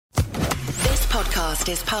podcast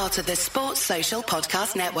is part of the Sports Social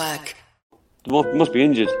Podcast Network. Must be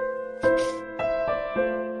injured.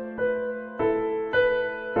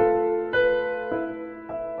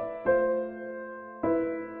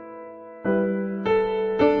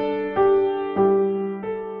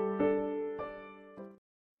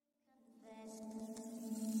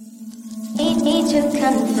 Need to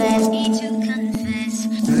confess. Need to confess.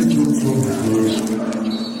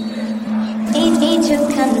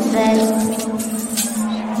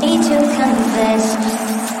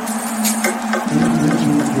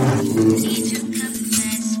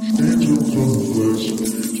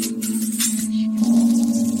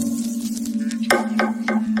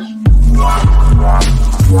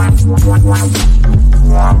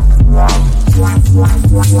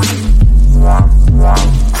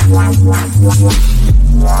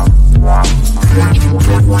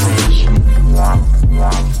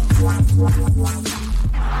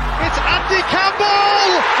 It's Andy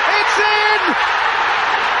Campbell! It's in!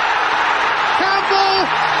 Campbell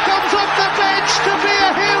comes off the bench to be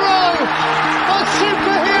a hero! A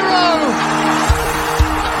superhero!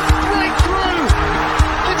 Breakthrough!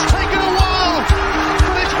 It's taken a while,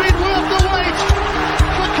 but it's been worth the wait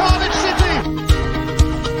for Cardiff City!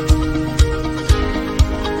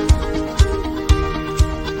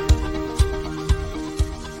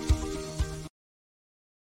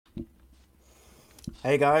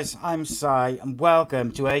 Hey guys, I'm Sai and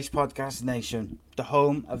welcome to Ace Podcast Nation, the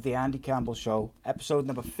home of the Andy Campbell Show, episode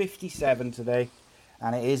number 57 today,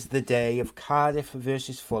 and it is the day of Cardiff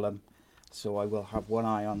versus Fulham, so I will have one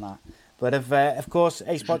eye on that. But of course,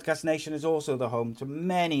 Ace Podcast Nation is also the home to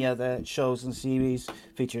many other shows and series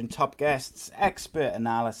featuring top guests, expert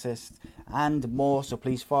analysis and more, so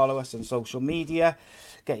please follow us on social media.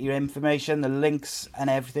 Get your information, the links and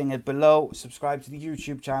everything are below. Subscribe to the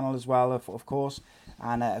YouTube channel as well, of course.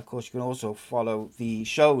 And of course, you can also follow the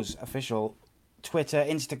show's official Twitter,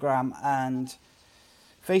 Instagram and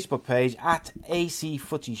Facebook page at AC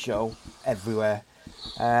Footy Show everywhere.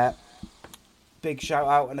 Big shout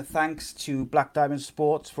out and a thanks to Black Diamond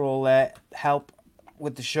Sports for all their help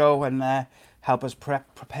with the show and help us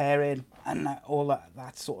preparing and all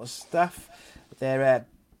that sort of stuff. They're a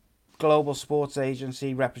global sports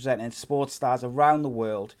agency representing sports stars around the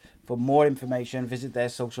world. For more information, visit their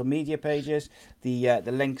social media pages. The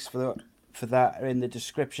links for that are in the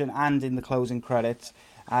description and in the closing credits.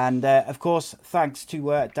 And of course, thanks to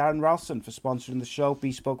Darren Ralston for sponsoring the show,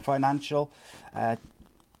 Bespoke Financial. And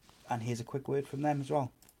here's a quick word from them as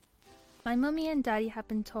well. My mummy and daddy have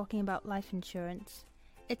been talking about life insurance.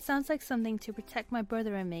 It sounds like something to protect my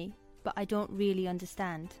brother and me, but I don't really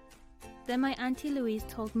understand. Then my Auntie Louise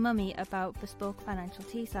told Mummy about Bespoke Financial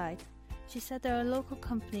Teesside. She said they're a local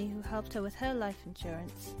company who helped her with her life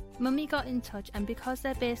insurance. Mummy got in touch, and because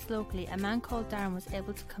they're based locally, a man called Darren was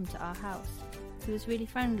able to come to our house. He was really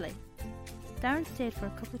friendly. Darren stayed for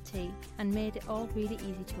a cup of tea and made it all really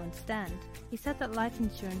easy to understand. He said that life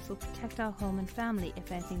insurance will protect our home and family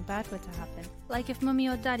if anything bad were to happen. Like if Mummy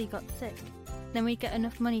or Daddy got sick, then we'd get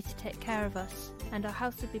enough money to take care of us, and our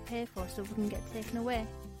house would be paid for so it wouldn't get taken away.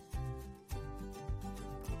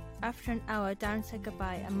 After an hour, Darren said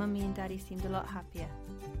goodbye and Mummy and Daddy seemed a lot happier.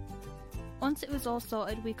 Once it was all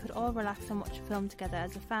sorted, we could all relax and watch a film together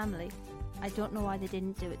as a family. I don't know why they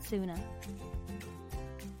didn't do it sooner.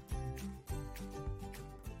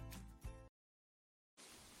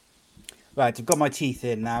 Right, I've got my teeth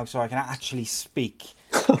in now so I can actually speak.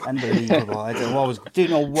 Unbelievable. I don't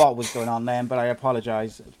know what was going on then, but I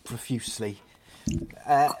apologise profusely.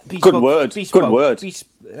 Good word.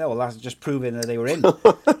 Well, that's just proving that they were in.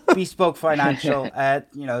 Bespoke Financial,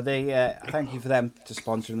 they thank you for them to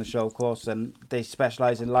sponsoring the show, of course, and they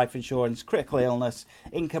specialise in life insurance, critical illness,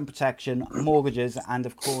 income protection, mortgages, and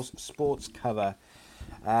of course, sports cover.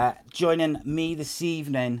 Joining me this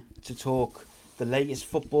evening to talk the latest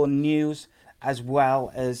football news, as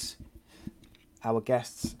well as our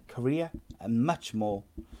guests' career and much more.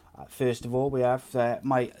 First of all, we have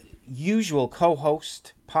my usual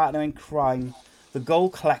co-host, partner in crime, the goal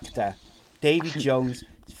collector, Davy Jones'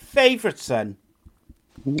 favourite son,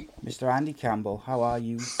 Mr. Andy Campbell. How are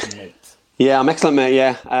you, mate? Yeah, I'm excellent, mate.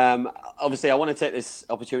 Yeah. Obviously, I want to take this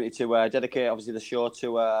opportunity to dedicate, obviously, the show to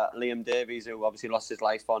Liam Davies, who obviously lost his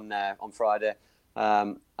life on Friday.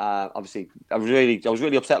 Obviously, I was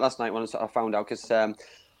really upset last night when I found out because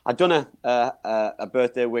I'd done a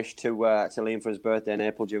birthday wish to Liam for his birthday in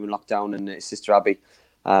April during lockdown, and his sister Abby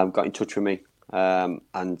got in touch with me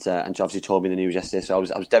and she obviously told me the news yesterday. So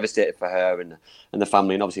I was devastated for her and the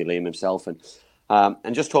family, and obviously Liam himself, and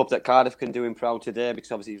just hope that Cardiff can do him proud today,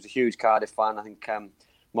 because obviously he was a huge Cardiff fan. I think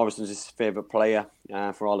Morrison's his favourite player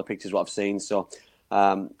for all the pictures what I've seen. So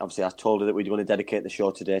obviously I told her that we were going to dedicate the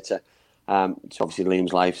show today to obviously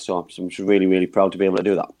Liam's life. So I'm just really, really proud to be able to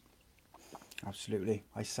do that. Absolutely.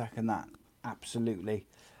 I second that. Absolutely.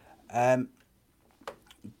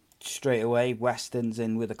 Straight away, Weston's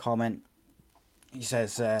in with a comment. He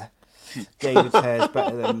says, David's hair is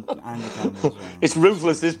better than Andy Campbell's. It's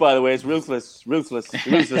ruthless, this, by the way. It's ruthless.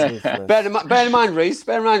 Bear in mind, Reece.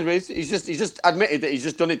 He's just admitted that he's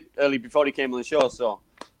just done it early before he came on the show. So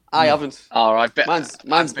I haven't. All right, man's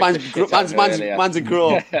a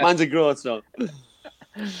grower.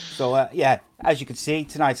 So as you can see,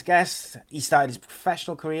 tonight's guest, he started his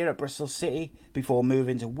professional career at Bristol City before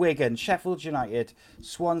moving to Wigan, Sheffield United,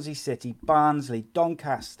 Swansea City, Barnsley,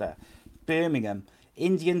 Doncaster, Birmingham,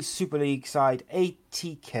 Indian Super League side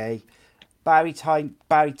ATK,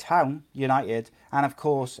 Barrytown United, and of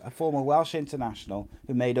course a former Welsh international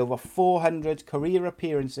who made over 400 career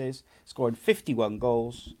appearances, scoring 51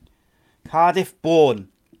 goals. Cardiff-born,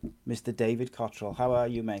 Mr. David Cotterill. How are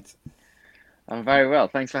you, mate? I'm very well.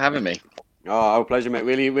 Thanks for having me. Oh, our pleasure, mate.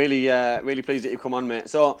 Really pleased that you come on, mate.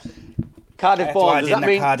 So, Cardiff-born.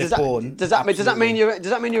 Does that mean you're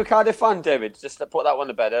a Cardiff fan, David? Just to put that one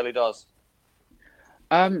to bed early doors.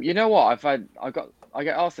 You know what? I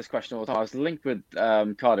get asked this question all the time. I was linked with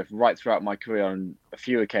Cardiff right throughout my career on a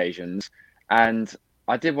few occasions, and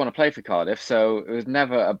I did want to play for Cardiff, so it was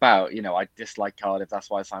never about, I dislike Cardiff, that's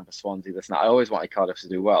why I signed for Swansea, this and that. I always wanted Cardiff to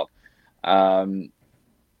do well.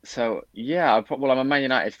 So, yeah, I'm a Man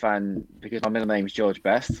United fan because my middle name's George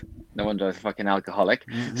Best. No wonder I was a fucking alcoholic.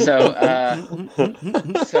 So,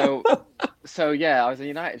 yeah, I was a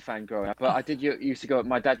United fan growing up. But I did used to go,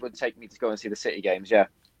 my dad would take me to go and see the City games, yeah.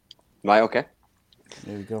 Right, okay.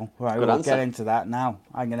 There we go. Right, we'll get into that now.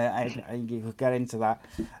 We'll get into that.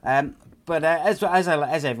 But as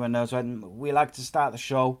everyone knows, we like to start the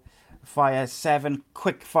show, fire 7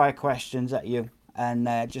 quick fire questions at you, and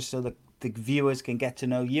just so the viewers can get to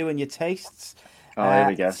know you and your tastes. There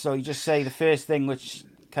we go. So you just say the first thing which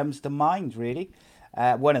comes to mind, really.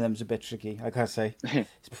 One of them's a bit tricky, I gotta say.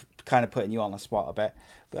 It's kind of putting you on the spot a bit,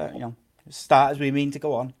 but start as we mean to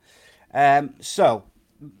go on. So,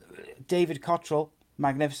 David Cotterill,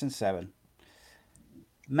 Magnificent 7.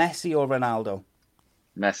 Messi or Ronaldo?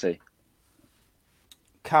 Messi.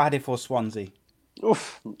 Cardiff or Swansea?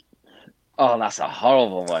 Oof. Oh, that's a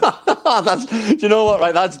horrible one. Do you know what?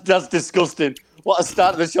 Right, that's disgusting. What a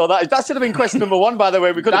start to the show that is. That should have been question number 1, by the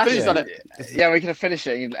way. We could have finished on it. Yeah, we could have finished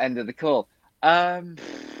it and ended the call. Oh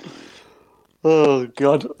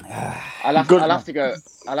God. I'll have to go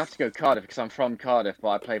Cardiff because I'm from Cardiff, but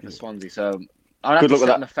I play for Swansea, so I'll have to sit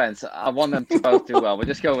on the fence. I want them to both do well. We'll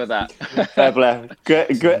just go with that. Fair play.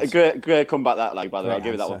 Great comeback that, by the way. I'll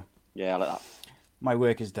give you that one. Yeah, I like that. My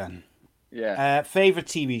work is done. Yeah. Favourite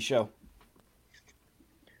TV show?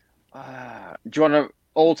 Do you want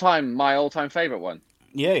my all-time favourite one?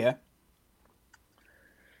 Yeah.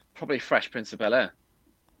 Probably Fresh Prince of Bel-Air.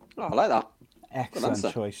 Oh, I like that.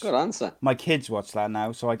 Excellent choice. Good answer. My kids watch that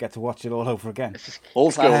now, so I get to watch it all over again.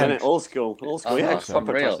 Old school, isn't it? Old school. Yeah, it's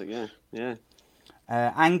proper classic. Yeah.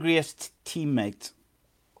 Angriest teammate?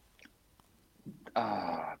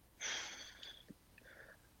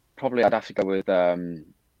 Probably I'd have to go with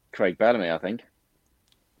Craig Bellamy, I think.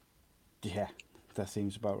 Yeah, that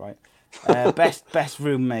seems about right. Best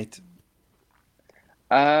roommate?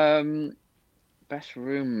 Best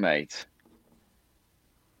roommate.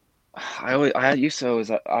 I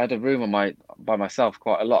had a room by myself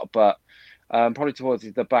quite a lot, but probably towards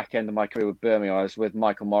the back end of my career with Birmingham, I was with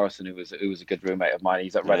Michael Morrison, who was a good roommate of mine.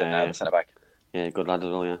 He's at Reading now, the centre back. Yeah, good lad as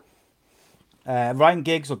well. Yeah. Ryan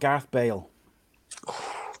Giggs or Gareth Bale?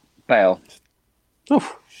 Bale.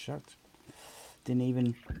 Oof. Shut. Didn't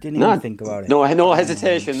even think about it. No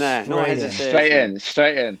hesitation there. No hesitation.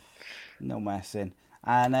 Straight in. No messing.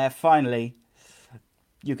 And finally,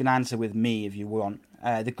 you can answer with me if you want.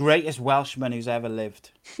 The greatest Welshman who's ever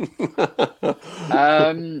lived.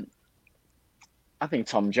 I think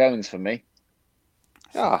Tom Jones for me.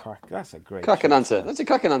 That's a great cracking answer. That's a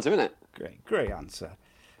cracking answer, isn't it? Great answer.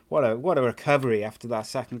 What a recovery after that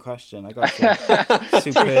second question. I got to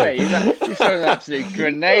superb. You threw an absolute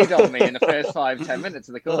grenade on me in the first 5-10 minutes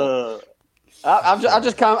of the call. I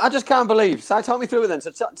just can't believe. So talk me through it then.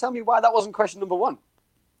 So tell me why that wasn't question number 1.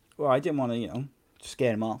 Well, I didn't want to,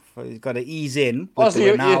 scare him off. He's got to ease in with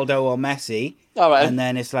Ronaldo or Messi. All right. And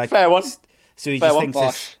then it's like fair one. So he Fair just one, thinks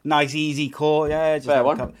boss. it's nice, easy call. Yeah, just Fair have a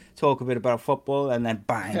one. talk a bit about football, and then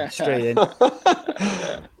bang, straight in.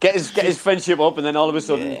 Get his friendship up, and then all of a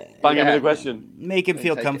sudden, bang him with Yeah. a question. Make him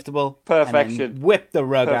feel Take it. comfortable. Perfection. And then whip the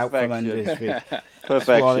rug out from under his feet.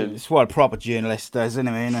 Perfection. It's what a proper journalist does, isn't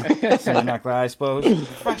it? Something like that, I suppose.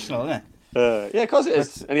 Professional, isn't it? Yeah, of course it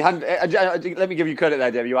is. And let me give you credit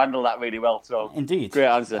there, Dave. You handled that really well. So Indeed. great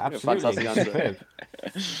answer. Absolutely. Fantastic answer.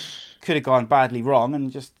 Could have gone badly wrong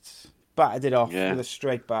and just batted it off Yeah. with a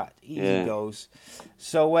straight bat. Easy Yeah. goes.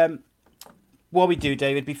 So, what we do,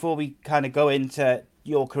 David, before we kind of go into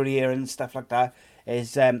your career and stuff like that,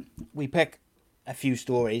 is we pick a few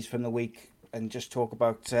stories from the week and just talk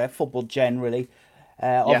about football generally.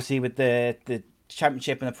 Obviously, with the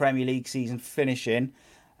Championship and the Premier League season finishing,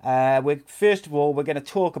 first of all, we're going to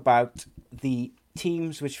talk about the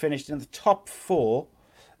teams which finished in the top 4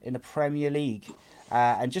 in the Premier League,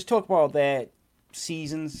 and just talk about their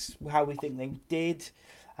seasons, how we think they did.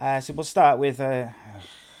 So we'll start with the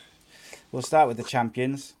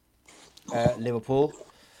champions, Liverpool.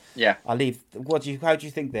 Yeah. How do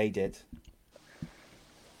you think they did?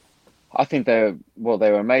 I think they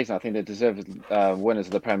were amazing. I think they deserved winners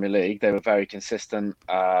of the Premier League. They were very consistent.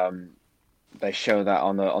 They show that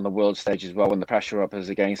on the world stage as well when the pressure up is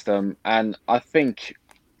against them. And I think,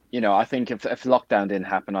 if lockdown didn't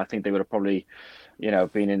happen, I think they would have probably,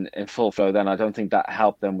 been in full flow then. I don't think that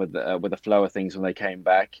helped them with the flow of things when they came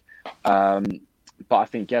back. But I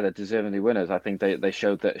think, they're deservingly winners. I think they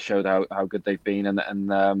showed how good they've been,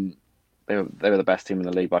 and they were the best team in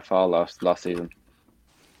the league by far last season.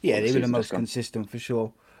 Yeah, they were the season most just gone. consistent for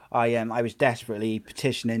sure. I was desperately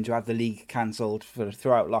petitioning to have the league cancelled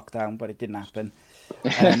throughout lockdown, but it didn't happen.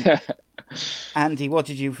 Andy, what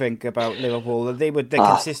did you think about Liverpool? They were the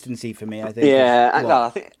consistency for me, I think. Yeah,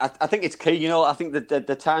 I think it's key. I think that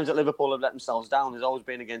the times that Liverpool have let themselves down has always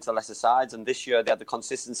been against the lesser sides, and this year they had the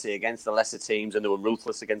consistency against the lesser teams, and they were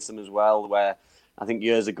ruthless against them as well. Where I think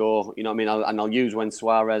years ago, I'll use when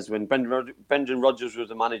Brendan Rodgers was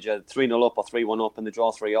the manager, 3-0 up or 3-1 up, and they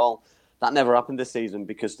draw 3-3. That never happened this season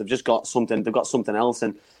because they've just got something. They've got something else.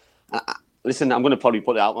 And listen, I'm going to probably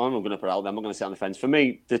put it out. I'm going to put it out there. I'm not going to sit on the fence. For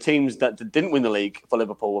me, the teams that didn't win the league for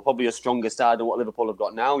Liverpool were probably a stronger side than what Liverpool have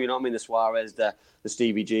got now. You know what I mean? The Suarez, the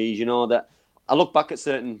Stevie G's. That I look back at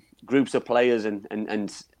certain groups of players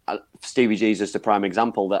and Stevie G's just a prime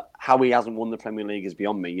example that how he hasn't won the Premier League is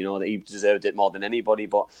beyond me. That he deserved it more than anybody.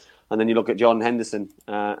 And then you look at Jordan Henderson,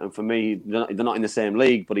 and for me, they're not in the same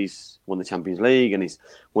league, but he's won the Champions League and he's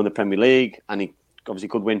won the Premier League, and he obviously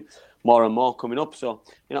could win more and more coming up. So,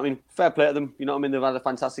 fair play to them. They've had a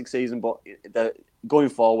fantastic season, but they're going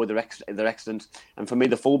forward, they're excellent. And for me,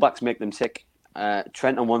 the fullbacks make them tick.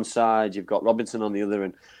 Trent on one side, you've got Robinson on the other,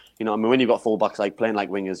 and when you've got fullbacks playing like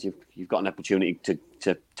wingers, you've got an opportunity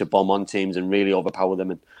to bomb on teams and really overpower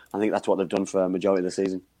them. And I think that's what they've done for a majority of the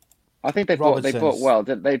season. I think they bought well.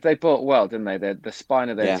 They bought well, didn't they? The spine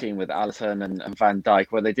of their team with Alisson and Van Dijk,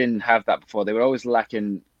 where they didn't have that before. They were always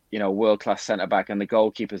lacking, world class centre back, and the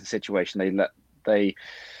goalkeeper's situation. They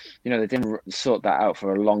didn't sort that out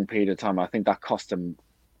for a long period of time. I think that cost them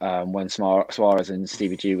when Suarez and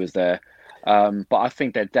Stevie G was there. But I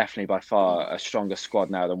think they're definitely by far a stronger squad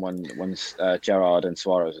now than when Gerrard and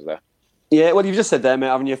Suarez was there. Yeah, well, you've just said there, mate,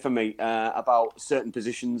 haven't you, for me, about certain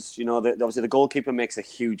positions. Obviously the goalkeeper makes a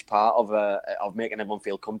huge part of making everyone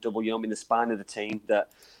feel comfortable. The spine of the team, that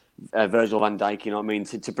Virgil van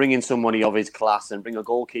Dijk, to bring in somebody of his class and bring a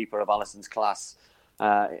goalkeeper of Alisson's class,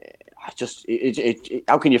 how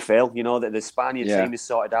can you fail? That the spine of your team is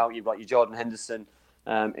sorted out. You've got your Jordan Henderson.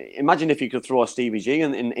 Imagine if you could throw a Stevie G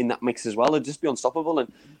in that mix as well. It'd just be unstoppable.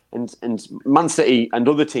 And Man City and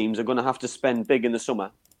other teams are going to have to spend big in the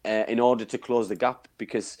summer in order to close the gap,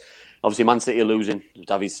 because obviously Man City are losing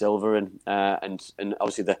David Silva and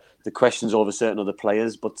obviously the questions over certain other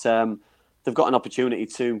players, but they've got an opportunity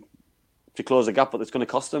to close the gap, but it's going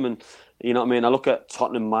to cost them. And I look at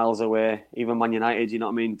Tottenham miles away, even Man United.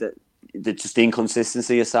 That just the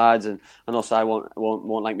inconsistency of sides, and I know Si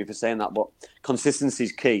won't like me for saying that, but consistency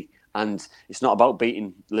is key, and it's not about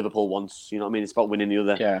beating Liverpool once. It's about winning the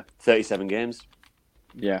other 37 games.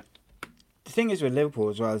 Yeah. The thing is with Liverpool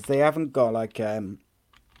as well is they haven't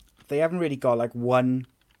really got one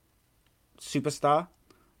superstar.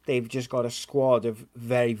 They've just got a squad of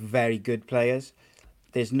very, very good players.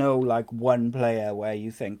 There's no one player where you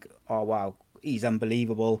think, oh wow, he's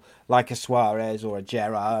unbelievable, like a Suarez or a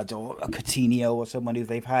Gerrard or a Coutinho or someone who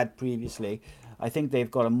they've had previously. I think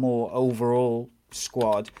they've got a more overall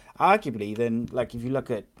squad, arguably, than if you look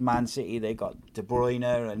at Man City, they got De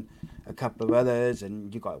Bruyne and a couple of others,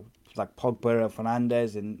 and you got Pogba or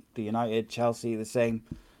Fernandes, and the United, Chelsea, the same.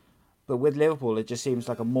 But with Liverpool, it just seems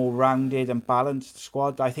like a more rounded and balanced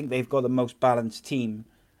squad. I think they've got the most balanced team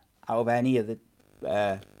out of any of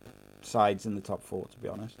the sides in the top four, to be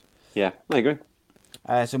honest. Yeah, I agree.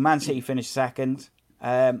 So Man City finished second.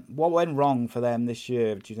 What went wrong for them this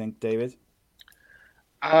year, do you think, David?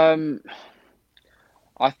 I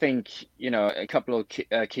think, a couple of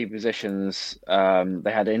key positions,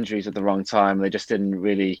 they had injuries at the wrong time. They just didn't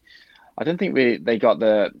really, I don't think really they got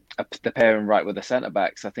the pairing right with the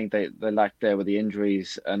centre-backs. I think they lacked there with the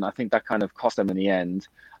injuries, and I think that kind of cost them in the end.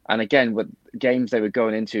 And again, with games they were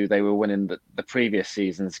going into, they were winning the previous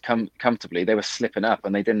seasons comfortably. They were slipping up,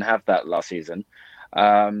 and they didn't have that last season.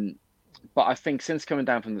 But I think since coming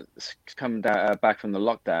back from the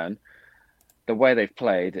lockdown, the way they've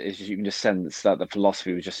played is you can just sense that the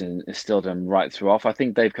philosophy was just instilled in them right through off. I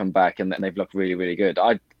think they've come back and they've looked really, really good.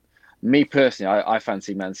 Me personally, I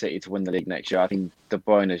fancy Man City to win the league next year. I think De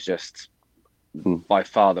Bruyne is just by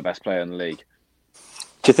far the best player in the league.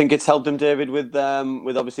 Do you think it's helped them, David, with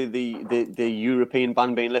obviously the European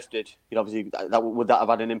ban being lifted? Obviously, would that have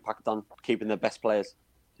had an impact on keeping the best players?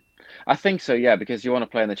 I think so, yeah, because you want to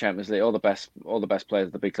play in the Champions League. All the best players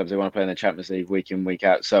of the big clubs, they want to play in the Champions League week in, week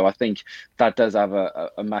out. So I think that does have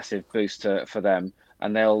a massive boost for them,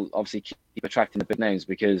 and they'll obviously keep attracting the big names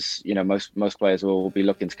because most players will be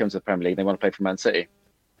looking to come to the Premier League. They want to play for Man City.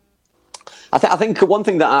 I think one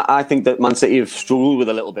thing that I think that Man City have struggled with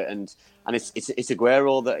a little bit, and it's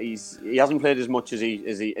Aguero, that he hasn't played as much as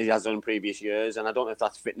he has done in previous years, and I don't know if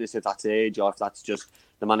that's fitness, if that's age, or if that's just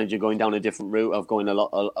the manager going down a different route of going a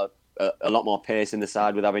lot more pace in the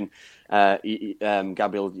side with having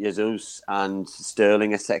Gabriel Jesus and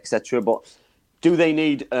Sterling, etc. But do they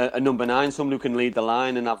need a number 9, someone who can lead the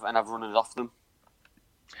line and have runners off them?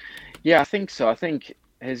 Yeah, I think so. I think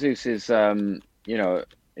Jesus is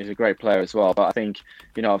is a great player as well. But I think,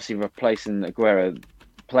 obviously replacing Aguero,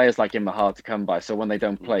 players like him are hard to come by. So when they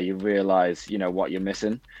don't play, you realise, what you're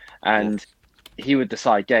missing. And he would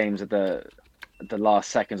decide games at the last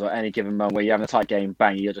seconds or any given moment where you have a tight game,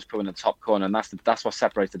 bang, you're just put in the top corner. And that's what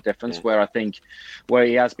separates the difference. Yeah. Where I think where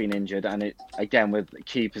he has been injured, and it again with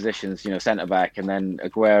key positions, centre-back and then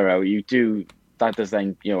Aguero, that does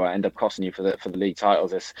then, end up costing you for the league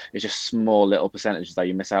titles. It's just small little percentages that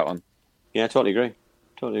you miss out on. Yeah, I totally agree.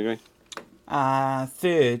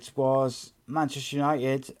 Third was Manchester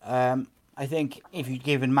United. I think if you'd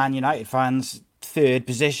given Man United fans third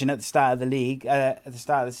position at the start of the league, at the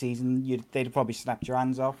start of the season, they'd have probably snapped your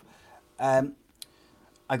hands off. I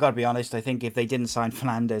got to be honest, I think if they didn't sign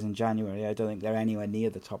Fernandes in January, I don't think they're anywhere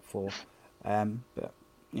near the top 4. But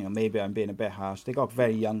maybe I'm being a bit harsh. They got a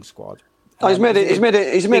very young squad. He's made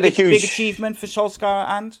a huge big achievement for Solskjaer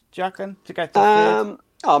and Jacken to get to third.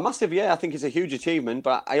 Oh, massive, yeah. I think it's a huge achievement,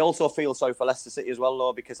 but I also feel sorry for Leicester City as well,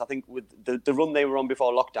 though, because I think with the run they were on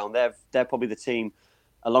before lockdown, they're probably the team,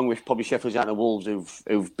 along with probably Sheffield United and Wolves,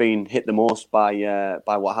 who've been hit the most by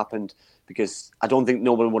what happened, because I don't think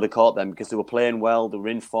nobody would have caught them because they were playing well, they were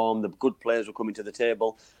in form, the good players were coming to the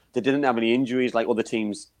table, they didn't have any injuries like other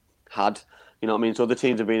teams had. You know what I mean? So other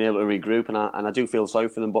teams have been able to regroup, and I do feel sorry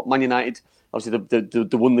for them. But Man United, obviously,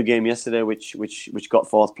 they won the game yesterday, which got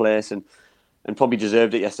 4th place, and probably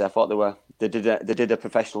deserved it yesterday. I thought they did a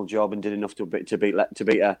professional job and did enough to beat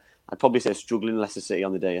I'd probably say struggling Leicester City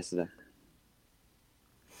on the day yesterday.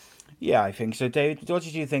 Yeah, I think so. David, what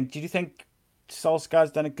did you think? Did you think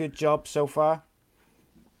Solskjaer's done a good job so far?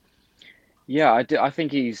 Yeah, I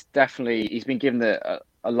think he's been given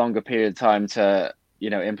a longer period of time to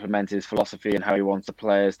implement his philosophy and how he wants the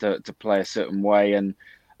players to play a certain way, and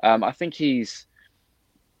I think he's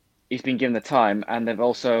been given the time, and they've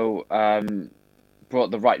also brought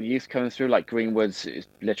the right youth coming through. Like Greenwood's is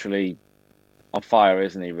literally on fire,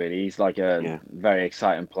 isn't he? Really, he's like a very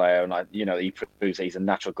exciting player, and he proves that he's a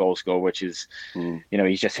natural goal scorer, which is,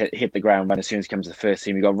 he's just hit the ground running as soon as he comes to the first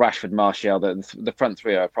team. You got Rashford, Martial, the front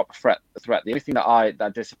three are a proper threat. The only thing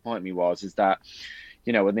that disappointed me is that,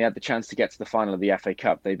 when they had the chance to get to the final of the FA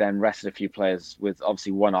Cup, they then rested a few players with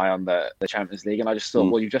obviously one eye on the Champions League. And I just thought,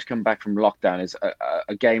 well, you've just come back from lockdown. Is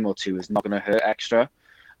a game or two is not going to hurt extra.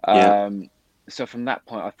 So from that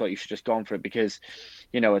point, I thought you should just go on for it because,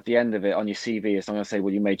 at the end of it, on your CV, it's not going to say,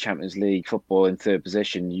 well, you made Champions League football in 3rd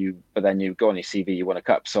position, but then you go on your CV, you won a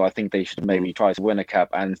cup. So I think they should maybe try to win a cup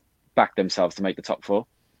and back themselves to make the top 4.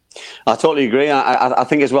 I totally agree. I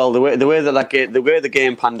think as well the way the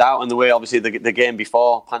game panned out, and the way obviously the game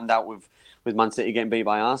before panned out with Man City getting beat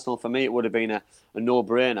by Arsenal, for me it would have been a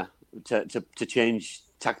no-brainer to change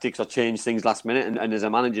tactics or change things last minute, and as a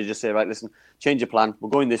manager just say, right, listen, change your plan. We're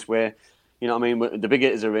going this way. You know what I mean? The big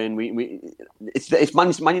hitters are in. It's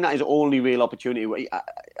Man United's only real opportunity.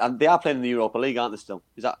 And they are playing in the Europa League, aren't they? Still,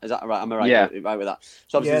 is that right? Am I right? Right with that?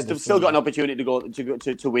 So obviously, they've still got an opportunity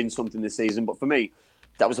to win something this season. But for me,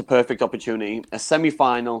 that was a perfect opportunity. A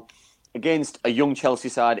semi-final against a young Chelsea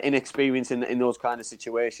side, inexperienced in those kind of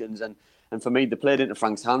situations, and for me, they played into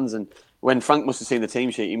Frank's hands. And when Frank must have seen the team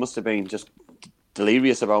sheet, he must have been just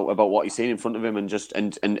delirious about what he's seen in front of him, and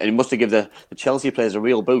he must have given the Chelsea players a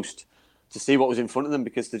real boost to see what was in front of them,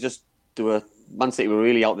 because Man City were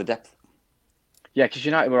really out of the depth. Yeah, because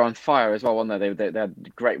United were on fire as well, weren't they? They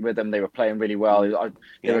had great rhythm. They were playing really well.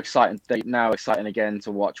 They were exciting. They're now exciting again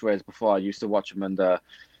to watch. Whereas before, I used to watch them under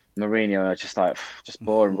Mourinho, and just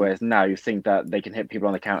boring. Whereas now you think that they can hit people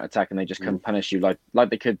on the counter attack and they just come punish you like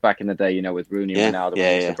they could back in the day, with Rooney and Ronaldo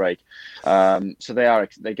the break. So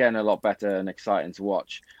they're getting a lot better and exciting to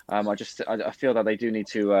watch. I feel that they do need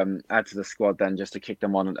to add to the squad then, just to kick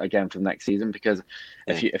them on again for the next season, because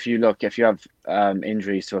if you have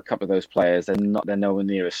injuries to a couple of those players, they're nowhere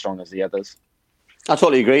near as strong as the others. I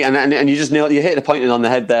totally agree, and you just nailed. You hit the point on the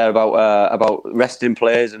head there about resting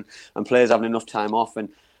players and players having enough time off, and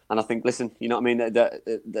I think, listen, you know what I mean.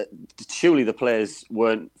 That surely the players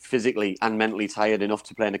weren't physically and mentally tired enough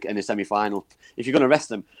to play in a semi-final. If you're going to rest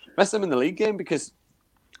them in the league game, because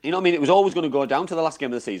you know what I mean. It was always going to go down to the last game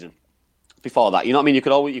of the season. Before that, you know what I mean. You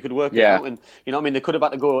could work it out, and you know what I mean. They could have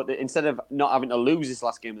had to go, instead of not having to lose this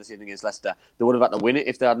last game of the season against Leicester, they would have had to win it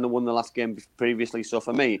if they hadn't won the last game previously. So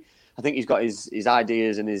for me, I think he's got his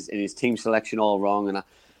ideas and his team selection all wrong.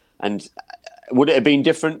 And would it have been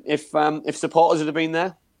different if supporters had been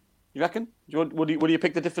there? You reckon? Would he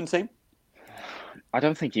pick the different team? I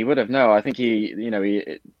don't think he would have. No, I think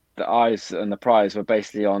the eyes and the prize were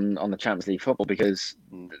basically on the Champions League football, because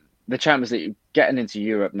the Champions League, getting into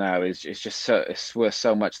Europe now, is just it's worth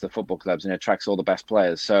so much to the football clubs, and it attracts all the best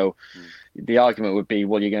players. So the argument would be,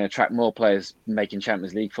 well, you're going to attract more players making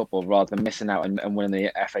Champions League football rather than missing out and winning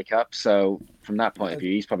the FA Cup. So from that point of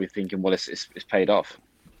view, he's probably thinking, well, it's paid off.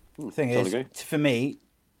 The thing is, for me,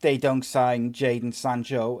 they don't sign Jadon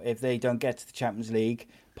Sancho if they don't get to the Champions League.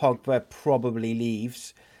 Pogba probably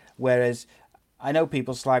leaves. Whereas I know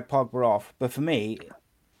people slag Pogba off, but for me,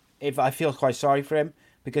 I feel quite sorry for him,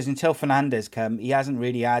 because until Fernandes come, he hasn't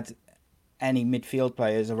really had any midfield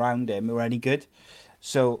players around him who are any good.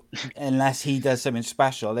 So unless he does something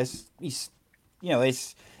special, he's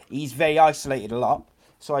very isolated a lot.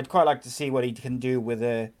 So I'd quite like to see what he can do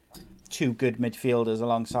with two good midfielders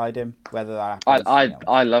alongside him. Whether that happens,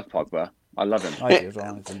 I love Pogba. I love him. I do as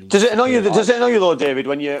well. Does it annoy you though, David,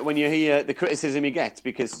 when you hear the criticism he gets?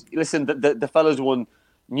 Because listen, the fella's won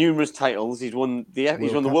numerous titles. He's won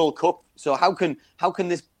the World Cup. So how can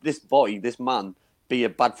this man be a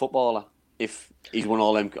bad footballer if he's won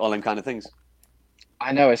all them kind of things?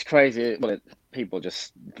 I know, it's crazy. Well, people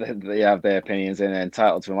just they have their opinions and they're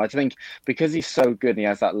entitled to him. I think because he's so good and he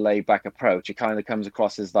has that laid back approach, it kind of comes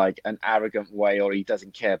across as like an arrogant way, or he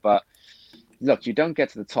doesn't care. But look, you don't get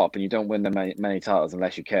to the top and you don't win the many titles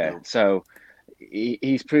unless you care. So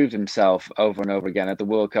he's proved himself over and over again. At the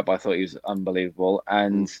World Cup, I thought he was unbelievable,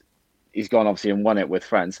 and he's gone obviously and won it with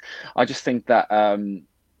France. I just think that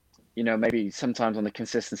maybe sometimes on the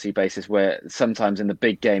consistency basis, where sometimes in the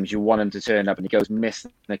big games you want him to turn up and he goes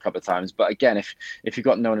missing a couple of times. But again, if you've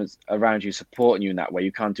got no one around you supporting you in that way,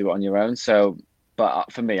 you can't do it on your own. So,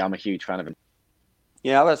 but for me, I'm a huge fan of him.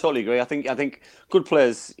 Yeah, I totally agree. I think good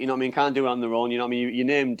players, you know what I mean, can't do it on their own. You know what I mean? You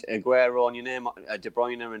named Aguero and you named De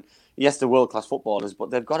Bruyne, and yes, they're world-class footballers, but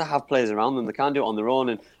they've got to have players around them. They can't do it on their own.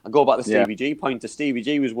 And I go back to Stevie G point. Stevie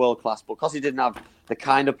G was world-class, but because he didn't have the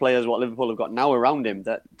kind of players what Liverpool have got now around him,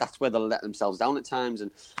 that's where they'll let themselves down at times. And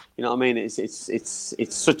you know what I mean?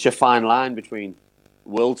 It's such a fine line between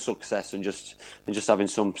world success and just having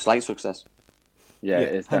some slight success. Yeah,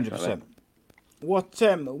 it's 100%. What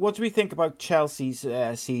do we think about Chelsea's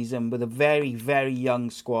season with a very, very young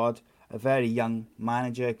squad, a very young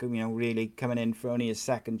manager, really coming in for only his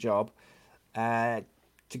second job, to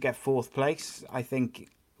get fourth place? I think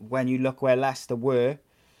when you look where Leicester were,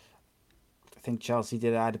 I think Chelsea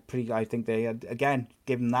I think they had, again,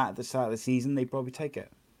 given that at the start of the season, they'd probably take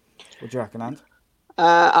it. What do you reckon, Ant?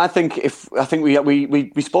 I think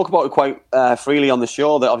we spoke about it quite freely on the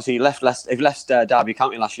show that obviously he left Derby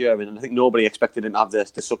County last year, and I think nobody expected him to have the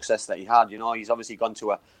success that he had. You know, he's obviously gone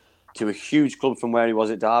to a huge club from where he was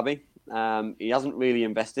at Derby. He hasn't really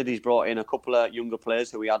invested. He's brought in a couple of younger players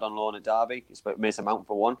who he had on loan at Derby. He's Mason Mount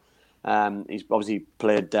for one. He's obviously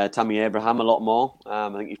played Tammy Abraham a lot more. I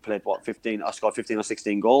think he's played scored 15 or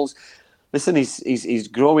 16 goals. Listen, he's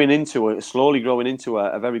slowly growing into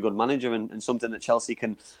a very good manager, and something that Chelsea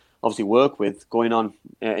can obviously work with going on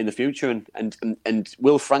in the future. And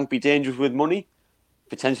will Frank be dangerous with money?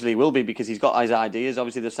 Potentially will be, because he's got his ideas.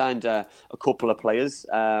 Obviously, they've signed a couple of players,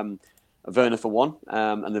 Werner for one,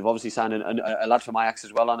 and they've obviously signed a lad from Ajax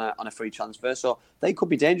as well on a free transfer. So they could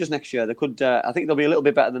be dangerous next year. They could. I think they'll be a little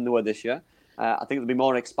bit better than they were this year. I think they'll be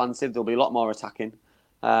more expansive. They'll be a lot more attacking,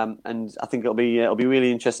 and I think it'll be a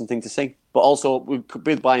really interesting thing to see. But also,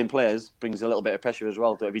 with buying players brings a little bit of pressure as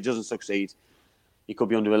well. So if he doesn't succeed, he could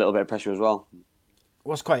be under a little bit of pressure as well.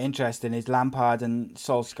 What's quite interesting is Lampard and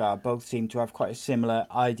Solskjaer both seem to have quite a similar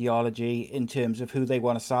ideology in terms of who they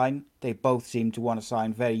want to sign. They both seem to want to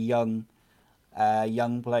sign very young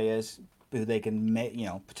players who they can,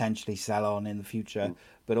 potentially sell on in the future,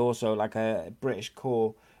 but also like a British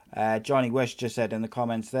core. Johnny Wish just said in the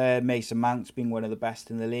comments there, Mason Mount's been one of the best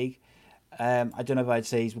in the league. I don't know if I'd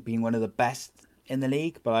say he's been one of the best in the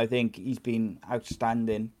league, but I think he's been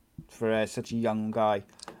outstanding for such a young guy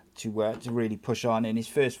to really push on in his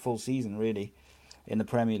first full season, really, in the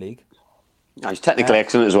Premier League. He's technically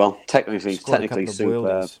excellent as well. Technically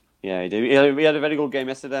superb. Yeah, he did. He had a very good game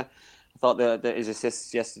yesterday. I thought that his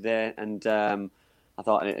assists yesterday, and I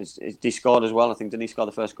thought he scored as well. I think, didn't he score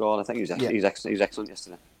the first goal? I think he was excellent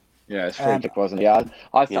yesterday. Yeah, it's free kick, wasn't it? Yeah,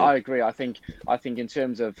 I agree. I think in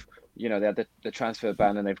terms of, they had the transfer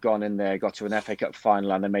ban and they've gone in there, got to an FA Cup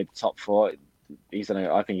final and they made the top four. I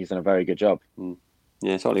think he's done a very good job.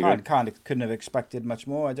 Yeah, totally agree. Couldn't have expected much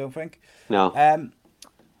more, I don't think. No.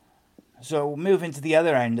 So moving to the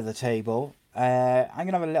other end of the table, I'm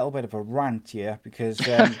going to have a little bit of a rant here because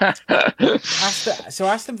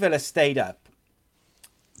Aston Villa stayed up,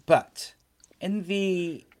 but in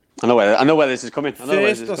the I know where this is coming.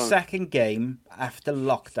 First or second game after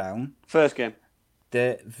lockdown. First game.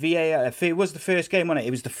 The VAR. It was the first game, wasn't it?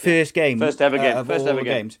 It was the first game. First ever game. Of first all ever the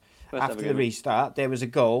game. games. After the restart, there was a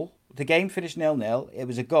goal. The game finished 0-0. It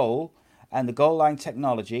was a goal, and the goal line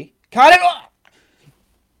technology.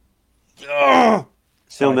 Still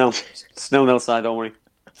 0-0 side. Don't worry.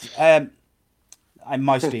 And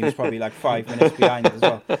my team is probably like 5 minutes behind it as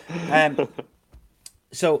well.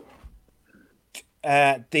 So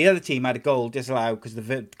the other team had a goal disallowed because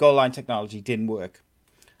the goal line technology didn't work.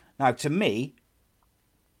 Now, to me,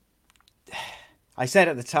 I said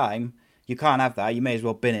at the time, you can't have that. You may as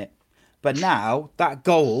well bin it. But now that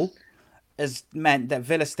goal has meant that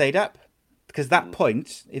Villa stayed up, because that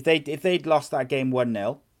point, if they'd lost that game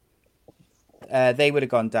 1-0, they would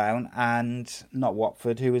have gone down, and not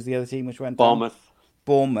Watford. Who was the other team which went down?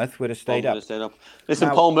 Bournemouth would have stayed up. Listen,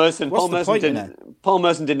 now, Paul Merson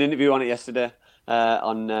did an interview on it yesterday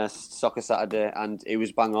on Soccer Saturday, and he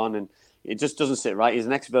was bang on, and it just doesn't sit right. He's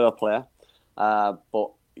an ex-Villa player,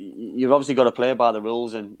 but you've obviously got to play by the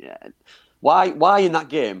rules. And why in that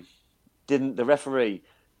game didn't the referee,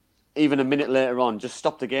 even a minute later on, just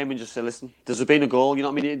stop the game and just say, listen, there's been a goal, you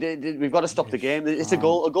know what I mean? We've got to stop the game. It's a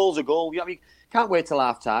goal. A goal's a goal. You know what I mean? Can't wait till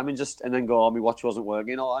half time and then go, my watch wasn't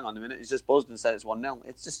working. Oh, hang on a minute. It's just buzzed and said it's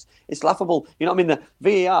 1-0. It's laughable. You know what I mean?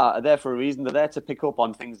 The VAR are there for a reason. They're there to pick up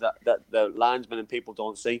on things that the linesmen and people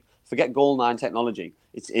don't see. Forget goal line technology.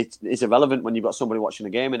 It's irrelevant when you've got somebody watching a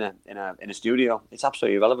game in a studio. It's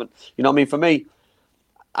absolutely irrelevant. You know what I mean? For me,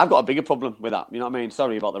 I've got a bigger problem with that. You know what I mean?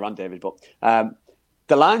 Sorry about the rant, David, but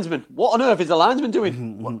the linesman. What on earth is the linesman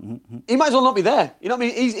doing? He might as well not be there. You know what I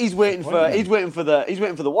mean? He's waiting for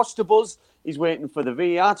the watch to buzz. He's waiting for the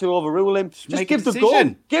VAR to overrule him. Just give the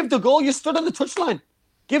goal. Give the goal. You stood on the touchline.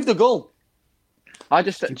 Give the goal.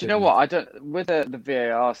 Do you know what? I don't. With the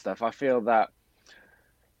VAR stuff, I feel that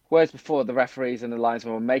whereas before the referees and the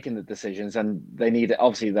linesmen were making the decisions and they needed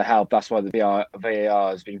obviously the help. That's why the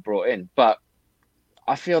VAR is being brought in. But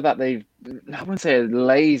I feel that I wouldn't say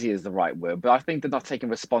lazy is the right word, but I think they're not taking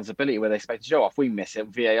responsibility where they expect to show. If we miss it,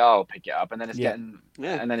 VAR will pick it up, and then it's getting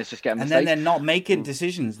mistakes. And then they're not making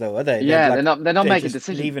decisions, though, are they? Yeah, they're not making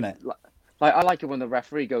decisions. Leaving it. Like I like it when the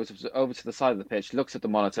referee goes over to the side of the pitch, looks at the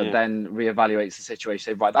monitor, then reevaluates the situation,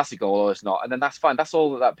 say, right, that's a goal or it's not, and then that's fine. That's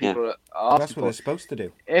all that people are. That's what they're supposed to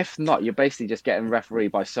do. If not, you're basically just getting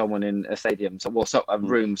refereed by someone in a stadium, a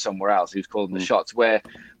room somewhere else who's calling the shots. But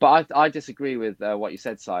I disagree with what you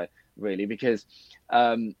said, Si, really, because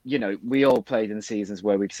we all played in seasons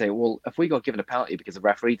where we could say, well, if we got given a penalty because the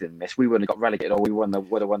referee didn't miss, we wouldn't have got relegated or we would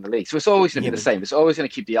have won the league. So it's always going to be the same. It's always going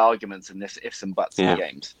to keep the arguments and this ifs and buts in the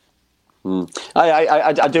games.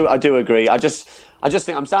 I do agree. I just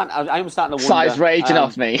think I am starting to wonder. Si's raging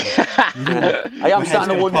off me. I am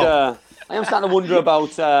starting to wonder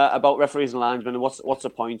about referees and linesmen and what's the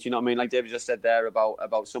point? You know what I mean? Like David just said there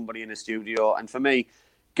about somebody in a studio. And for me,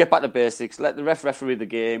 get back to basics. Let the referee the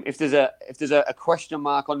game. If there's a question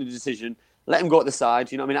mark on the decision, let him go to the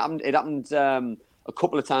side. You know what I mean? It happened a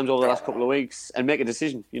couple of times over the last couple of weeks and make a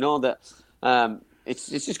decision. You know that it's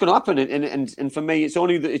just going to happen. And for me, it's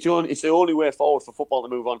the only way forward for football to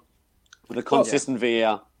move on with a consistent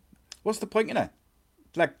VAR. What's the point in it?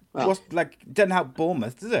 Doesn't help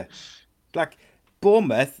Bournemouth, does it? Like,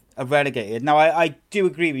 Bournemouth are relegated. Now, I do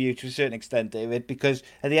agree with you to a certain extent, David, because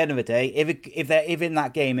at the end of the day, if in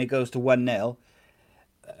that game it goes to 1-0,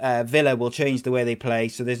 Villa will change the way they play,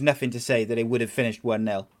 so there's nothing to say that it would have finished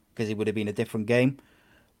 1-0 because it would have been a different game.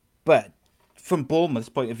 But from Bournemouth's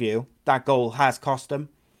point of view, that goal has cost them.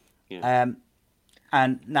 Yeah.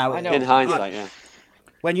 And now, in hindsight, yeah.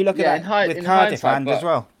 When you look at that with Cardiff as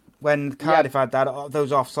well, when Cardiff had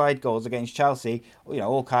those offside goals against Chelsea,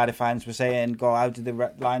 all Cardiff fans were saying, "Go out to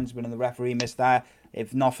the linesman and the referee missed that.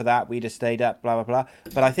 If not for that, we'd have stayed up." Blah blah blah.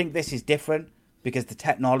 But I think this is different because the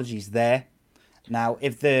technology's there. Now,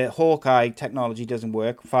 if the Hawkeye technology doesn't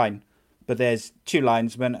work, fine. But there's 2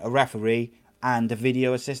 linesmen, a referee, and a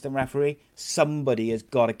video assistant referee. Somebody has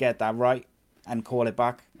got to get that right and call it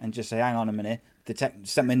back and just say, "Hang on a minute,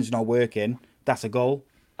 something's not working." That's a goal.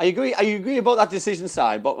 I agree about that decision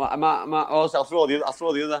side, but I'll throw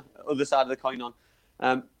the other side of the coin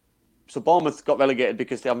on. So Bournemouth got relegated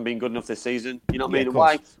because they haven't been good enough this season. You know what I mean?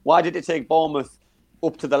 Why did it take Bournemouth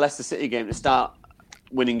up to the Leicester City game to start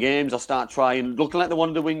winning games or start trying? Looking like they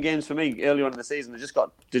wanted to win games for me earlier on in the season, they just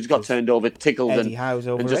got turned over, tickled, and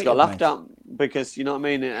just got laughed at because you know what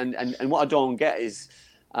I mean. And what I don't get is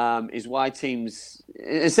why teams.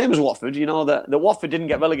 It's the same as Watford, that Watford didn't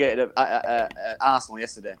get relegated at Arsenal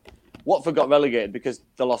yesterday. Watford got relegated because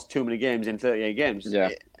they lost too many games in 38 games. Yeah.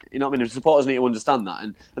 You know what I mean? The supporters need to understand that.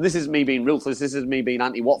 And this is me being ruthless. This is me being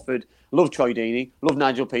anti-Watford. Love Troy Deeney. Love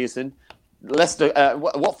Nigel Pearson.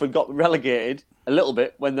 Watford got relegated a little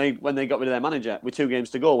bit when they got rid of their manager with 2 games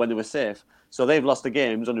to go when they were safe. So they've lost the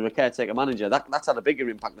games under a caretaker manager. That's had a bigger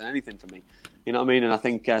impact than anything for me. You know what I mean? And I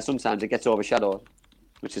think sometimes it gets overshadowed,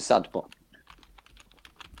 which is sad. But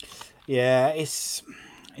yeah, it's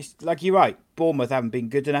like you're right. Bournemouth haven't been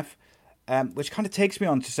good enough, which kind of takes me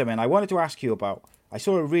on to something I wanted to ask you about. I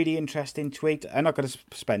saw a really interesting tweet. I'm not going to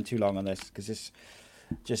spend too long on this because it's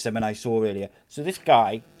just something I saw earlier. So this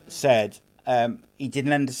guy said he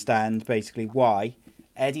didn't understand basically why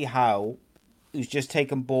Eddie Howe, who's just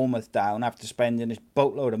taken Bournemouth down after spending a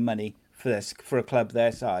boatload of money for a club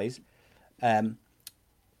their size,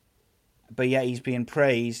 but yet he's being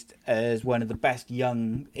praised as one of the best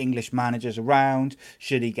young English managers around.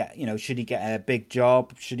 Should he get a big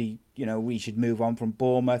job? We should move on from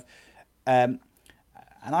Bournemouth.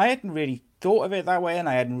 And I hadn't really thought of it that way, and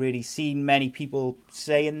I hadn't really seen many people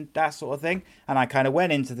saying that sort of thing. And I kind of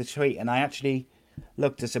went into the tweet and I actually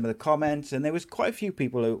looked at some of the comments, and there was quite a few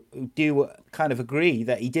people who do kind of agree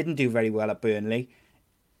that he didn't do very well at Burnley,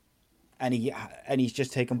 and he's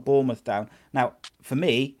just taken Bournemouth down. Now, for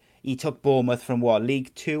me, he took Bournemouth from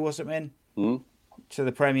League 2 or something to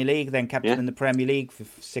the Premier League, then kept them in the Premier League for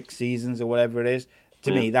 6 seasons or whatever it is.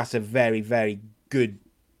 To me, that's a very, very good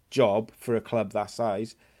job for a club that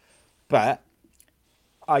size. But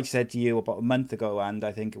I said to you about a month ago, and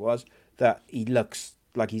I think it was, that he looks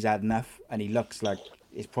like he's had enough, and he looks like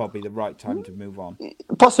it's probably the right time to move on.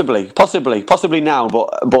 Possibly now,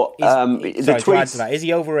 but the tweets... To add to that, is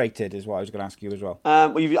he overrated? Is what I was going to ask you as well. I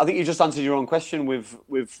think you just answered your own question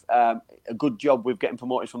with a good job with getting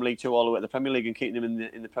promoted from League 2 all the way to the Premier League and keeping him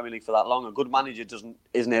in the Premier League for that long. A good manager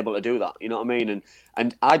isn't able to do that. You know what I mean?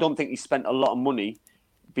 And I don't think he spent a lot of money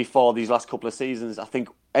before these last couple of seasons. I think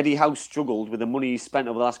Eddie Howe struggled with the money he spent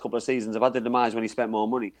over the last couple of seasons. I've had the demise when he spent more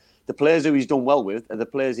money. The players who he's done well with are the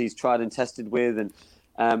players he's tried and tested with. And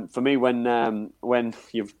for me, when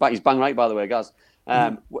he's bang right, by the way, Gaz.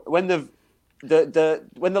 When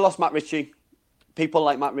they lost Matt Ritchie, people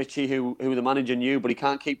like Matt Ritchie, who the manager knew, but he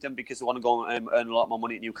can't keep them because they want to go and earn a lot more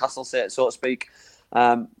money at Newcastle, so to speak.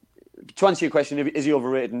 To answer your question, is he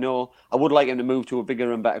overrated? No. I would like him to move to a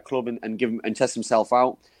bigger and better club and give him and test himself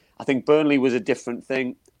out. I think Burnley was a different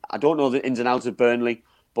thing. I don't know the ins and outs of Burnley,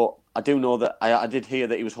 but I do know that I did hear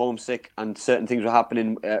that he was homesick and certain things were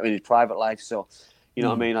happening in his private life. So, you know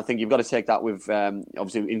what I mean? I think you've got to take that with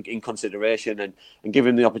obviously in consideration and give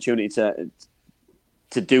him the opportunity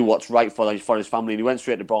to do what's right for his family. And he went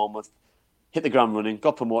straight to Bournemouth, hit the ground running,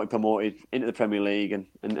 got promoted into the Premier League, and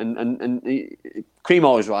cream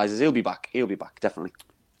always rises. He'll be back, definitely.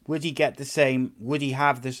 Would he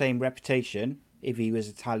have the same reputation if he was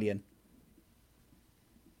Italian?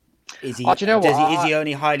 Is he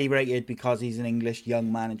only highly rated because he's an English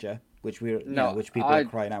young manager, which people are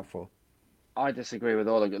crying out for? I disagree with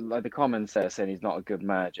all the comments there saying he's not a good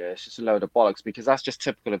manager. It's just a load of bollocks because that's just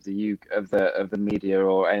typical of the media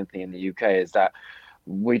or anything in the UK. Is that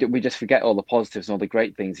we just forget all the positives and all the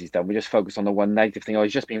great things he's done. We just focus on the one negative thing. Oh,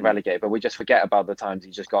 he's just been relegated, but we just forget about the times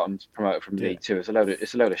he just got him promoted from League Two. It's a load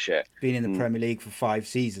of shit. Been in the Premier League for 5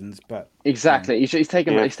 seasons, but exactly, he's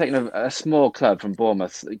taken a small club from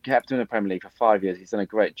Bournemouth, kept him in the Premier League for 5 years. He's done a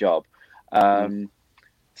great job.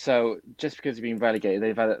 So just because he's been relegated,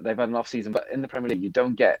 they've had an off season, but in the Premier League you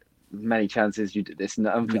don't get many chances. It's an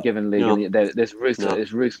unforgiving league. And it's ruthless.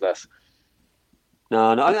 It's ruthless.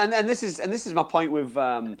 No, and this is my point with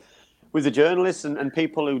the journalists and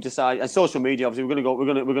people who decide, and social media. Obviously, we're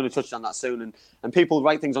going to touch on that soon. And people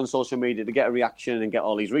write things on social media to get a reaction and get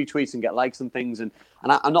all these retweets and get likes and things. And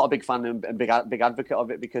I'm not a big fan and big advocate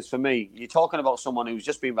of it, because for me, you're talking about someone who's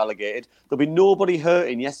just been relegated. There'll be nobody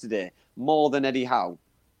hurting yesterday more than Eddie Howe,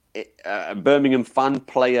 a Birmingham fan,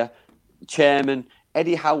 player, chairman.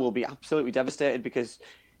 Eddie Howe will be absolutely devastated because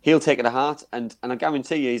he'll take it to heart, and I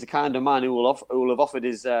guarantee you, he's the kind of man who will have offered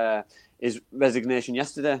his resignation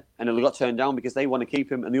yesterday, and it got turned down because they want to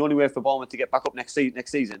keep him. And the only way for Bournemouth to get back up next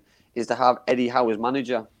season is to have Eddie Howe as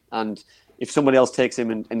manager. And if somebody else takes him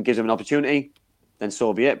and gives him an opportunity, then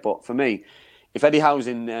so be it. But for me, if Eddie Howe's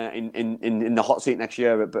in the hot seat next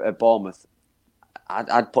year at Bournemouth,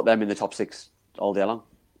 I'd put them in the top 6 all day long.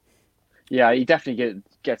 Yeah, he definitely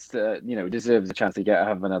gets to, deserves a chance to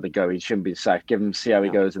have another go. He shouldn't be sacked. See how he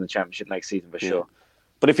goes in the Championship next season for sure.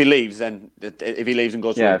 But if he leaves, and goes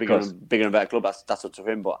to a bigger and better club, that's up to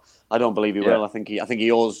him. But I don't believe he will. I think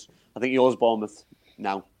he owes Bournemouth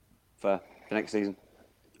now for the next season.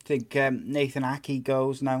 I think Nathan Ackey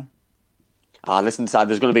goes now. Listen, Sad,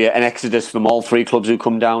 there's going to be an exodus from all 3 clubs who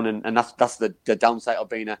come down, and that's the downside of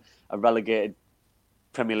being a relegated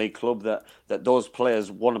Premier League club, that those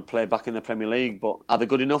players want to play back in the Premier League, but are they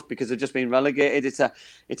good enough because they've just been relegated? It's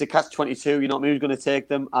a catch-22. You know what I mean? Who's going to take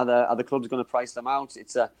them? Are the clubs going to price them out?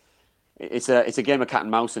 It's a game of cat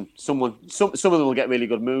and mouse, and some of them will get really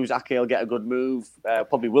good moves. Ake will get a good move.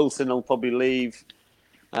 Probably Wilson will probably leave.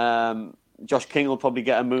 Josh King will probably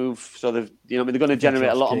get a move. So they're going to generate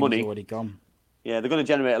a lot of money. Already gone. Yeah, they're going to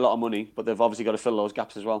generate a lot of money, but they've obviously got to fill those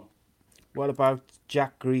gaps as well. What about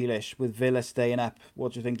Jack Grealish with Villa staying up?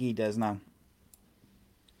 What do you think he does now?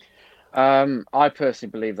 I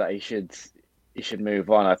personally believe that he should move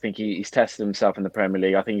on. I think he's tested himself in the Premier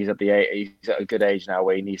League. I think he's at a good age now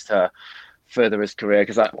where he needs to further his career,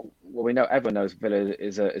 because everyone knows Villa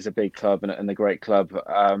is a big club and a great club.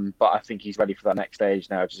 But I think he's ready for that next stage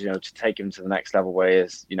now. To take him to the next level where he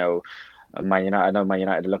is, Man United. I know Man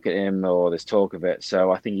United look at him, or there's talk of it.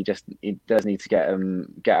 So I think he does need to get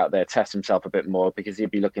out there, test himself a bit more, because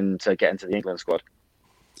he'd be looking to get into the England squad.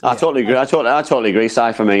 I totally agree. I totally agree,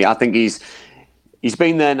 Si. For me, I think he's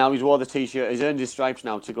been there now. He's wore the T-shirt. He's earned his stripes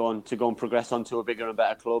now to go and progress onto a bigger and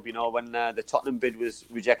better club. When the Tottenham bid was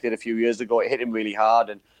rejected a few years ago, it hit him really hard,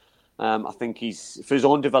 and I think he's, for his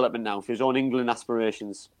own development now, for his own England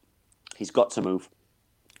aspirations, he's got to move.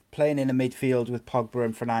 Playing in a midfield with Pogba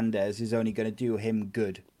and Fernandes is only going to do him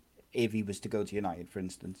good if he was to go to United, for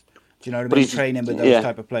instance. Do you know what I mean? Training with those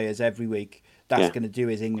type of players every week, that's going to do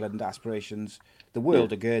his England aspirations the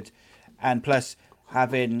world of good. And plus,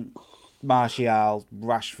 having Martial,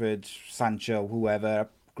 Rashford, Sancho, whoever,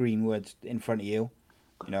 Greenwood in front of you,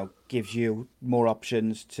 gives you more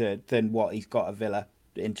options than what he's got at Villa.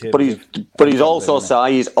 In terms he's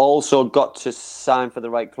also got to sign for the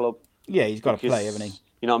right club. Yeah, he's got to play, hasn't he?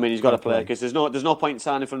 You know what I mean? He's got to play, because there's no point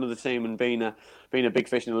signing for another team and being a big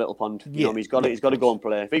fish in a little pond. You know what I mean? He's got to go and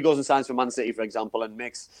play. If he goes and signs for Man City, for example, and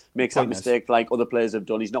makes that mistake like other players have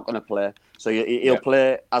done, he's not going to play. So he'll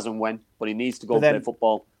play as and when, but he needs to go and play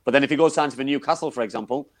football. But then if he goes and signs for Newcastle, for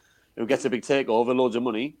example, who gets a big takeover, loads of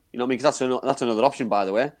money, you know what I mean? Because that's another option, by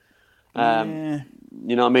the way. You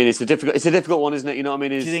know what I mean? It's a difficult one, isn't it? You know what I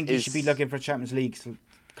mean? Do you think he should be looking for a Champions League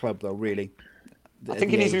club, though? Really? I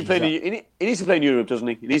think he needs to be playing. He needs to play in Europe, doesn't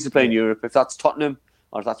he? He needs to play in Europe. If that's Tottenham,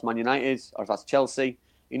 or if that's Man United, or if that's Chelsea,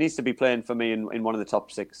 he needs to be playing for me in one of the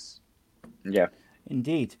top 6. Yeah,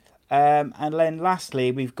 indeed. And then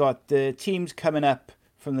lastly, we've got the teams coming up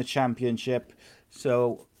from the Championship.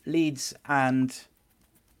 So Leeds and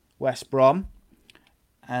West Brom,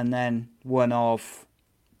 and then one of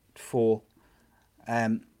 4.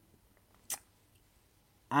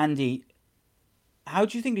 Andy, how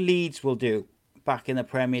do you think Leeds will do back in the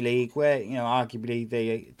Premier League, where arguably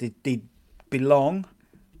they belong?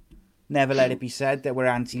 Never let it be said that we're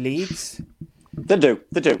anti-Leeds. They do.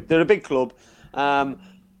 They're a big club. Fan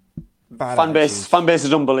base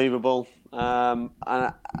is unbelievable. And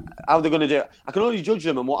how they're going to do it, I can only judge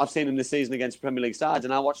them on what I've seen in this season against Premier League sides,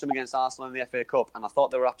 and I watched them against Arsenal in the FA Cup, and I thought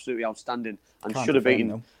they were absolutely outstanding and should have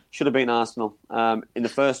beaten Arsenal in the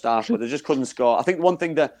first half, but they just couldn't score. I think one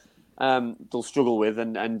thing that they'll struggle with.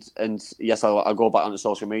 And yes, I'll go back onto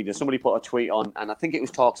social media. Somebody put a tweet on, and I think it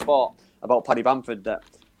was Talk Sport, about Paddy Bamford, that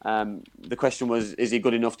the question was, is he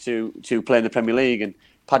good enough to play in the Premier League? And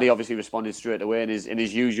Paddy obviously responded straight away in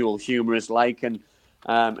his usual humorous and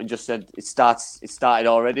just said it started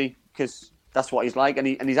already, because that's what he's like, and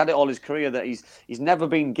he's had it all his career. That he's never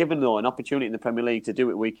been given though an opportunity in the Premier League to do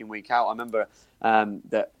it week in, week out. I remember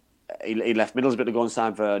that he left Middlesbrough to go and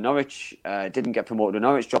sign for Norwich. Didn't get promoted to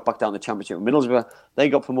Norwich. Dropped back down the Championship with Middlesbrough. They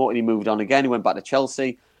got promoted. He moved on again. He went back to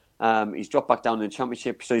Chelsea. He's dropped back down in the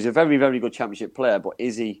Championship. So he's a very, very good Championship player. But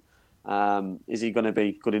is he going to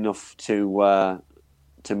be good enough to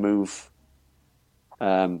move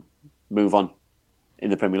on in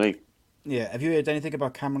the Premier League? Yeah. Have you heard anything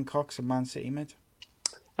about Cameron Cox and Man City, mate?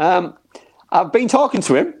 I've been talking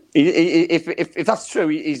to him. If that's true,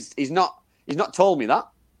 he's not told me that.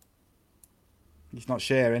 He's not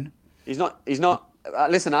sharing. He's not.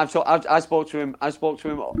 Listen, I spoke to him.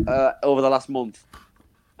 Over the last month,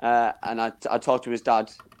 and I talked to his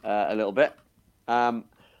dad a little bit. And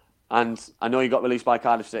I know he got released by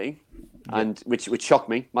Cardiff City, and which shocked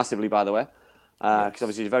me massively, by the way. Because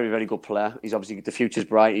obviously he's a very, very good player. He's obviously, the future's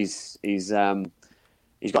bright. He's got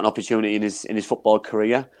an opportunity in his football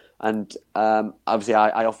career, and obviously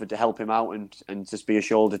I offered to help him out and just be a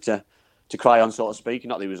shoulder to cry on, so to speak.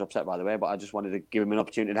 Not that he was upset, by the way, but I just wanted to give him an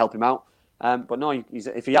opportunity to help him out. But no,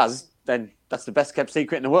 if he has, then that's the best kept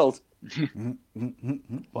secret in the world.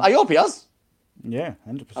 Well, I hope he has. Yeah,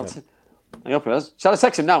 100%. I hope he has. Shall I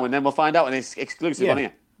text him now, and then we'll find out, and it's exclusive on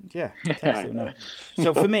here. Yeah, definitely.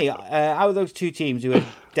 So for me, out of those two teams who are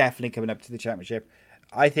definitely coming up to the Championship,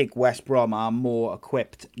 I think West Brom are more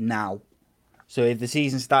equipped now. So if the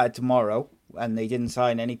season started tomorrow and they didn't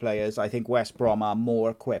sign any players, I think West Brom are more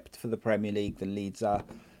equipped for the Premier League than Leeds are.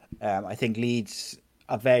 I think Leeds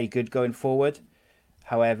are very good going forward.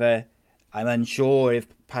 However, I'm unsure if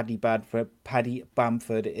Paddy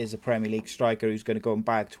Bamford is a Premier League striker who's going to go and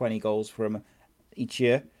bag 20 goals for him each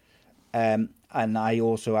year. And I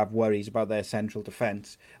also have worries about their central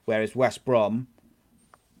defence, whereas West Brom,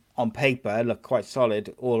 on paper, look quite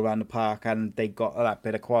solid all around the park, and they got that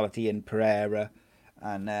bit of quality in Pereira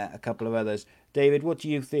and a couple of others. David, what do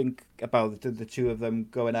you think about the two of them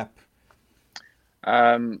going up?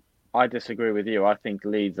 I disagree with you. I think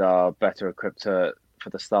Leeds are better equipped for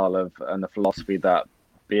the style of and the philosophy that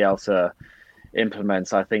Bielsa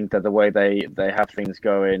implements. I think that the way they have things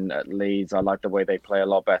going at Leeds, I like the way they play a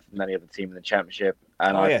lot better than any other team in the Championship.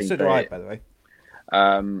 And I think so do I, by the way.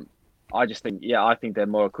 I just think, I think they're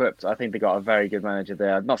more equipped. I think they got a very good manager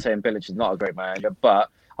there. I'm not saying Bilic is not a great manager, but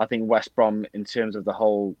I think West Brom, in terms of the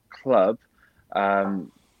whole club,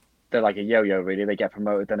 they're like a yo-yo, really. They get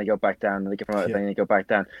promoted, then they go back down, and they get promoted, then they go back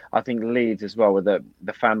down. I think Leeds as well, with the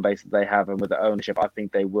fan base that they have and with the ownership, I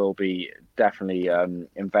think they will be definitely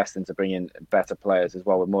investing to bring in better players as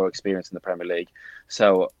well with more experience in the Premier League.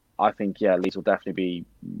 So I think, Leeds will definitely be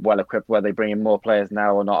well equipped. Whether they bring in more players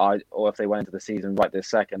now or not, or if they went into the season right this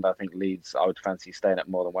second, I think Leeds, I would fancy staying up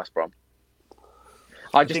more than West Brom.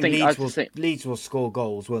 I just think Leeds will score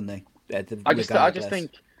goals, won't they? I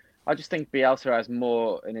just think Bielsa has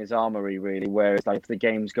more in his armory, really. Whereas, like, if the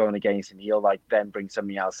game's going against him, he'll then bring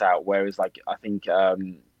something else out. Whereas, I think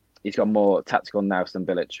he's got more tactical nous than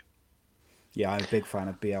Bilic. Yeah, I'm a big fan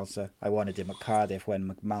of Bielsa. I wanted him at Cardiff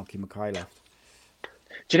when Malky Mackay left.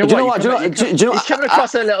 Do you know what? He's coming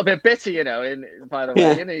across a little bit bitter, by the way.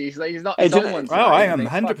 Yeah. He's not. He's on one side. I am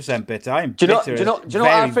 100% bitter. I'm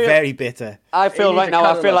very bitter. I feel right now.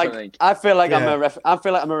 I feel like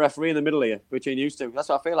I'm a referee in the middle here between you two. That's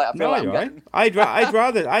what I feel like. I'd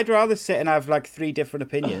rather sit and have like three different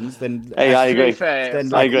opinions than I agree.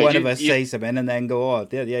 One of us say something and then go, I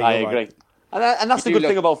agree. Right. And that's the good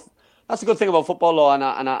thing about. That's the good thing about football, law, and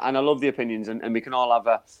I love the opinions, and we can all have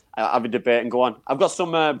a debate and go on. I've got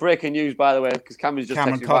some breaking news, by the way, because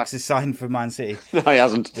Cameron Cox is signed for Man City. No, he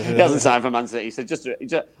hasn't. He hasn't signed for Man City. He said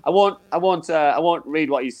I won't read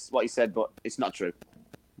what he said, but it's not true.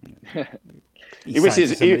 He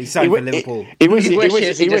signed for Liverpool. He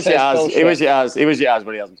wishes he has,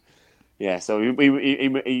 but he hasn't. Yeah, so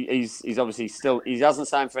he's obviously he hasn't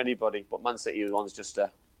signed for anybody, but Man City one's just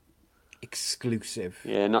exclusive.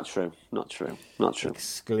 Yeah, not true.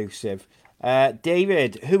 Exclusive.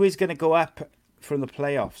 David, who is going to go up from the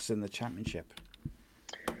playoffs in the Championship?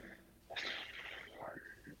 Do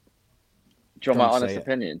you want my honest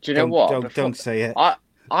opinion? Do you know what? Don't say it.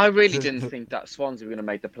 I really didn't think that Swansea were going to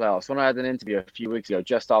make the playoffs. When I had an interview a few weeks ago,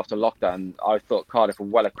 just after lockdown, I thought Cardiff were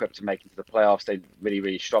well equipped to make it to the playoffs. They're really,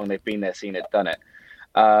 really strong. They've been there, seen it, done it.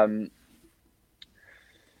 It's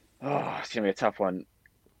going to be a tough one.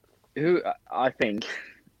 Who I think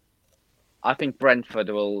I think Brentford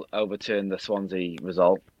will overturn the Swansea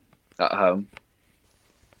result at home.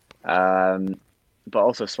 But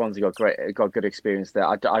also Swansea got good experience there.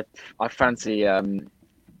 I fancy. Do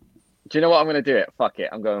you know what I'm going to do? It. Fuck it.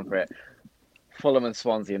 I'm going for it. Fulham and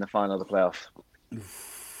Swansea in the final of the playoffs.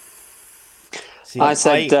 See, I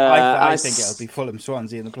said, I think it'll be Fulham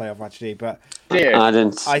Swansea in the playoff actually, but I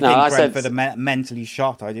didn't. I think Brentford are mentally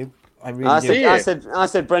shot. I do. I really do. I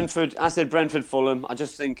said Brentford. I said Brentford Fulham. I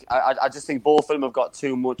just think both of them have got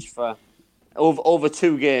too much for over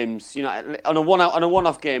 2 games. You know, on a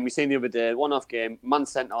one-off game, we seen the other day, one-off game, man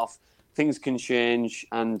sent off, things can change,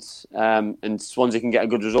 and Swansea can get a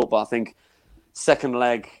good result. But I think second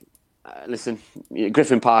leg, listen,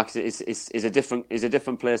 Griffin Park is a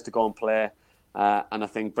different place to go and play. And I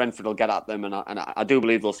think Brentford will get at them, and I do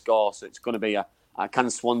believe they'll score. So it's going to be can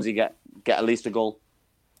Swansea get at least a goal?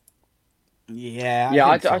 Yeah,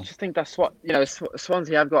 I just think that's what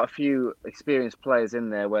Swansea have got a few experienced players in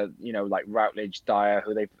there, where like Routledge, Dyer,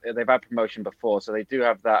 who they've had promotion before, so they do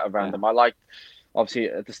have that around them. I like, obviously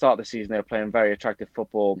at the start of the season they were playing very attractive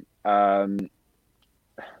football.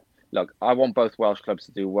 Look, I want both Welsh clubs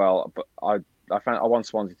to do well, but I want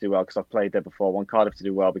Swansea to do well because I've played there before. I want Cardiff to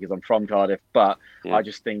do well because I'm from Cardiff. But I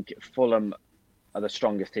just think Fulham are the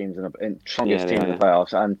strongest teams in the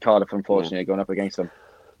playoffs, and Cardiff, unfortunately, are going up against them.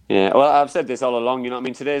 Yeah, well, I've said this all along. You know what I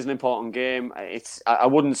mean? Today's an important game. I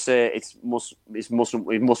wouldn't say it must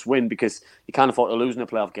win, because you can't afford to lose in a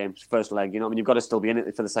playoff game. First leg, you know what I mean? You've got to still be in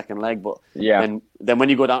it for the second leg. But then when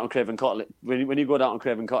you go down to Craven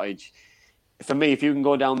Cottage, for me, if you can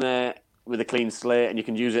go down there with a clean slate and you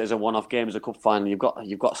can use it as a one-off game, as a cup final, you've got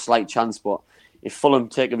a slight chance. But if Fulham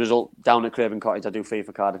take a result down at Craven Cottage, I do fear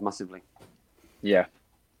for Cardiff massively. Yeah,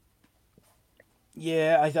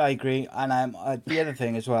 I agree. And the other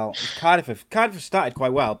thing as well, Cardiff have started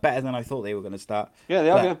quite well, better than I thought they were going to start. Yeah, they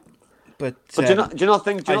have. Yeah. But do you not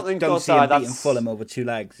think? I don't see them beating Fulham over 2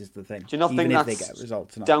 legs is the thing. Do you not think if that's they get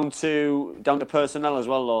results down to personnel as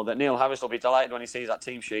well, though? That Neil Harris will be delighted when he sees that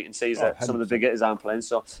team sheet and sees that some of the big hitters aren't playing.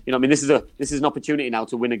 So I mean, this is an opportunity now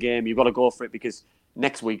to win a game. You've got to go for it, because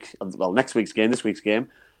this week's game,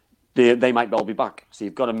 they might well be back. So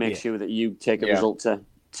you've got to make sure that you take a result to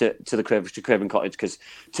Craven Cottage, because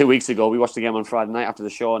 2 weeks ago we watched the game on Friday night after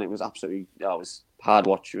the show, and it was absolutely it was hard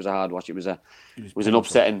watch. It was a hard watch. It was an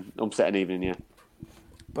upsetting evening. Yeah.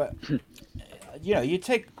 But you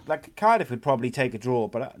take, like, Cardiff would probably take a draw,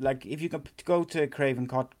 but like if you can go to Craven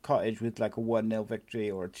Cottage with like a 1-0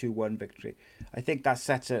 victory or a 2-1 victory, I think that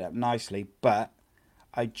sets it up nicely. But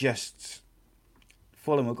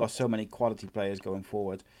Fulham have got so many quality players going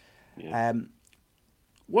forward. Yeah.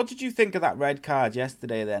 What did you think of that red card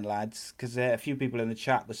yesterday then, lads? Because a few people in the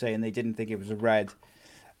chat were saying they didn't think it was a red.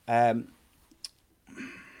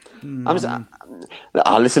 Listen,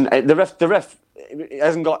 the ref he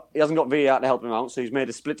hasn't got VAR to help him out, so he's made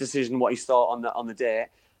a split decision what he thought on the day.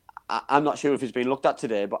 I'm not sure if it's been looked at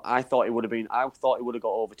today, but I thought it would have got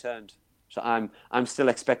overturned. So I'm still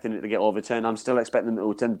expecting it to get overturned. I'm still expecting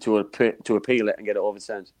them to appeal it and get it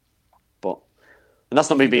overturned. And that's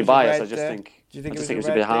not me being biased. I just think it's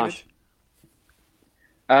a bit harsh.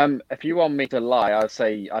 If you want me to lie, I'd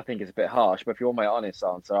say I think it's a bit harsh. But if you want my honest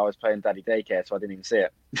answer, I was playing Daddy Daycare, so I didn't even see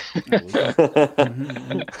it.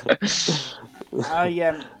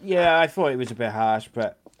 I thought it was a bit harsh,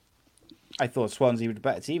 but I thought Swansea were the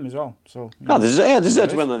better team as well. So they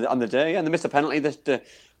deserve to win on the day. Yeah, and they missed a penalty. They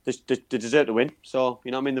deserve to win. So you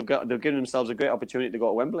know what I mean, they've given themselves a great opportunity to go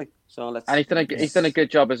to Wembley. So he's done a good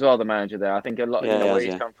job as well, the manager there. I think a lot where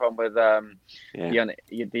he's come from with the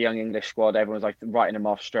young English squad. Everyone's like writing him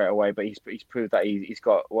off straight away, but he's proved that he's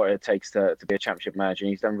got what it takes to be a championship manager. And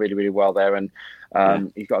he's done really, really well there, and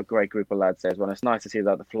he's got a great group of lads there as well. And it's nice to see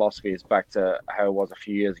that the philosophy is back to how it was a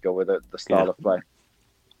few years ago with the style of play.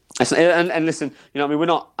 And listen, you know what I mean, we're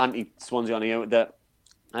not anti-Swansea on here.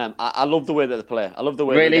 I love the way that they play. I love the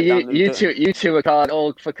way. Really, you two were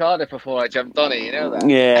all for Cardiff before I jumped on it. You know that.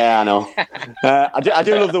 Yeah, I know. I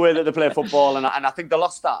do love the way that they play football, and I think they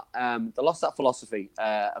lost that philosophy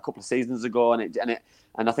a couple of seasons ago, and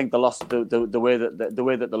I think they lost the way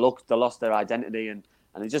that they looked. They lost their identity, and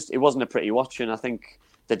it wasn't a pretty watch. And I think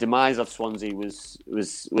the demise of Swansea was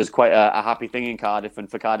quite a happy thing in Cardiff, and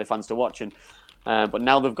for Cardiff fans to watch. But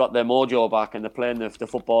now they've got their mojo back, and they're playing the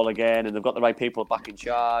football again, and they've got the right people back in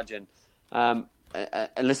charge. And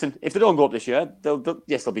listen, if they don't go up this year, they'll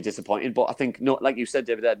be disappointed. But I think, like you said,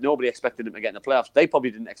 David, nobody expected them to get in the playoffs. They probably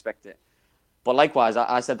didn't expect it. But likewise,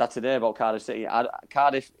 I said that today about Cardiff City.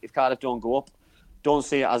 If Cardiff don't go up, don't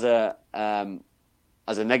see it as a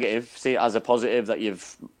as a negative. See it as a positive that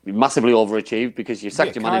you've massively overachieved because you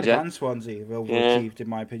sacked your manager. Cardiff and Swansea have overachieved, in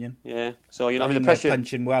my opinion. Yeah. So you know, I the think pressure they're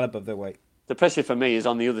punching well above their weight. The pressure for me is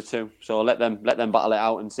on the other two. So let them battle it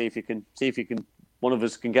out and see if you can one of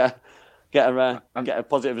us can get a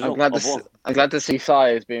positive result. I'm glad to see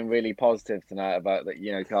Sai is being really positive tonight about that.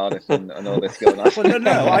 You know, Cardiff and all this going on. Well,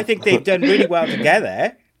 no, I think they've done really well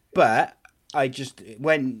together. But I just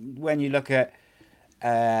when you look at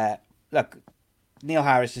Neil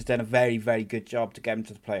Harris has done a very, very good job to get him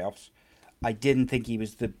to the playoffs. I didn't think he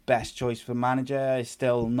was the best choice for manager. I'm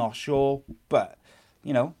still not sure, but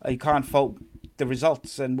you know, you can't fault the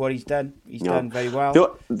results and what he's done. He's done very well.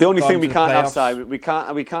 The only thing we can't have, Si, we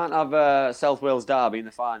can't have South Wales derby in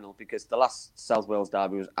the final because the last South Wales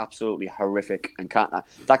derby was absolutely horrific and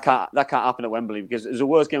that can't happen at Wembley because it was the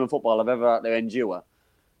worst game of football I've ever had to endure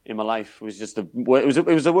in my life. It was just it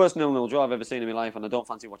was the worst 0-0 draw I've ever seen in my life, and I don't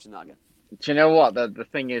fancy watching that again. Do you know what the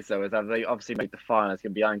thing is though? Is that they obviously make the final. It's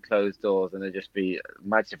going to be behind closed doors, and it'll just be.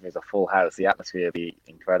 Imagine if it was a full house. The atmosphere would be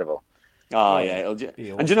incredible. Oh yeah, and do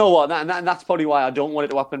you know what? That's probably why I don't want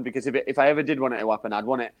it to happen. Because if I ever did want it to happen, I'd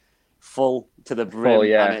want it full to the brim. Full,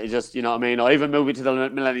 yeah. And it just, you know what I mean, or even move it to the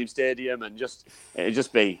Millennium Stadium and it'd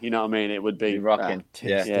just be, you know what I mean. It would be rocking.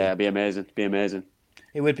 It'd be amazing.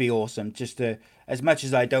 It would be awesome. Just as much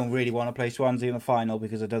as I don't really want to play Swansea in the final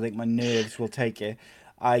because I don't think my nerves will take it.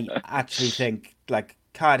 I actually think like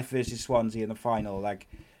Cardiff versus Swansea in the final, like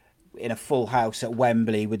in a full house at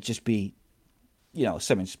Wembley, would just be, you know,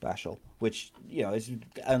 something special, which, you know, is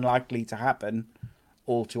unlikely to happen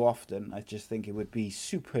all too often. I just think it would be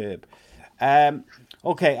superb.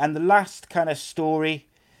 Okay, and the last kind of story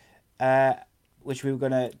which we were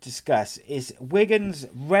going to discuss is Wigan's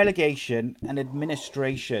relegation and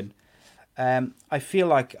administration. I feel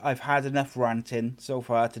like I've had enough ranting so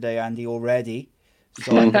far today, Andy, already.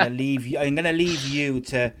 So I'm going to leave you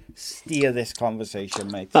to steer this conversation,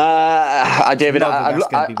 mate. David, that's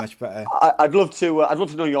going to be much better. I'd love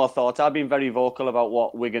to know your thoughts. I've been very vocal about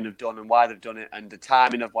what Wigan have done and why they've done it, and the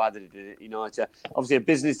timing of why they did it. You know, it's obviously a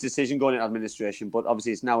business decision going into administration, but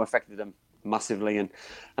obviously it's now affected them massively, and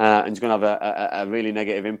it's going to have a really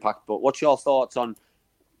negative impact. But what's your thoughts on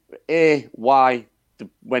why they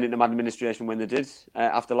went into administration when they did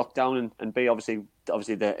after lockdown, and B, obviously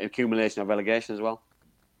the accumulation of relegation as well?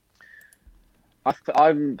 I've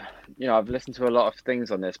listened to a lot of things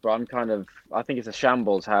on this, but I think it's a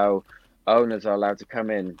shambles how owners are allowed to come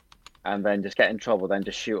in and then just get in trouble, then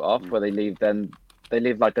just shoot off, where they leave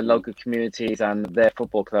like the local communities and their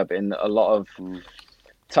football club in a lot of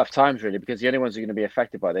tough times, really, because the only ones who are going to be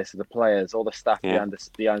affected by this are the players, all the staff behind the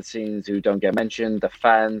scenes who don't get mentioned, the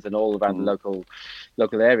fans, and all around the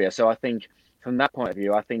local area. So I think from that point of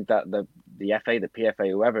view, I think that the FA, the PFA,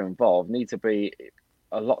 whoever involved, need to be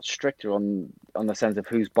a lot stricter on the sense of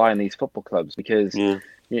who's buying these football clubs, because you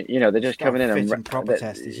know, they're just coming in and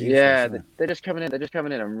they're just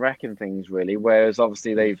coming in and wrecking things, really. Whereas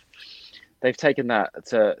obviously they've taken that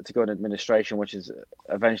to go in administration, which has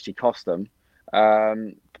eventually cost them.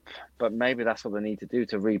 But maybe that's what they need to do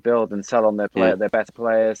to rebuild and sell on their better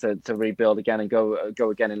players to rebuild again and go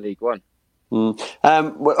again in League One.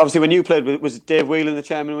 Obviously, when you played, was Dave Whelan the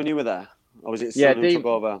chairman when you were there, or was it someone who took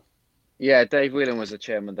over? Yeah, Dave Whelan was the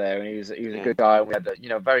chairman there, and he was a good guy. We had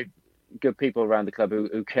very good people around the club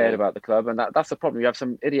who cared about the club, and that's the problem. You have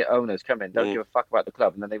some idiot owners come in, don't give a fuck about the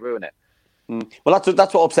club, and then they ruin it. Well,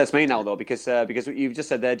 that's what upsets me now, though, because you've just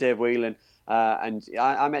said there, Dave Whelan, and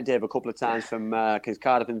I met Dave a couple of times from because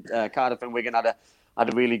Cardiff and Wigan had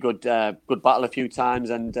a really good battle a few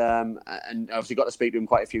times, and obviously got to speak to him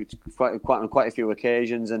quite a few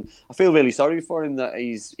occasions, and I feel really sorry for him that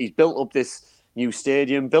he's built up this new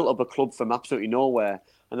stadium, built up a club from absolutely nowhere,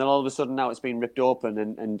 and then all of a sudden now it's been ripped open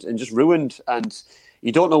and just ruined, and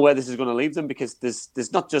you don't know where this is going to leave them, because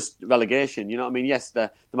there's not just relegation, you know what I mean? Yes, they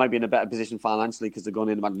might be in a better position financially because they're going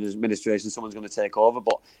into administration, someone's going to take over,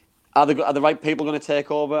 but are the right people going to take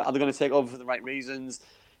over? Are they going to take over for the right reasons?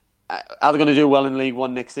 Are they going to do well in League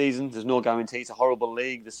One next season? There's no guarantee. It's a horrible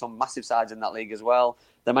league. There's some massive sides in that league as well.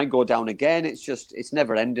 They might go down again. It's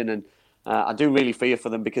never ending, and I do really fear for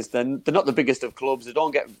them, because they're not the biggest of clubs. They're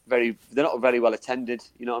not very well attended.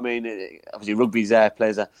 You know what I mean? Obviously, rugby's there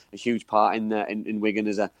plays a huge part in Wigan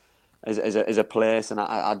as a place, and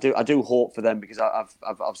I do hope for them, because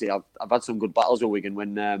I've had some good battles with Wigan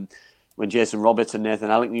when Jason Roberts and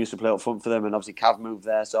Nathan Ellington used to play up front for them, and obviously Cav moved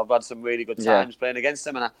there, so I've had some really good times playing against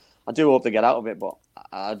them, and I do hope they get out of it, but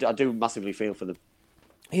I do massively feel for them.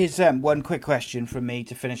 Here's one quick question from me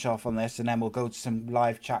to finish off on this, and then we'll go to some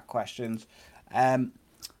live chat questions. Do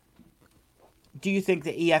you think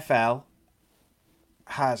the EFL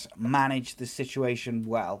has managed the situation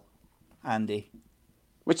well, Andy?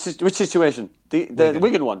 Which situation? The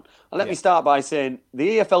Wigan one. And let me start by saying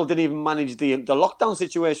the EFL didn't even manage the lockdown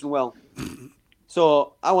situation well.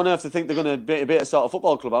 So how on earth to think they're going to be a sort of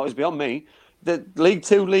football club out is beyond me. The League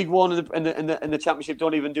Two, League One, and the Championship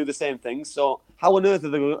don't even do the same thing. So how on earth are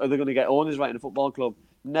they going to get owners right in a football club?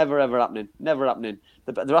 Never ever happening. Never happening.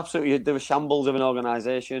 They're a shambles of an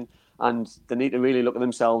organisation, and they need to really look at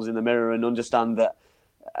themselves in the mirror and understand that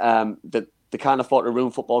that they can't afford to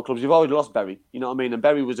ruin football clubs. You've already lost Bury, you know what I mean? And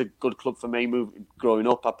Bury was a good club for me growing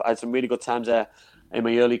up. I had some really good times there in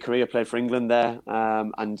my early career. I played for England there,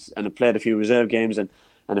 and I played a few reserve games and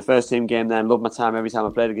a first team game there, and loved my time every time I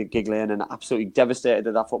played at Gig Lane, and absolutely devastated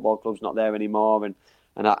that football club's not there anymore, and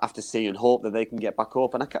I have to see and hope that they can get back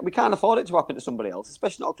up. And we can't afford it to happen to somebody else,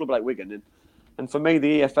 especially not a club like Wigan. And for me,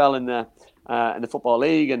 the EFL and the Football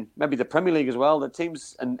League and maybe the Premier League as well, the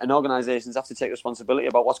teams and organisations have to take responsibility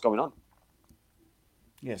about what's going on.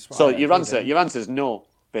 Yes. So your answer is no,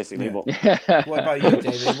 basically. Yeah. But what about you,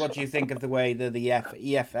 David? What do you think of the way that the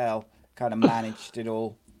EFL kind of managed it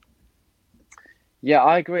all? Yeah,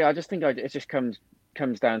 I agree. I just think it just comes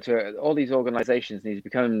down to it. All these organisations need to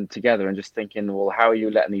be coming together and just thinking, well, how are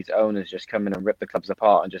you letting these owners just come in and rip the clubs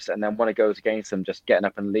apart and then when it goes against them, just getting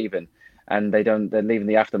up and leaving, and they're leaving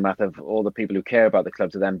the aftermath of all the people who care about the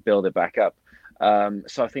club to then build it back up.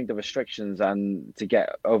 So I think the restrictions and to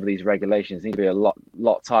get over these regulations need to be a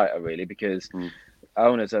lot tighter, really, because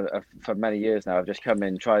owners are for many years now have just come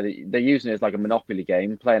in, they're using it as like a monopoly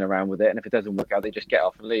game, playing around with it, and if it doesn't work out, they just get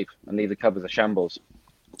off and leave the club as a shambles.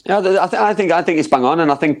 Yeah, I think it's bang on, and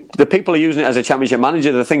I think the people are using it as a championship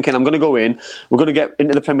manager. They're thinking, I'm going to go in, we're going to get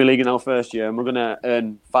into the Premier League in our first year, and we're going to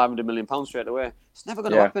earn £500 million straight away. It's never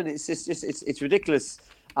going to happen. It's just it's ridiculous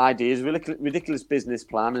ideas, ridiculous business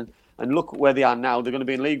plan, and look where they are now. They're going to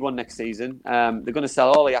be in League One next season. They're going to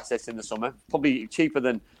sell all the assets in the summer, probably cheaper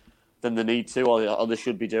than they need to or they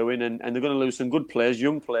should be doing, and they're going to lose some good players,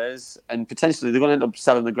 young players, and potentially they're going to end up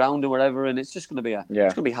selling the ground or whatever, and it's just going to be it's going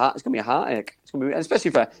to be hard. It's going to be a heartache. It's going to be,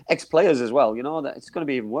 especially for ex-players as well. You know that it's going to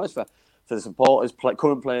be even worse for the supporters,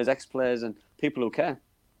 current players, ex-players, and people who care.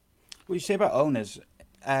 What do you say about owners?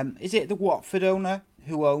 Is it the Watford owner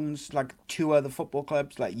who owns like two other football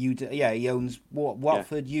clubs? Like he owns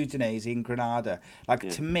Watford, Udinese in Granada.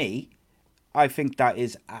 To me, I think that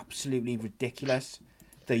is absolutely ridiculous.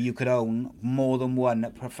 That you could own more than one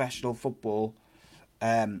professional football,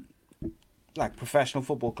 professional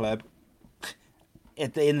football club,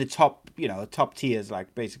 in the top, top tiers,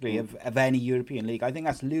 basically of any European league. I think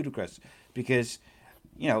that's ludicrous because,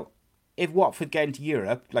 if Watford get into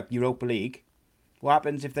Europe, like Europa League, what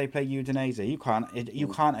happens if they play Udinese? You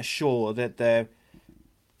can't assure that they're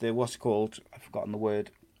what's it called? I've forgotten the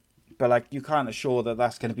word, but you can't assure that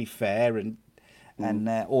that's going to be fair and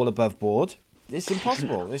all above board. It's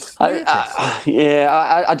impossible. It's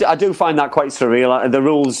I do find that quite surreal. The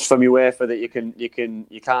rules from UEFA that you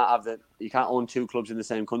can't own two clubs in the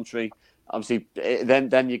same country. Obviously,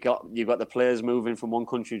 then you've got the players moving from one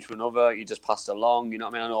country to another. You just passed along. You know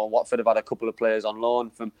what I mean? I know Watford have had a couple of players on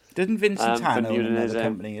loan from. Didn't Vincent Tan own another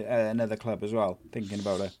company, another club as well? Thinking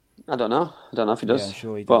about it. I don't know if he does. Yeah,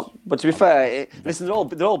 sure he does. But to be fair, listen,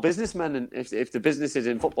 they're all businessmen, and if the business is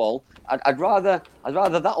in football, I'd rather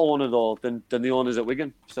that owner though than the owners at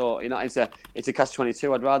Wigan. So it's a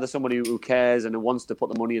catch-22. I'd rather somebody who cares and who wants to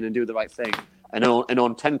put the money in and do the right thing and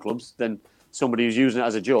own 10 clubs than somebody who's using it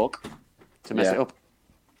as a joke to mess it up.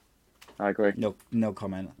 I agree. No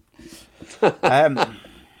comment.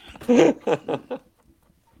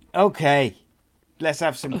 Okay. Let's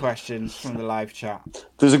have some questions from the live chat.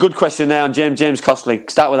 There's a good question there on James Costley.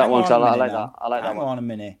 Start with that one. I like that. Hang on a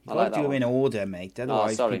minute. You've got to do them in order, mate.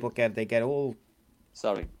 Otherwise, people get all.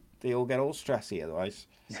 Sorry. They all get all stressy. Otherwise,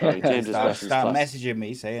 sorry. James start messaging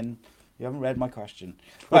me saying you haven't read my question.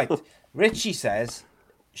 Right. Richie says,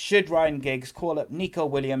 should Ryan Giggs call up Nico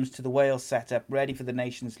Williams to the Wales setup, ready for the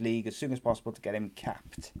Nations League as soon as possible to get him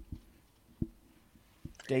capped?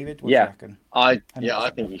 David, what do you reckon? I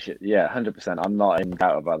think he should. Yeah, 100%. I'm not in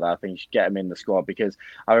doubt about that. I think you should get him in the squad because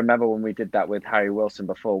I remember when we did that with Harry Wilson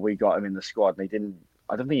before, we got him in the squad and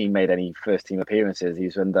I don't think he made any first team appearances. He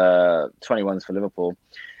was in the 21s for Liverpool,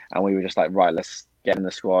 and we were just like, right, let's get in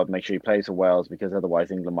the squad, make sure he plays for Wales because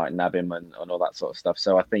otherwise England might nab him and all that sort of stuff.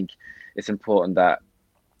 So I think it's important that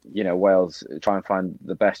Wales try and find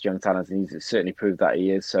the best young talents, and he's certainly proved that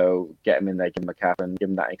he is. So get him in there, give him a cap, and give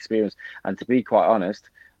him that experience. And to be quite honest,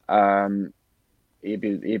 he'd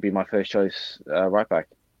be my first choice right back.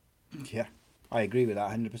 Yeah, I agree with that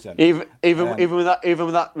 100%. Even with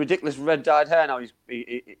that ridiculous red dyed hair now,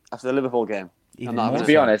 he after the Liverpool game. Even not more To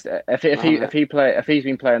be so. honest, if he's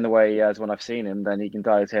been playing the way he has when I've seen him, then he can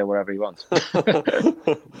dye his hair wherever he wants.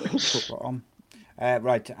 Spot on.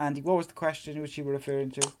 Right, Andy, what was the question which you were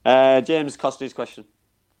referring to? James Costy's question.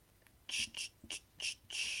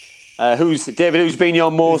 Who's been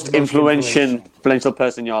your most the most influential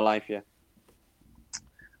person in your life? Yeah.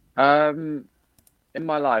 In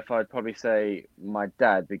my life, I'd probably say my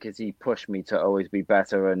dad, because he pushed me to always be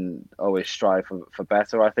better and always strive for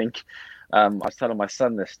better. I think I was telling my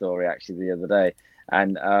son this story actually the other day,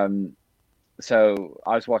 and so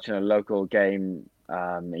I was watching a local game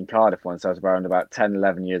in Cardiff once. I was around about 10,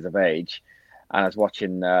 11 years of age, and I was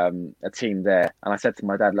watching a team there. And I said to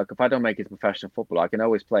my dad, "Look, if I don't make it to professional football, I can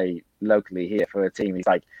always play locally here for a team." He's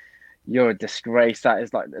like, "You're a disgrace. That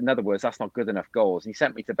is like, in other words, that's not good enough goals." And he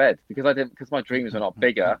sent me to bed because my dreams were not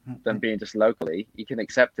bigger than being just locally. He can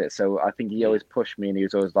accept it. So I think he always pushed me, and he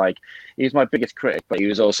was always like, he was my biggest critic, but he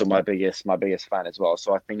was also my biggest fan as well.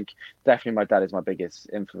 So I think definitely my dad is my biggest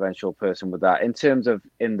influential person with that. In terms of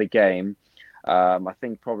in the game, I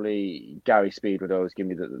think probably Gary Speed would always give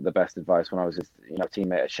me the best advice when I was his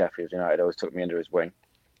teammate at Sheffield United. Always took me under his wing.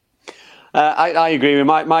 I agree with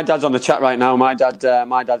my dad's on the chat right now. My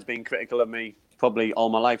dad's been critical of me probably all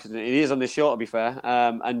my life. He is on this show, to be fair.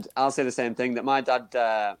 And I'll say the same thing, that my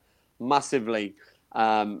dad massively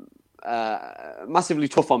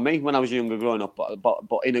tough on me when I was younger growing up,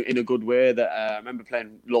 but in a good way. That I remember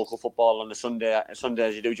playing local football on a Sunday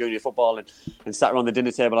as you do junior football, and sat around the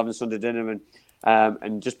dinner table having Sunday dinner,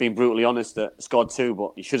 and just being brutally honest that scored 2,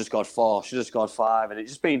 but you should have scored 4, should have scored 5, and it's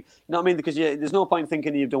just been, you know what I mean? Because there's no point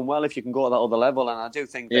thinking you've done well if you can go at that other level, and I do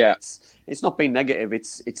think that it's not being negative.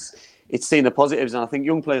 It's seeing the positives, and I think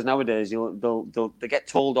young players nowadays, they get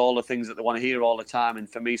told all the things that they want to hear all the time, and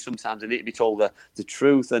for me, sometimes they need to be told the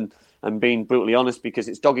truth and being brutally honest, because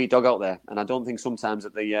it's dog eat dog out there, and I don't think sometimes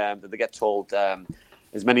that they get told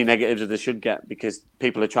as many negatives as they should get, because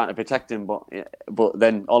people are trying to protect them, but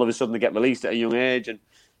then all of a sudden they get released at a young age, and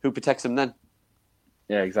who protects them then?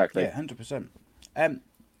 Yeah, exactly. Yeah, 100%.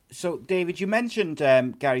 So, David, you mentioned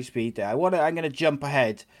Gary Speed there. I'm going to jump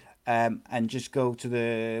ahead and just go to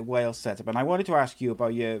the Wales setup, and I wanted to ask you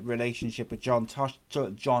about your relationship with John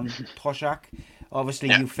Toshak. Obviously,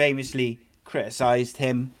 you famously criticised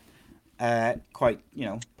him quite,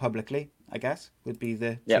 publicly, I guess, would be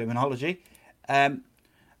the terminology.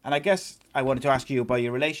 And I guess I wanted to ask you about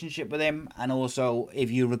your relationship with him, and also if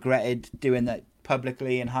you regretted doing that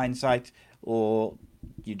publicly in hindsight, or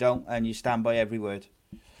you don't and you stand by every word.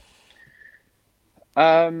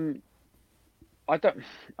 I don't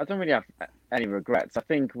really have any regrets. I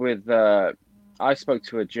think I spoke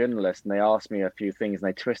to a journalist and they asked me a few things and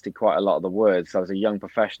they twisted quite a lot of the words. I was a young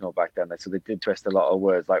professional back then, so they did twist a lot of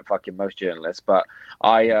words like fucking most journalists. But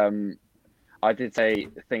I did say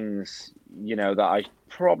things, that I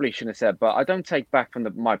probably shouldn't have said, but I don't take back from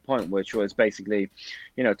my point, which was basically,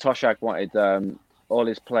 Toshak wanted all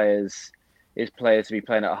his players to be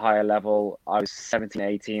playing at a higher level. I was 17,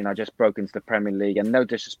 18. I just broke into the Premier League, and no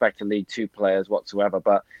disrespect to League Two players whatsoever,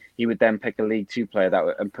 but he would then pick a League Two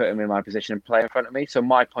player and put him in my position and play in front of me. So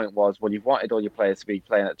my point was, well, you've wanted all your players to be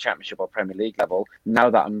playing at Championship or Premier League level. Now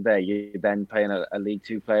that I'm there, you're then playing a League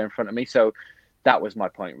Two player in front of me. So that was my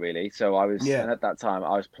point, really. So I was, and at that time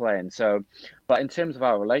I was playing. So, but in terms of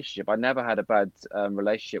our relationship, I never had a bad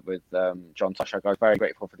relationship with John Toshak. I was very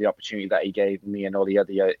grateful for the opportunity that he gave me and all the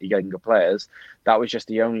other younger players. That was just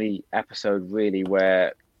the only episode really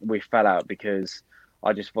where we fell out, because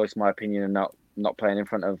I just voiced my opinion and not playing in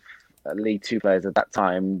front of League Two players at that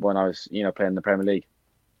time when I was, playing in the Premier League.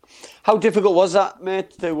 How difficult was that, mate,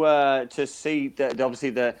 to see obviously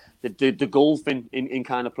the gulf in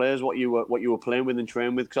kind of players, what you were playing with and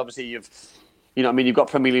training with? Because obviously you've got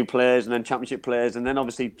Premier League players and then Championship players, and then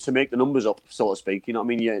obviously to make the numbers up, so to speak,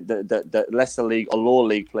 the lesser league or lower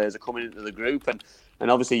league players are coming into the group, and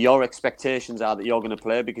obviously your expectations are that you're going to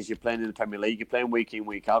play because you're playing in the Premier League, you're playing week in,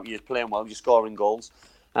 week out, you're playing well, you're scoring goals.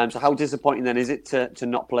 So how disappointing then is it to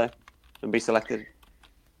not play and be selected?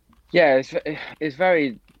 Yeah, it's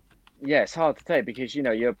very. Yeah, it's hard to take, because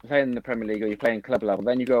you're playing in the Premier League or you're playing club level,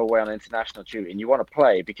 then you go away on international duty and you want to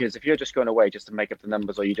play, because if you're just going away just to make up the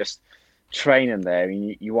numbers, or you just training there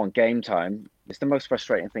and you want game time, it's the most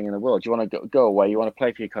frustrating thing in the world. You want to go away, you want to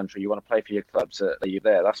play for your country, you want to play for your clubs that you're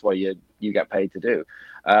there. That's what you get paid to do.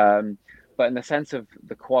 But in the sense of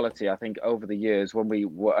the quality, I think over the years when we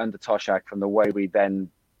were under Toshak, from the way we then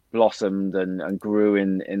blossomed and grew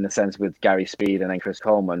in the sense with Gary Speed and then Chris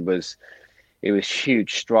Coleman, it was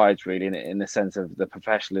huge strides really in the sense of the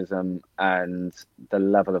professionalism and the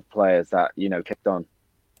level of players that kicked on.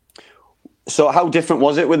 So how different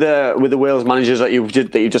was it with the Wales managers that you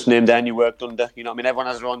just named there and you worked under? You know what I mean? Everyone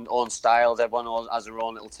has their own styles, everyone has their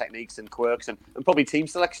own little techniques and quirks and probably team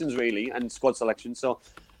selections really and squad selections. So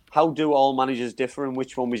how do all managers differ and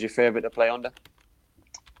which one was your favourite to play under?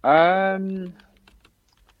 I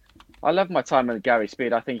love my time with Gary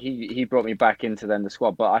Speed. I think he brought me back into then the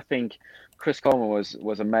squad, but I think Chris Coleman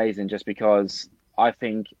was amazing just because I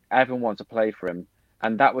think everyone wants to play for him,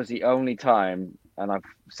 and that was the only time. And I've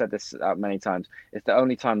said this many times. It's the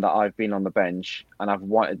only time that I've been on the bench and I've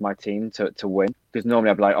wanted my team to win. Because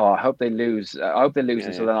normally I'd be like, oh, I hope they lose. I hope they lose,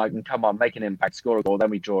 so then I can come on, make an impact, score a goal,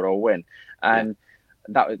 then we draw or win. And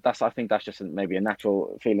that's I think that's just maybe a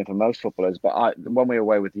natural feeling for most footballers. But when we were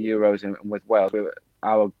away with the Euros and with Wales,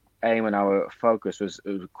 our aim and our focus was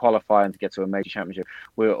qualifying to get to a major championship.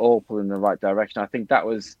 We were all pulling in the right direction. I think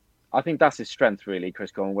that's his strength really,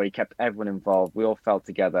 Chris Coleman, where he kept everyone involved. We all felt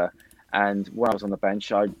together. And when I was on the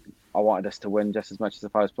bench, I wanted us to win just as much as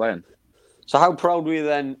if I was playing. So how proud were you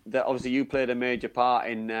then that obviously you played a major part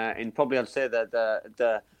in probably I'd say that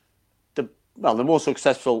the most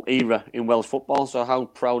successful era in Welsh football. So how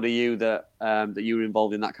proud are you that that you were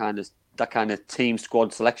involved in that kind of team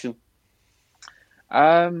squad selection?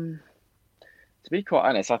 To be quite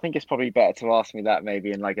honest, I think it's probably better to ask me that maybe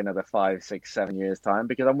in like another 5, 6, 7 years time,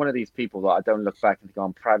 because I'm one of these people that I don't look back and think, oh,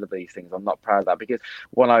 I'm proud of these things. I'm not proud of that, because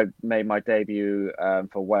when I made my debut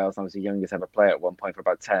for Wales, I was the youngest ever player at one point for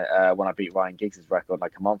about 10. When I beat Ryan Giggs' record, and I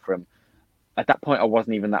come on for him. At that point, I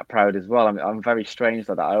wasn't even that proud as well. I'm very strange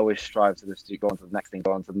like that. I always strive to just go on to the next thing,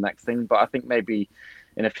 go on to the next thing. But I think maybe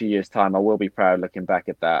in a few years' time, I will be proud looking back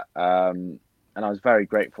at that. And I was very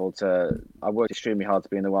grateful I worked extremely hard to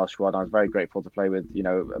be in the Welsh squad. I was very grateful to play with,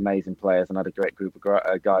 amazing players and had a great group of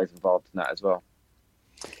guys involved in that as well.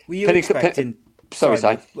 Were you expecting?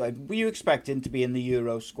 Were you expecting to be in the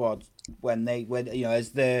Euro squad when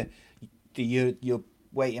as you're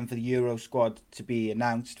waiting for the Euro squad to be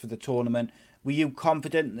announced for the tournament? Were you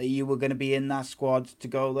confident that you were going to be in that squad to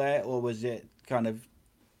go there, or was it kind of,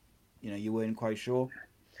 you weren't quite sure?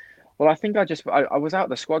 Well, I think I was out of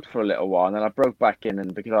the squad for a little while, and then I broke back in,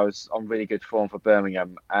 and because I was on really good form for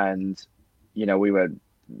Birmingham, and we were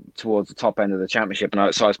towards the top end of the championship,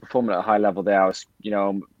 and so I was performing at a high level there. I was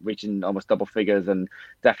reaching almost double figures, and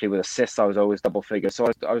definitely with assists I was always double figures.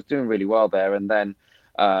 So I was doing really well there, and then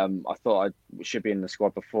I thought I should be in the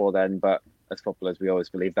squad before then, but as footballers we always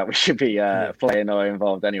believe that we should be playing or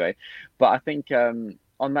involved anyway. But I think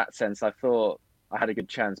on that sense, I thought I had a good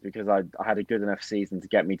chance because I had a good enough season to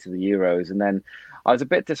get me to the Euros. And then I was a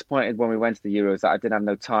bit disappointed when we went to the Euros that I didn't have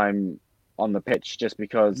no time on the pitch, just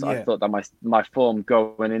because I thought that my form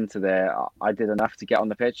going into there, I did enough to get on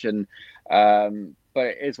the pitch. And but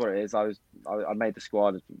it is what it is. I made the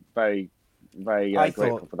squad. Very, very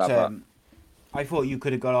grateful for that. I thought you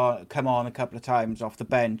could have come on a couple of times off the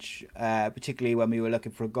bench, particularly when we were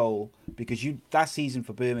looking for a goal, because that season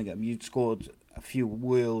for Birmingham, you'd scored a few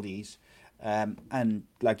worldies. And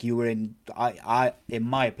like you were in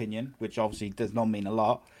my opinion, which obviously does not mean a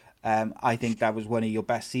lot, I think that was one of your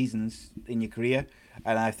best seasons in your career,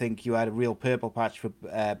 and I think you had a real purple patch for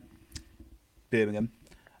Birmingham.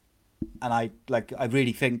 And I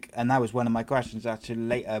really think, and that was one of my questions actually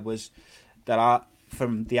later, was that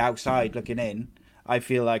from the outside looking in, I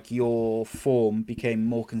feel like your form became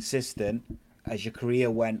more consistent as your career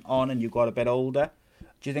went on and you got a bit older.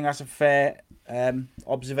 Do you think that's a fair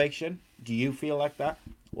observation? Do you feel like that,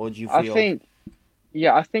 or do you feel?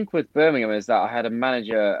 I think with Birmingham is that I had a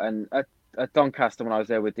manager, and at Doncaster when I was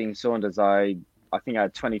there with Dean Saunders, I think I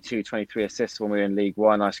had 22, 23 assists when we were in League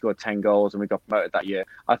One. I scored 10 goals and we got promoted that year.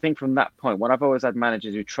 I think from that point, when I've always had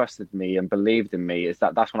managers who trusted me and believed in me,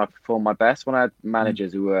 that's when I performed my best. When I had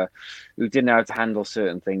managers who didn't know how to handle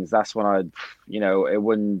certain things, that's when it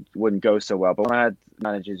wouldn't go so well. But when I had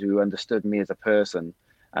managers who understood me as a person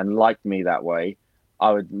and liked me that way,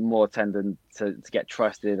 I would more tend to get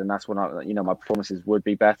trusted, and that's when my performances would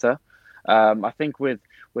be better. I think with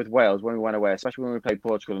Wales, when we went away, especially when we played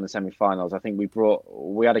Portugal in the semi-finals, I think we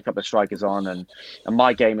had a couple of strikers on, and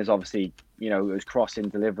my game is obviously, it was crossing,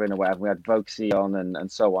 delivering or whatever. We had Vokesy on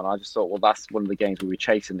and so on. I just thought, well, that's one of the games we were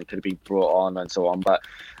chasing that could have been brought on and so on. But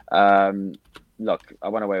look, I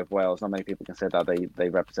went away with Wales. Not many people can say that they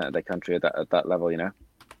represented their country at that level, Yeah,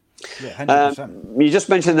 100%. You just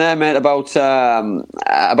mentioned there, mate, about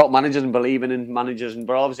managers and believing in managers,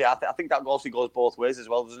 but obviously I think that also goes both ways as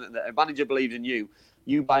well, doesn't it? That a manager believes in you,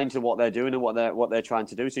 you buy into what they're doing and what they're trying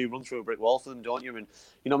to do, so you run through a brick wall for them, don't you? And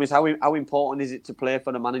how important is it to play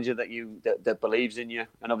for the manager that believes in you?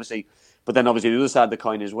 And obviously the other side of the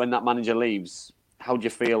coin is when that manager leaves, how do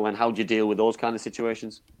you feel and how do you deal with those kind of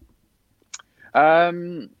situations?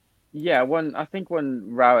 Yeah, I think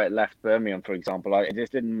when Rowett left Birmingham, for example, it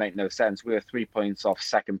just didn't make no sense. We were 3 points off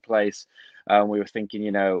second place. We were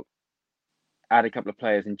thinking, add a couple of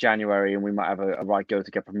players in January, and we might have a right go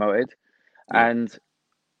to get promoted. Yeah. And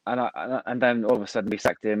and then all of a sudden we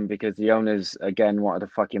sacked him because the owners again wanted to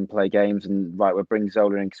fucking play games, and right, we'll bring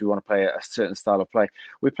Zola in because we want to play a certain style of play.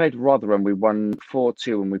 We played Rotherham, we won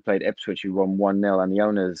 4-2, and we played Ipswich, we won 1-0, and the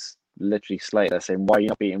owners literally slated us, saying, "Why are you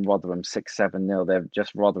not beating Rotherham 6-7-0? They're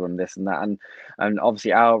just Rotherham, this and that." And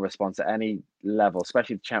obviously our response at any level,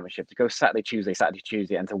 especially the Championship, to go Saturday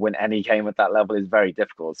Tuesday, and to win any game at that level is very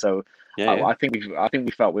difficult. So Yeah. I think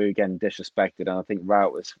we felt we were getting disrespected, and I think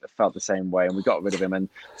Rout felt the same way, and we got rid of him. And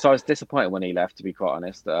so I was disappointed when he left, to be quite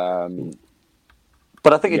honest.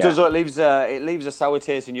 But I think it Yeah. does. It leaves a sour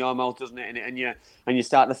taste in your mouth, doesn't it? And you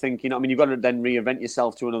start to think, you've got to then reinvent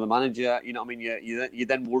yourself to another manager. You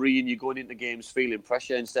then worry, and you're going into games feeling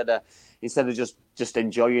pressure instead of just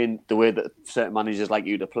enjoying the way that certain managers like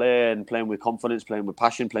you to play, and playing with confidence, playing with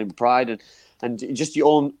passion, playing with pride, and just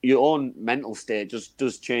your own mental state just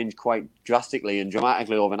does change quite drastically and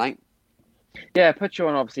dramatically overnight. Yeah, it puts you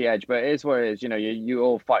on obviously edge, but it is what it is. You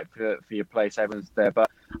all fight for your place. Everyone's there, but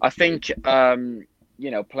I think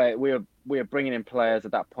we were bringing in players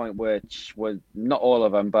at that point, which were not all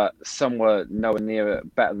of them, but some were nowhere near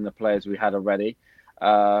better than the players we had already.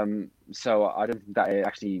 So I don't think that it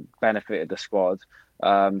actually benefited the squad.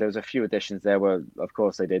 There was a few additions there where, of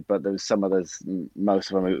course, they did, but there was some others,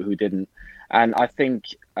 most of them, who didn't. And I think,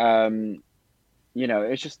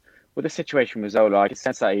 it's just with the situation with Zola, I could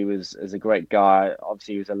sense that he was a great guy.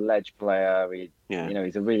 Obviously, he was a ledge player.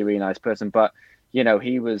 He's a really, really nice person, but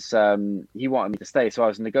he was he wanted me to stay, so I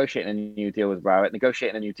was negotiating a new deal with Rowett,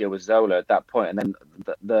 negotiating a new deal with Zola at that point, and then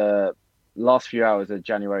the last few hours of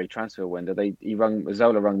January transfer window,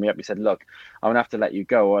 Zola rung me up. He said, "Look, I'm gonna have to let you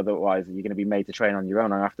go, otherwise you're gonna be made to train on your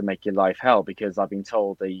own. I'm gonna have to make your life hell because I've been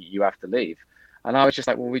told that you have to leave." And I was just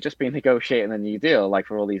like, "Well, we've just been negotiating a new deal like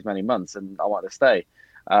for all these many months, and I want to stay."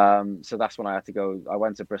 So that's when I had to go. I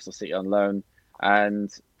went to Bristol City on loan,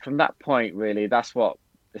 and from that point, really, that's what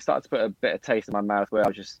it started to put a bit of taste in my mouth, where I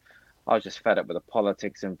was just fed up with the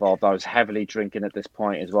politics involved. I was heavily drinking at this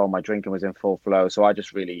point as well. My drinking was in full flow, so I think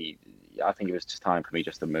it was just time for me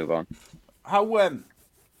just to move on. How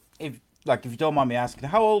if you don't mind me asking,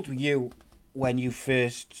 how old were you when you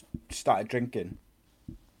first started drinking?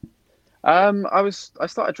 I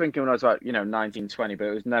started drinking when I was about 19, 20, but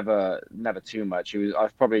it was never too much. I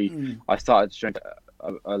started to drink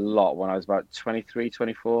a lot when I was about 23,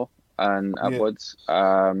 24 and upwards.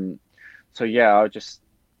 So yeah, I was just,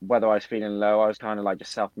 whether I was feeling low, I was kind of like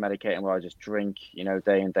just self-medicating, where I just drink,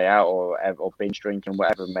 day in, day out, or binge drinking,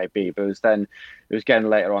 whatever it may be. But it was getting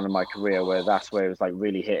later on in my career where that's where it was like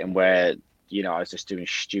really hitting, where I was just doing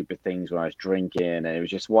stupid things when I was drinking, and it was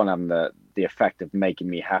just one having the effect of making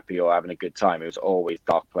me happy or having a good time. It was always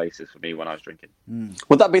dark places for me when I was drinking.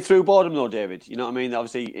 Would that be through boredom though, David? You know what I mean?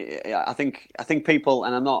 Obviously, I think people,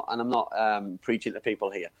 and I'm not preaching to people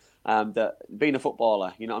here, that being a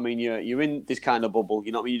footballer, you know what I mean, you're in this kind of bubble.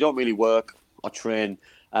 You know what I mean? You don't really work or train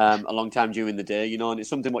a long time during the day, and it's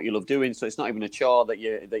something what you love doing. So it's not even a chore that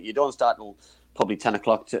you don't start till probably 10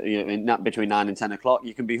 o'clock between 9 and 10 o'clock.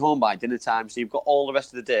 You can be home by dinner time, so you've got all the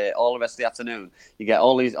rest of the day, all the rest of the afternoon. You get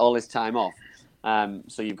all this time off.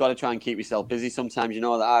 So you've got to try and keep yourself busy. Sometimes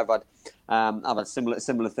that I've had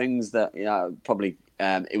similar things that probably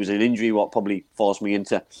it was an injury what probably forced me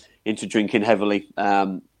into drinking heavily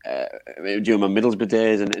during my Middlesbrough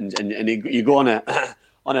days, and you go on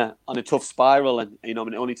a tough spiral, and it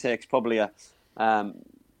only takes probably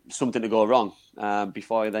something to go wrong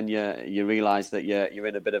before then you realise that you're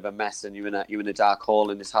in a bit of a mess, and you're in a dark hole,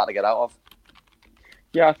 and it's hard to get out of.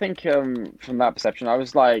 Yeah, I think from that perception, I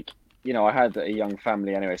was like, I had a young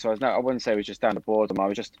family anyway, so I wouldn't say it was just down to boredom. I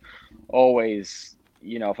was just always,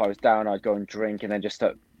 if I was down, I'd go and drink, and then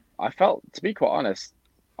I felt, to be quite honest,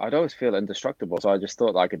 I'd always feel indestructible. So I just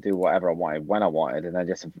thought that I could do whatever I wanted when I wanted, and then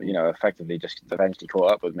just, effectively just eventually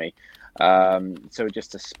caught up with me. So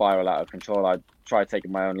just to spiral out of control, I tried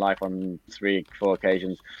taking my own life on 3-4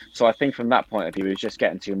 occasions. So I think from that point of view, it was just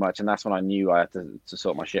getting too much, and that's when I knew I had to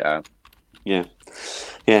sort my shit out. Yeah.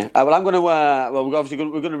 Well, I'm going to. We're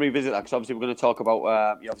going to revisit that, because obviously we're going to talk about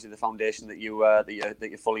obviously the foundation that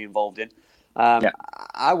you're fully involved in.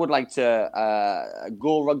 I would like to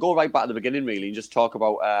go right back to the beginning, really, and just talk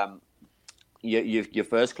about your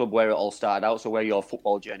first club, where it all started out. So where your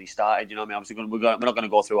football journey started. You know what I mean? Obviously, we're not going to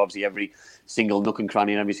go through obviously every single nook and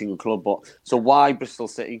cranny in every single club, but so why Bristol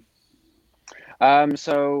City?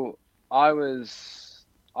 So I was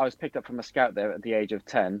picked up from a scout there at the age of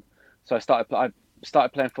 10. So I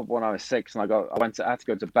started playing football when I was 6, and I had to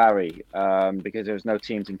go to Barry because there was no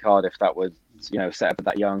teams in Cardiff that would set up at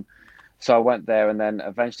that young. So I went there, and then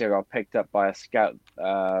eventually I got picked up by a scout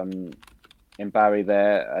in Barry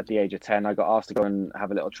there at the age of 10. I got asked to go and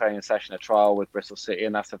have a little training session, a trial with Bristol City,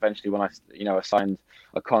 and that's eventually when I signed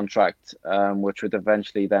a contract, which would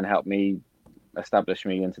eventually then help me establish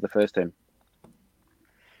me into the first team.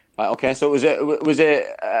 Right, okay, so was it?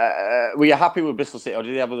 Were you happy with Bristol City, or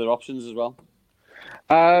did you have other options as well?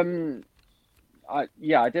 I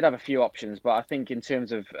did have a few options, but I think in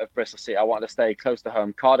terms of Bristol City, I wanted to stay close to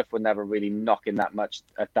home. Cardiff were never really knocking that much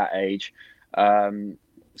at that age.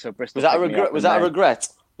 So Bristol was that a regret? Was that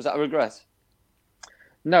a regret?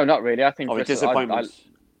 No, not really. I think Bristol, disappointment.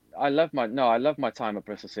 I love my time at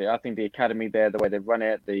Bristol City. I think the academy there, the way they run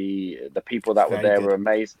it, the people that were there were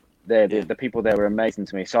amazing. The people there were amazing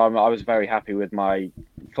to me. So I was very happy with my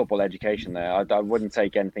football education there. I wouldn't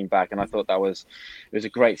take anything back, and I thought it was a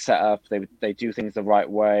great setup. They do things the right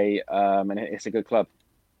way, and it's a good club.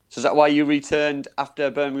 So is that why you returned after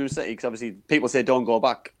Birmingham City? Because obviously people say don't go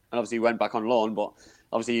back, and obviously you went back on loan, but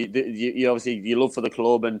obviously your love for the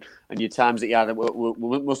club and your times that you had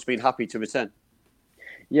must have been happy to return.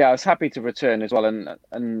 Yeah, I was happy to return as well, and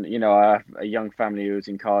I have a young family who was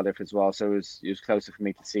in Cardiff as well, so it was closer for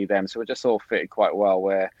me to see them. So it just all fitted quite well,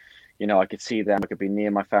 where I could see them, I could be near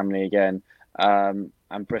my family again, and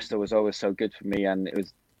Bristol was always so good for me, and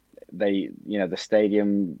the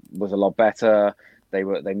stadium was a lot better.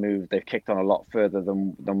 They've kicked on a lot further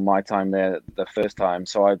than my time there the first time.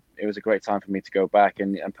 So it was a great time for me to go back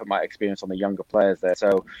and put my experience on the younger players there.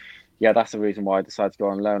 So. Yeah, that's the reason why I decided to go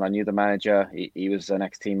on loan. I knew the manager; he was an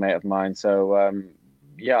ex-teammate of mine. So, I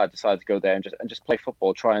decided to go there and just play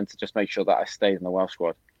football, trying to just make sure that I stayed in the Welsh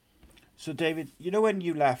squad. So, David, when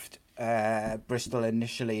you left Bristol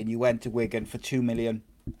initially and you went to Wigan for $2 million,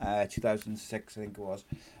 2006, I think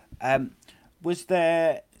it was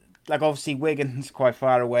there, obviously Wigan's quite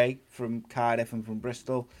far away from Cardiff and from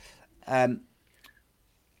Bristol.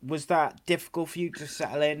 Was that difficult for you to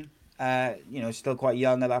settle in? Still quite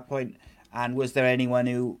young at that point. And was there anyone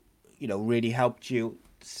who, really helped you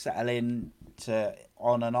settle in to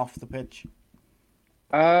on and off the pitch?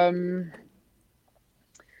 I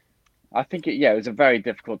think it was a very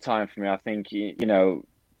difficult time for me. I think,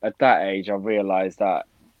 at that age, I realised that,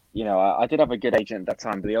 I did have a good agent at that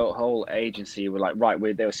time, but the whole agency were like,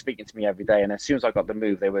 they were speaking to me every day. And as soon as I got the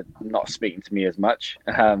move, they were not speaking to me as much.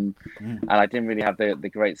 And I didn't really have the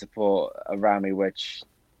great support around me, which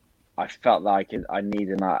I felt like I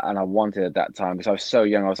needed that and I wanted at that time because I was so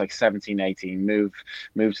young. I was like 17, 18, moved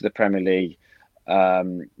to the Premier League,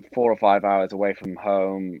 4 or 5 hours away from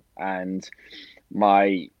home. And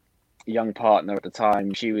my young partner at the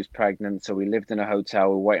time, she was pregnant. So we lived in a hotel.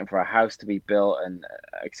 We were waiting for a house to be built and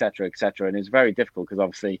et cetera, et cetera. And it was very difficult because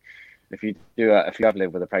obviously if you have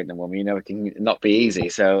lived with a pregnant woman, it can not be easy.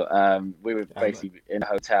 So we were basically in a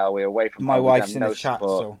hotel. We were away from my home. Wife's in the chat,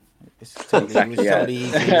 so it's totally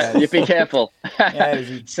easy. You be careful. Yeah,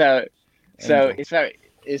 so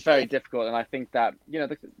it's very difficult, and I think that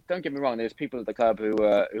don't get me wrong. There's people at the club who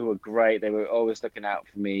were great. They were always looking out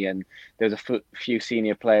for me, and there's a few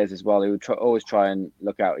senior players as well who would always try and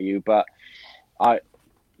look out at you. But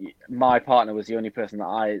my partner was the only person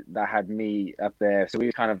that had me up there, so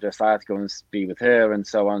we kind of just I had to go and be with her and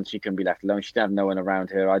so on. She couldn't be left alone. She didn't have no one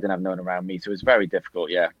around her. I didn't have no one around me, so it was very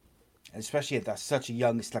difficult. Yeah. Especially if that's such a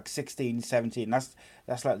young, it's like 16, 17.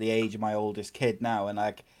 That's like the age of my oldest kid now, and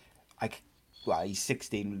he's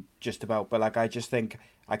 16 just about, but I just think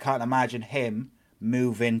I can't imagine him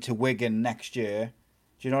moving to Wigan next year.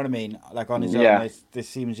 Do you know what I mean? On his own, this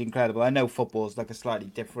seems incredible. I know football's a slightly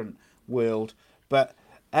different world, but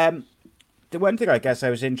the one thing I guess I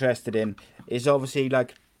was interested in is obviously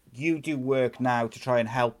you do work now to try and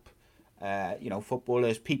help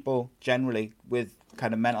footballers, people generally with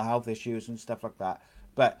kind of mental health issues and stuff like that.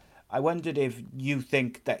 But I wondered if you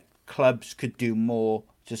think that clubs could do more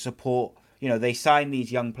to support, they sign these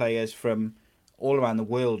young players from all around the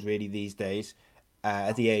world really these days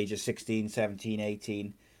at the age of 16, 17,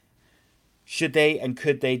 18. Should they and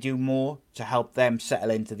could they do more to help them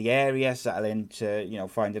settle into the area, settle into,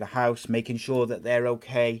 finding a house, making sure that they're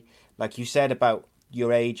okay? Like you said about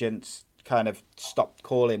your agents kind of stopped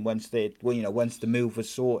calling once the move was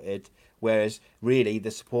sorted, whereas really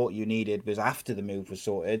the support you needed was after the move was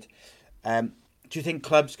sorted. Do you think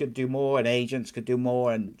clubs could do more and agents could do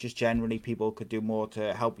more and just generally people could do more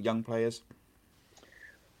to help young players?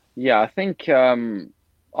 Yeah, I think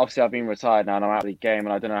obviously I've been retired now and I'm out of the game,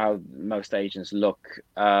 and I don't know how most agents look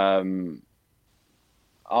after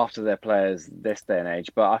their players this day and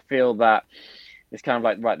age, but I feel that it's kind of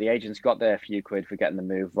like, right, the agents got their few quid for getting the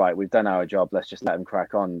move. Right, we've done our job. Let's just let them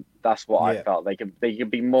crack on. That's what I felt. They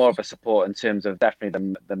could be more of a support in terms of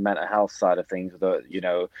definitely the mental health side of things.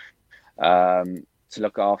 To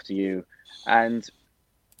look after you, and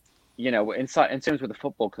in terms with the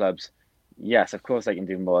football clubs, yes, of course they can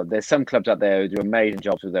do more. There's some clubs out there who do amazing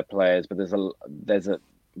jobs with their players, but there's a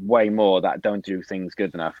way more that don't do things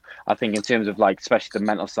good enough. I think in terms of especially the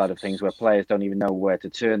mental side of things, where players don't even know where to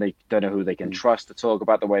turn, they don't know who they can trust to talk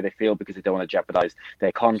about the way they feel because they don't want to jeopardize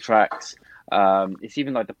their contracts. It's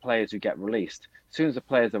even like the players who get released. As soon as the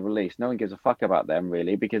players are released, no one gives a fuck about them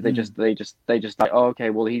really, because they just like, oh, okay,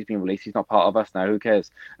 well, he's been released, he's not part of us now, who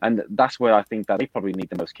cares? And that's where I think that they probably need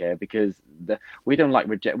the most care, because we don't like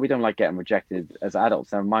getting rejected as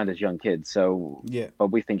adults, never mind as young kids. So but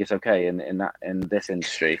we think it's okay in this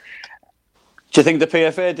industry. Do you think the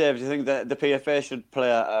PFA, Dave? Do you think that the PFA should play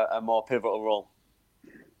a more pivotal role?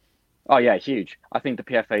 Oh yeah, huge. I think the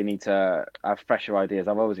PFA need to have fresher ideas.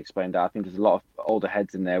 I've always explained that. I think there's a lot of older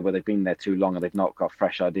heads in there where they've been there too long and they've not got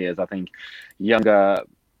fresh ideas. I think younger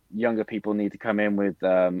people need to come in with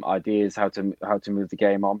ideas how to move the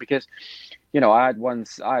game on, because I had one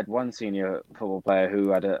senior football player who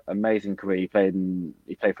had an amazing career. He played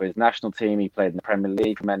for his national team. He played in the Premier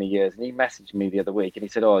League for many years, and he messaged me the other week and he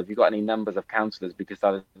said, "Oh, have you got any numbers of counsellors? Because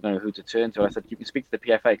I don't know who to turn to." I said, "You can speak to the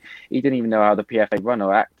PFA." He didn't even know how the PFA run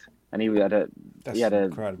or act. And he had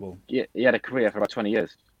incredible. He had a career for about 20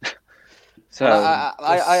 years. So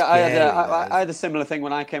I had a similar thing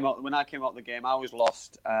when I came out the game. I was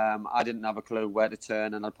lost. I didn't have a clue where to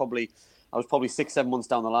turn, and I was probably 6-7 months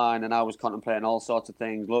down the line, and I was contemplating all sorts of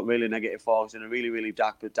things. Looked really negative thoughts in a really, really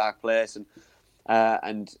dark place,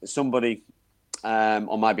 and somebody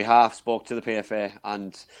on my behalf spoke to the PFA,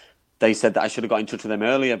 and they said that I should have got in touch with them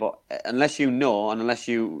earlier. But unless you know, and unless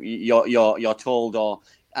you're told, or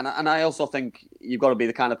and I also think you've got to be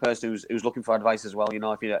the kind of person who's looking for advice as well. If you know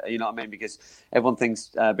what I mean, because everyone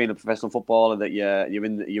thinks being a professional footballer that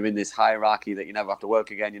you're in this hierarchy that you never have to work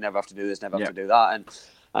again, you never have to do this, never have to do that,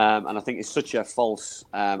 and I think it's such a false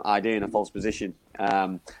idea and a false position.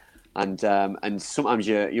 And sometimes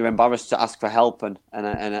you're embarrassed to ask for help and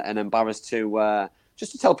embarrassed to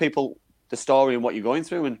just to tell people the story and what you're going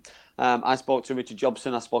through. And I spoke to Richard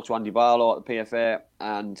Jobson, I spoke to Andy Barlow at the PFA,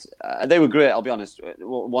 and they were great, I'll be honest,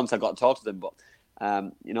 once I got to talk to them. But,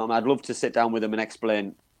 I'd love to sit down with them and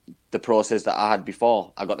explain the process that I had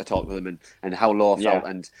before I got to talk to them and how low I felt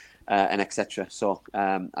and etc. So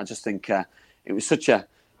I just think it was such a...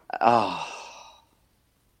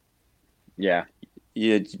 Yeah.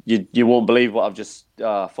 You won't believe what I've just...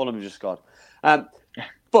 Fulham have just scored.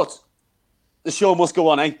 But... the show must go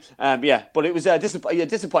on, eh? But it was a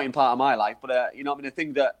disappointing part of my life. But the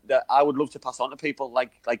thing that I would love to pass on to people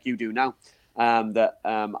like you do now,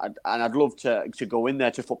 I'd love to go in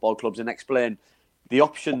there to football clubs and explain the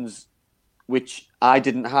options which I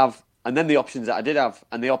didn't have, and then the options that I did have,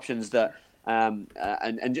 and the options that and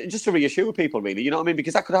just to reassure people, really, you know what I mean?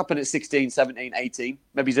 Because that could happen at 16, 17, 18,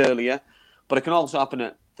 maybe earlier, but it can also happen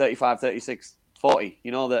at 35, 36. 40,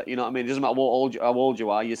 you know what I mean? It doesn't matter how old you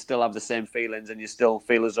are, you still have the same feelings and you still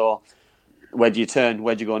feel as though, where do you turn,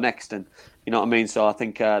 where do you go next? And you know what I mean? So I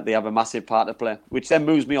think they have a massive part to play, which then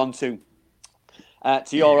moves me on to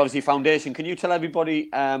your, obviously, foundation. Can you tell everybody,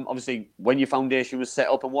 obviously, when your foundation was set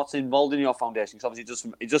up and what's involved in your foundation? Because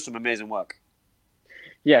obviously it does some amazing work.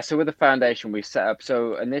 Yeah, so with the foundation we set up,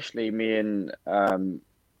 so initially me and a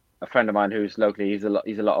friend of mine who's locally, he's a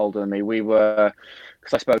lot older than me. We were,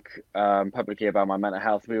 because I spoke publicly about my mental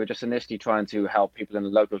health, we were just initially trying to help people in the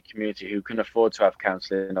local community who couldn't afford to have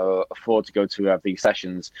counselling or afford to go to have these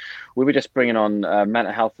sessions. We were just bringing on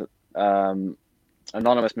mental health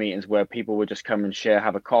anonymous meetings where people would just come and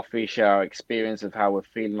have a coffee, share our experience of how we're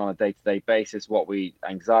feeling on a day-to-day basis,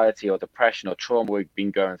 anxiety or depression or trauma we've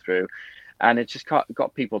been going through. And it just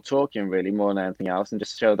got people talking, really, more than anything else, and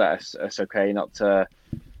just show that it's okay not to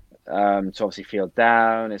obviously feel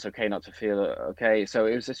down. It's okay not to feel okay. So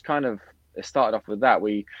it was just it started off with that.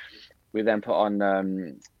 We then put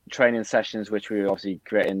on training sessions, which we were obviously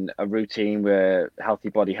creating a routine where healthy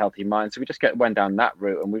body, healthy mind. So we just went down that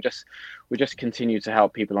route, and we just continue to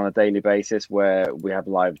help people on a daily basis, where we have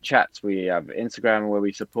live chats, we have Instagram where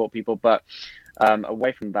we support people. But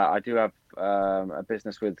away from that, I do have a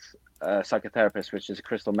business with a psychotherapist, which is a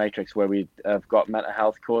Crystal Matrix, where we have got mental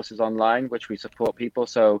health courses online, which we support people.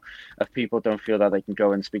 So if people don't feel that they can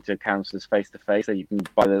go and speak to counsellors face to face, that you can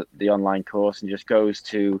buy the online course, and it just goes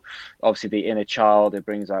to obviously the inner child. It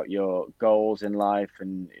brings out your goals in life,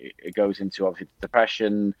 and it goes into obviously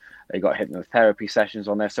depression. They got hypnotherapy sessions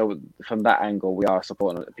on there. So from that angle, we are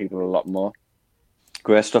supporting people a lot more.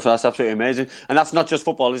 Great stuff. That's absolutely amazing, and that's not just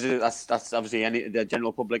football, is it? That's obviously the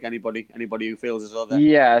general public, anybody who feels as though they're...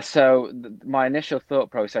 Yeah, so my initial thought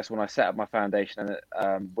process when I set up my foundation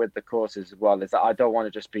with the courses as well is that I don't want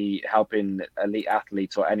to just be helping elite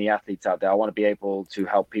athletes or any athletes out there. I want to be able to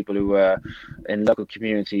help people who are in local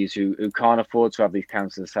communities who can't afford to have these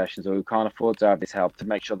counselling sessions or who can't afford to have this help, to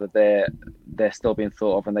make sure that they're still being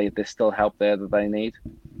thought of and there's still help there that they need.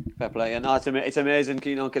 Fair play, and it's amazing,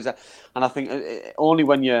 because and I think only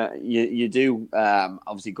when you do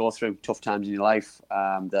obviously go through tough times in your life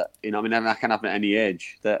that and that can happen at any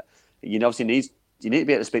age, that obviously need to be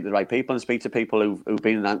able to speak to the right people and speak to people who've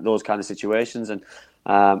been in those kind of situations, and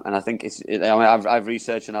I think I've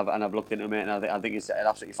researched and I've looked into it, and I think it's an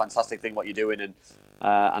absolutely fantastic thing what you're doing, and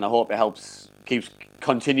I hope it keeps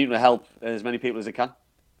continuing to help as many people as it can.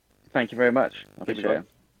 Thank you very much. I appreciate it.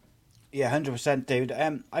 Yeah, 100%, David.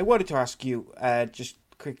 I wanted to ask you just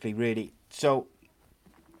quickly, really. So,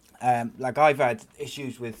 I've had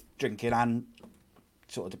issues with drinking and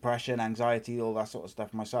sort of depression, anxiety, all that sort of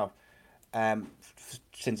stuff myself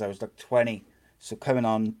since I was 20. So coming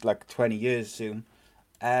on 20 years soon.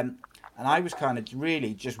 And I was kind of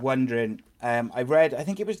really just wondering. I read, I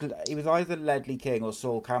think it was either Ledley King or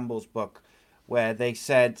Saul Campbell's book, where they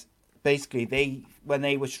said, basically, when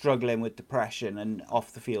they were struggling with depression and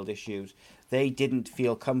off the field issues, they didn't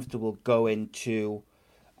feel comfortable going to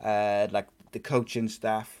the coaching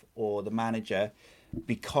staff or the manager,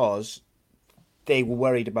 because they were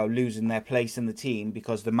worried about losing their place in the team,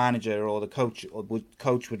 because the manager or the coach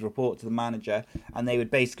would report to the manager, and they would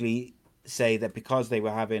basically say that because they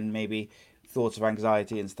were having maybe thoughts of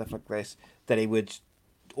anxiety and stuff like this, that it would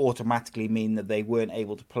automatically mean that they weren't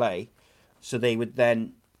able to play. So they would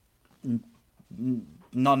then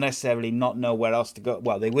not necessarily not know where else to go.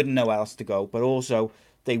 Well, they wouldn't know where else to go, but also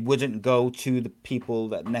they wouldn't go to the people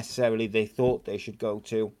that necessarily they thought they should go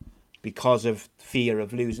to, because of fear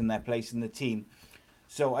of losing their place in the team.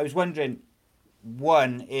 So I was wondering,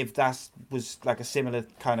 one, if that was a similar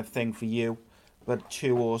kind of thing for you, but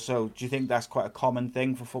two, also, do you think that's quite a common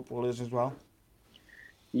thing for footballers as well?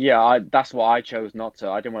 Yeah, that's why I chose not to.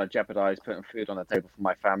 I didn't want to jeopardize putting food on the table for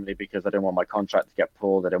my family, because I didn't want my contract to get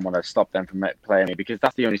pulled. I didn't want to stop them from playing me, because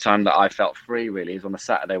that's the only time that I felt free, really, is on a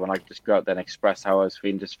Saturday when I could just go out there and express how I was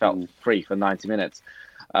feeling, just felt free for 90 minutes.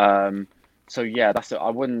 So yeah, that's it. I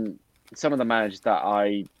wouldn't. Some of the managers that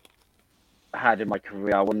I had in my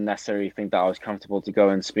career, I wouldn't necessarily think that I was comfortable to go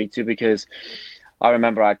and speak to, because I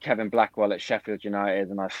remember I had Kevin Blackwell at Sheffield United,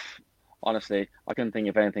 and honestly, I couldn't think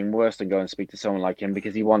of anything worse than going and speak to someone like him,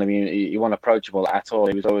 because he wasn't approachable at all.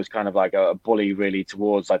 He was always kind of like a bully, really,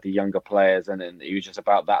 towards the younger players, and he was just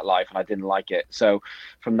about that life, and I didn't like it. So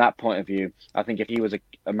from that point of view, I think if he was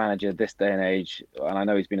a manager this day and age, and I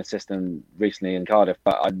know he's been assistant recently in Cardiff,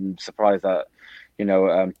 but I'm surprised that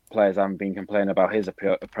players haven't been complaining about his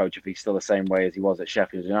approach if he's still the same way as he was at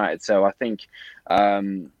Sheffield United. So I think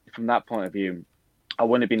from that point of view, I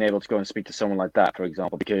wouldn't have been able to go and speak to someone like that, for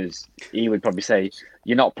example, because he would probably say,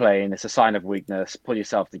 you're not playing, it's a sign of weakness, pull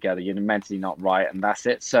yourself together, you're mentally not right, and that's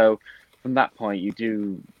it. So from that point,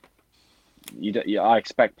 I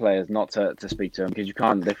expect players not to speak to them,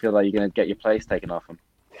 because they feel like you're going to get your place taken off them.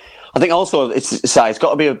 I think also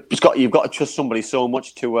you've got to trust somebody so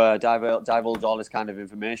much to divulge all this kind of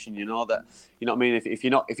information. That what I mean. If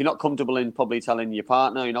you're not comfortable in probably telling your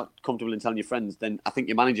partner, you're not comfortable in telling your friends, then I think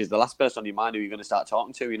your manager's the last person on your mind who you're going to start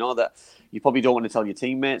talking to. That you probably don't want to tell your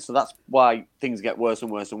teammates. So that's why things get worse and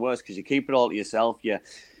worse and worse, because you keep it all to yourself.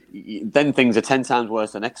 Then things are 10 times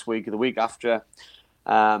worse the next week or the week after.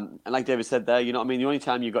 And like David said there, the only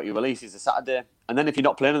time you've got your release is a Saturday. And then if you're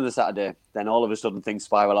not playing on the Saturday, then all of a sudden things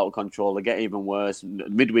spiral out of control. They get even worse.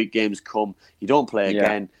 Midweek games come, you don't play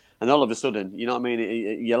again. And all of a sudden,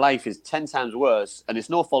 your life is 10 times worse. And it's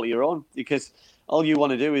no fault of your own, because all you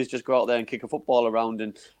want to do is just go out there and kick a football around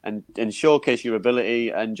and showcase your ability,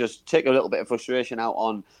 and just take a little bit of frustration out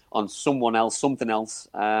on someone else, something else.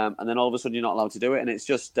 And then all of a sudden you're not allowed to do it. And it's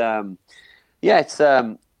just, it's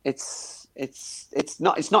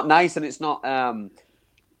not nice, and it's not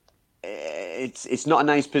it's not a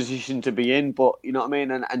nice position to be in, but you know what I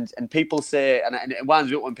mean. And people say, and it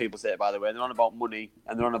winds me up when people say it, by the way, they're on about money,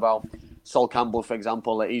 and they're on about Sol Campbell, for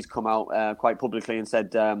example, that he's come out quite publicly and said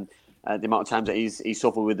the amount of times that he's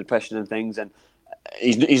suffered with depression and things, and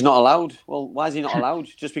he's not allowed. Well, why is he not allowed?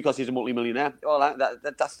 Just because he's a multi-millionaire? Well,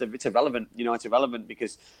 it's irrelevant. It's irrelevant,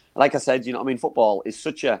 because, like I said, you know what I mean. Football is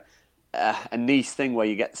such a niche thing where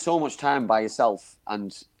you get so much time by yourself,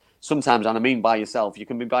 and sometimes, and I mean by yourself, you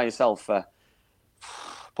can be by yourself for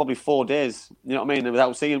probably 4 days. You know what I mean?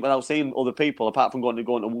 Without seeing other people, apart from going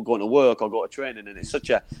to work or go to training, and it's such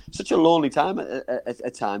a lonely time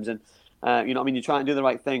at times. And you know what I mean? You try and do the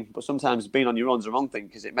right thing, but sometimes being on your own is the wrong thing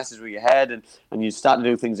because it messes with your head, and you start to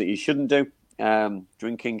do things that you shouldn't do,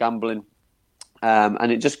 drinking, gambling,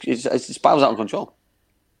 and it spirals out of control.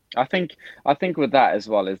 I think with that as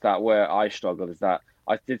well is that where I struggled is that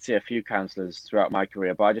I did see a few counsellors throughout my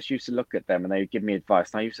career, but I just used to look at them and they would give me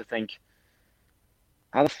advice, and I used to think,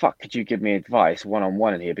 how the fuck could you give me advice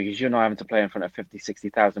one-on-one in here? Because you're not having to play in front of 50,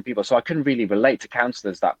 60,000 people. So I couldn't really relate to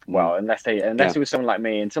counsellors that well, unless it was someone like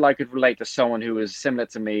me, until I could relate to someone who was similar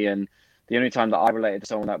to me. And the only time that I related to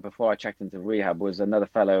someone that before I checked into rehab was another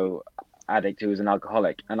fellow addict who was an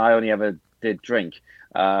alcoholic, and I only ever did drink.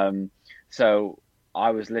 So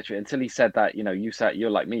I was literally, until he said that, you're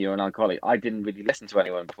like me, you're an alcoholic, I didn't really listen to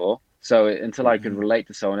anyone before. So until I could relate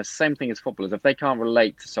to someone, it's the same thing as footballers. If they can't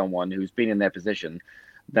relate to someone who's been in their position,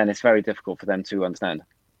 then it's very difficult for them to understand.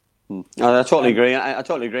 No, I totally agree. I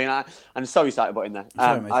totally agree. And sorry, started butting there.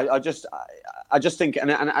 I just think,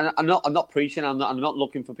 and I'm not preaching. I'm not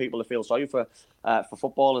looking for people to feel sorry for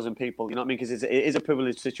footballers and people. You know what I mean? Because it is a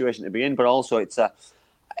privileged situation to be in, but also it's a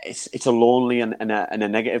lonely and a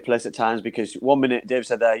negative place at times. Because 1 minute, Dave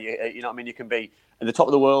said there, you know what I mean? You can be at the top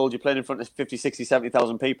of the world. You're playing in front of 50, 60,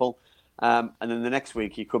 70,000 people. And then the next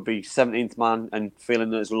week you could be 17th man and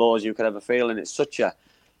feeling as low as you could ever feel. And it's such a,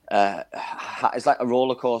 it's like a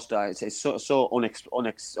roller coaster. It's so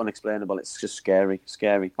unexplainable. It's just scary.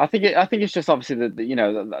 I think it's just obviously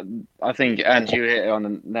that I think, and you hit it on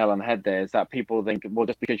the nail on the head there, is that people think, well,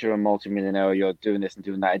 just because you're a multi-millionaire, you're doing this and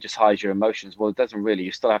doing that, it just hides your emotions. Well, it doesn't really.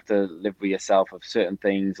 You still have to live with yourself of certain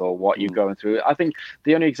things or what you're going through. I think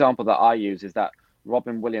the only example that I use is that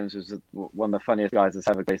Robin Williams was one of the funniest guys that's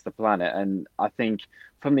ever graced the planet, and I think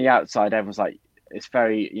from the outside, everyone's like, it's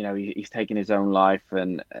very, he's taking his own life,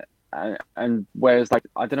 and whereas, like,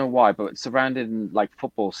 I don't know why, but surrounded in like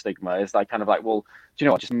football stigma is like kind of like, well, do you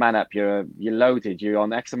know what? Just man up. You're loaded. You're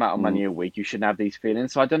on X amount of money a week. You shouldn't have these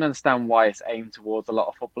feelings. So I don't understand why it's aimed towards a lot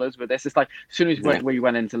of footballers with this. It's like as soon as we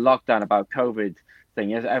went into lockdown about COVID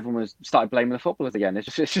thing, everyone started blaming the footballers again.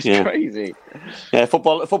 It's just crazy. Yeah,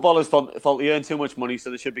 footballers fault. You earn too much money,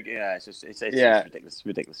 so they should be. Yeah, it's ridiculous.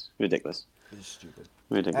 It's stupid.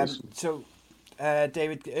 Ridiculous. So,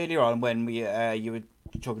 David, earlier on when you were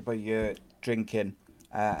talking about your drinking,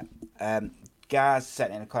 Gaz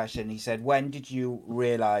sent in a question. He said, when did you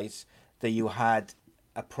realise that you had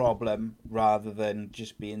a problem rather than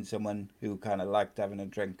just being someone who kind of liked having a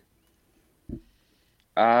drink?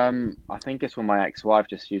 I think it's when my ex-wife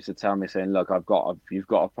just used to tell me, saying, look, you've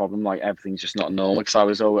got a problem, like everything's just not normal. Because I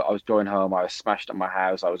was going home, I was smashed at my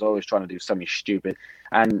house, I was always trying to do something stupid,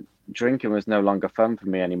 and drinking was no longer fun for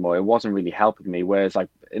me anymore. It wasn't really helping me. Whereas like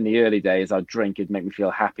in the early days, I'd drink, it'd make me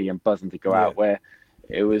feel happy and buzzing to go out, where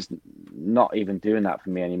it was not even doing that for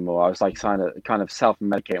me anymore. I was like kind of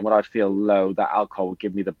self-medicating. When I'd feel low, that alcohol would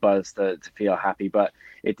give me the buzz to feel happy, but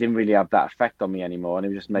it didn't really have that effect on me anymore, and it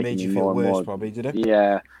was just making me more and more. Probably, did it?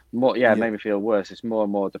 Yeah, more. Yeah, it made me feel worse. It's more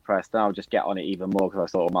and more depressed. And I would just get on it even more because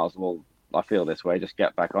I thought, might as well. I feel this way, just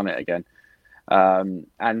get back on it again. And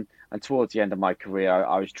towards the end of my career,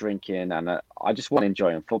 I was drinking, and I just wasn't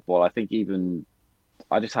enjoying football. I think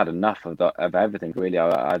I just had enough of everything, really.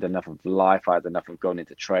 I had enough of life. I had enough of going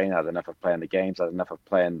into training. I had enough of playing the games. I had enough of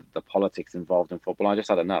playing the politics involved in football. I just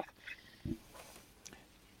had enough.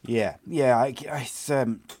 Yeah. It's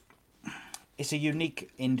a unique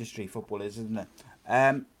industry, football is, isn't it?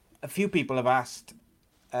 A few people have asked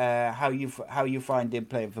how you find him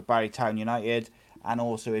playing for Barrytown United, and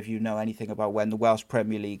also if you know anything about when the Welsh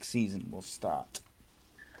Premier League season will start.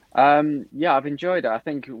 Yeah, I've enjoyed it. I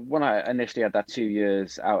think when I initially had that 2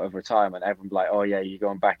 years out of retirement, everyone was like, oh yeah, you're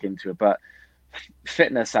going back into it. But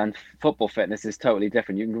fitness and football fitness is totally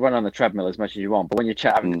different. You can run on the treadmill as much as you want, but when you're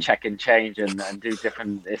having to check and change and do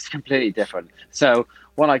different, it's completely different. So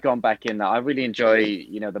when I gone back in, I really enjoy,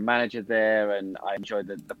 the manager there, and I enjoy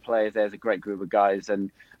the players. There's a great group of guys, and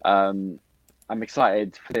I'm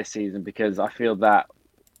excited for this season because I feel that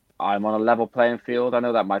I'm on a level playing field. I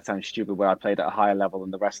know that might sound stupid where I played at a higher level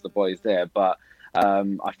than the rest of the boys there, but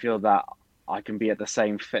I feel that I can be at the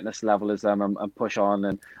same fitness level as them and push on,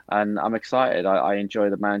 and I'm excited. I enjoy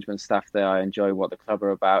the management staff there. I enjoy what the club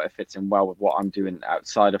are about. It fits in well with what I'm doing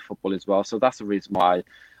outside of football as well. So that's the reason why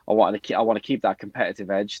I want to keep that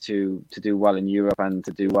competitive edge to do well in Europe and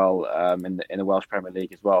to do well in the Welsh Premier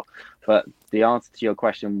League as well. But the answer to your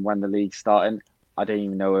question, when the league's starting, I don't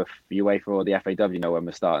even know if UEFA or the FAW know when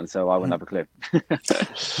we're starting, so I wouldn't have a clue.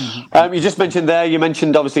 You just mentioned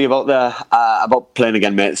obviously about about playing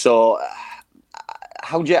again, mate. So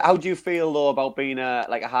How do you feel though about being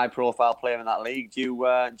a high profile player in that league? Do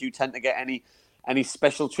you tend to get any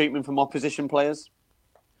special treatment from opposition players?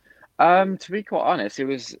 To be quite honest, it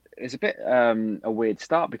was a bit a weird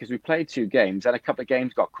start because we played 2 games and a couple of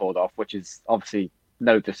games got called off, which is obviously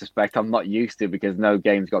no disrespect. I'm not used to because no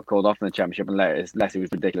games got called off in the Championship unless it was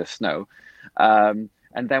ridiculous snow. And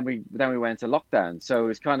then we went into lockdown, so it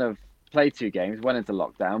was kind of played 2 games, went into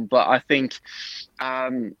lockdown. But I think,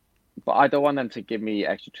 but I don't want them to give me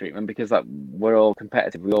extra treatment because we're all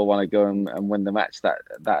competitive. We all want to go and win the match that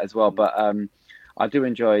as well. But I do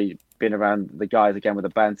enjoy being around the guys again with the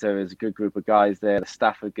banter. There's a good group of guys there. The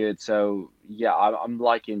staff are good. So yeah, I'm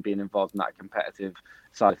liking being involved in that competitive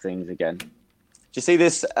side of things again. Do you see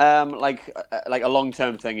this like a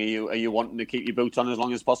long-term thing? Are you wanting to keep your boots on as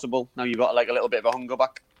long as possible? Now you've got like a little bit of a hunger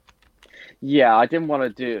back. Yeah, I didn't want to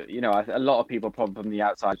do. A lot of people probably from the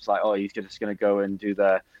outside was like, oh, he's just going to go and do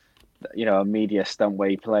a media stunt where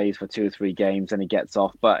he plays for 2 or 3 games and he gets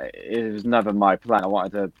off. But it was never my plan. I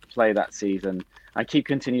wanted to play that season and keep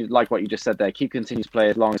continuing, like what you just said there, keep continuing to play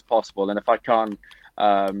as long as possible. And if I can't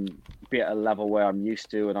be at a level where I'm used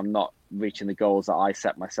to and I'm not reaching the goals that I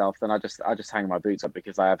set myself, then I just hang my boots up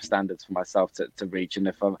because I have standards for myself to reach.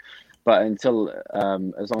 And but until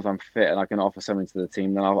as long as I'm fit and I can offer something to the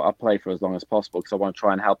team, then I'll play for as long as possible because I want to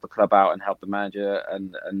try and help the club out and help the manager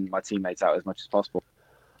and my teammates out as much as possible.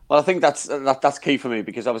 Well, I think that's key for me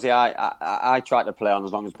because obviously I try to play on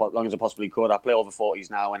as long as I possibly could. I play over 40s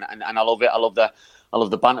now, and I love it. I love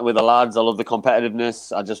the banter with the lads. I love the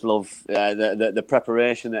competitiveness. I just love the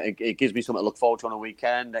preparation. That it gives me something to look forward to on a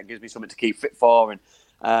weekend. It gives me something to keep fit for and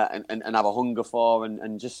have a hunger for.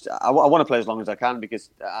 And just I want to play as long as I can because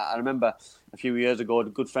I remember a few years ago a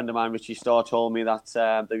good friend of mine, Richie Starr, told me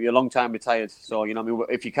that you're a long time retired. So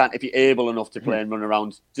if you're able enough to play and run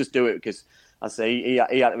around, just do it because. I say he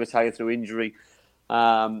had to retire through injury,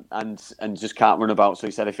 and just can't run about. So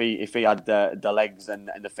he said if he had the legs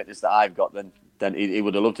and the fitness that I've got, then he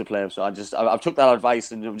would have loved to play. So I've took that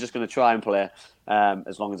advice and I'm just going to try and play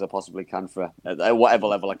as long as I possibly can for whatever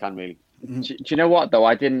level I can really. Do you know what though?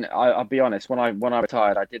 I'll be honest. When I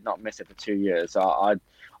retired, I did not miss it for 2 years.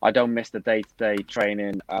 I don't miss the day-to-day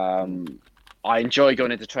training. I enjoy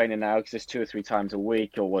going into training now because it's 2 or 3 times a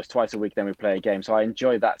week, or was twice a week. Then we play a game, so I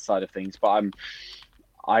enjoy that side of things. But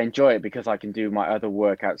I enjoy it because I can do my other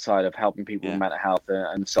work outside of helping people with mental health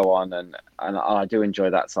and so on, and I do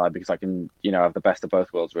enjoy that side because I can have the best of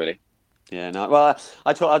both worlds really. Yeah, no, well,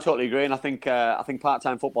 I totally agree, and I think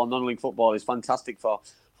part-time football, non-league football, is fantastic for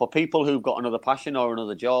people who've got another passion or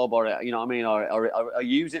another job, or or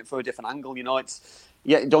use it for a different angle. It's.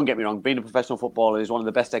 Yeah, don't get me wrong. Being a professional footballer is one of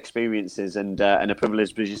the best experiences and a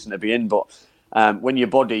privileged position to be in. But when your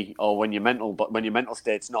body or when your mental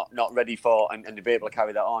state's not ready for and to be able to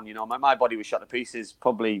carry that on, my body was shot to pieces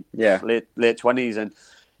probably late 20s, and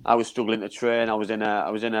I was struggling to train. I was in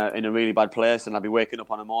a really bad place, and I'd be waking up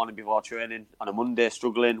on a morning before training on a Monday,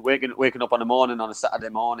 struggling, waking up on a morning on a Saturday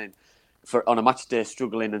morning. On a match day,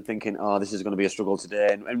 struggling and thinking, oh, this is going to be a struggle today,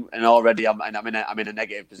 and already I'm in a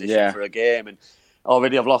negative position for a game, and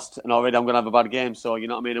already I've lost, and already I'm going to have a bad game. So you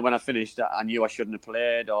know what I mean. And when I finished, I knew I shouldn't have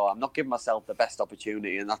played, or I'm not giving myself the best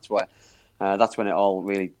opportunity, and that's when it all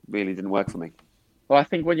really, really didn't work for me. Well, I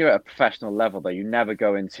think when you're at a professional level, though, you never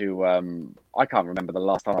go into. I can't remember the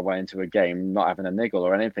last time I went into a game not having a niggle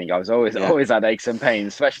or anything. I was always had aches and pains,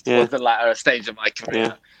 especially towards the latter stage of my career.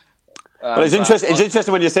 Yeah. But it's interesting. It's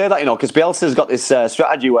interesting when you say that, because Bielsa's got this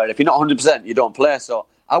strategy where if you're not 100%, you don't play. So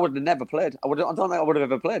I would have never played. I don't think I would have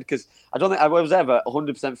ever played because I don't think I was ever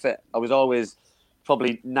 100% fit. I was always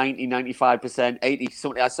probably 90, 95%, 80,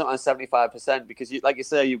 sometimes 75% because, like you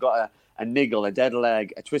say, you've got a niggle, a dead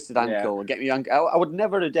leg, a twisted ankle. I would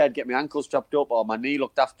never have dared get my ankle strapped up or my knee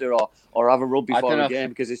looked after or have a rub before a game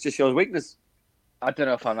because it just shows weakness. I don't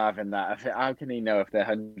know if I'm having that. How can he know if they're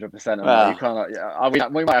 100% or not? You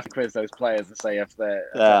cannot. We might have to quiz those players and say if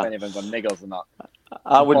any of them got niggles or not.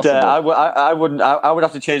 I would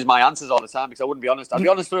have to change my answers all the time because I wouldn't be honest. I'd be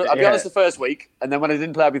honest the first week, and then when I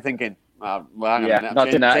didn't play, I'd be thinking, well, hang on a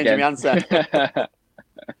minute, changing my answer.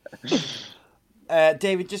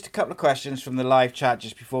 David, just a couple of questions from the live chat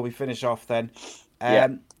just before we finish off. Then,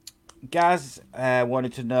 Gaz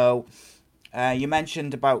wanted to know. You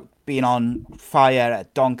mentioned about being on fire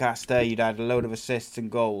at Doncaster. You'd had a load of assists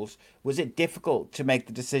and goals. Was it difficult to make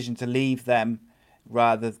the decision to leave them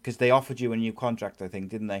because they offered you a new contract, I think,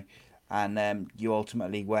 didn't they? And you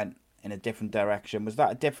ultimately went in a different direction. Was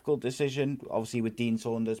that a difficult decision? Obviously, with Dean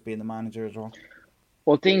Saunders being the manager as well.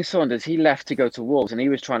 Well, Dean Saunders, he left to go to Wolves, and he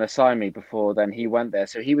was trying to sign me before then he went there.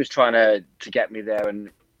 So he was trying to get me there,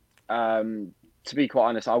 and to be quite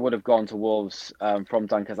honest, I would have gone to Wolves from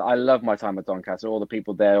Doncaster. I love my time at Doncaster. All the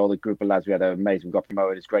people there, all the group of lads we had are amazing. We got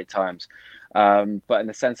promoted. It's great times. But in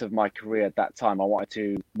the sense of my career at that time, I wanted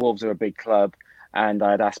to. Wolves are a big club, and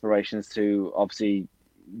I had aspirations to obviously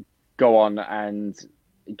go on and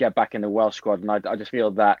get back in the Welsh squad. And I just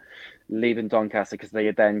feel that leaving Doncaster, because they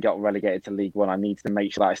then got relegated to League One, I needed to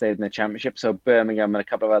make sure that I stayed in the Championship. So Birmingham and a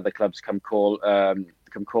couple of other clubs come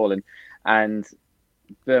calling, and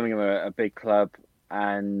Birmingham are a big club,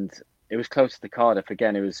 and it was closer to Cardiff.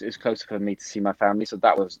 Again, it was closer for me to see my family. So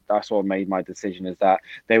that's what made my decision, is that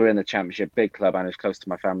they were in the Championship, big club, and it was close to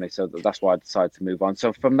my family. So that's why I decided to move on.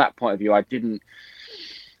 So from that point of view, I didn't,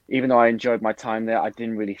 even though I enjoyed my time there, I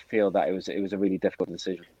didn't really feel that it was a really difficult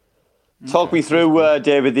decision. Talk me through,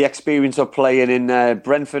 David, the experience of playing in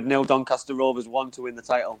Brentford 0, Doncaster Rovers 1 to win the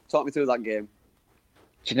title. Talk me through that game.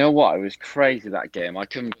 Do you know what? It was crazy, that game. I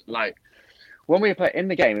couldn't, when we played in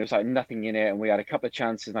the game, it was like nothing in it, and we had a couple of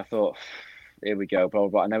chances, and I thought, here we go, blah, blah,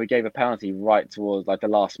 blah. And then we gave a penalty right towards the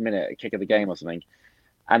last minute, a kick of the game or something.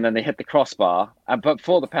 And then they hit the crossbar. But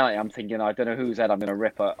for the penalty, I'm thinking, I don't know whose head I'm going to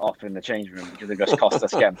rip off in the change room, because it just cost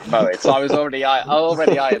us getting promoted. So I was already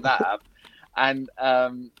eyeing that up. And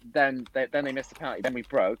then they missed the penalty. Then we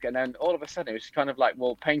broke. And then all of a sudden, it was kind of like,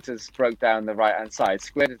 well, Painters broke down the right-hand side,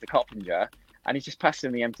 squared into Coppinger, and he just passed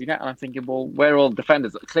in the empty net. And I'm thinking, well, where are all the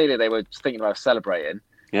defenders? Clearly, they were just thinking about celebrating.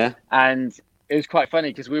 Yeah. And it was quite funny,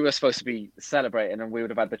 because we were supposed to be celebrating and we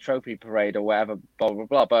would have had the trophy parade or whatever, blah, blah,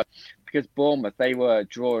 blah. But because Bournemouth, they were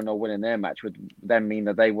drawing or winning their match, would then mean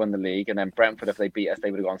that they won the league. And then Brentford, if they beat us,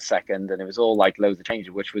 they would have gone second. And it was all loads of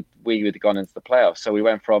changes, we would have gone into the playoffs. So we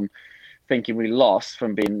went from thinking we lost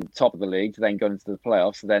from being top of the league to then going into the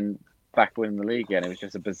playoffs, then back winning the league again. It was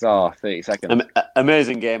just a bizarre 30 seconds.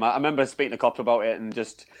 Amazing game. I remember speaking to Cops about it, and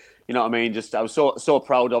just, you know what I mean, just I was so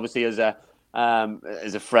proud, obviously, as a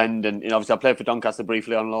friend, and obviously I played for Doncaster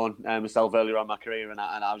briefly on loan myself earlier on in my career, and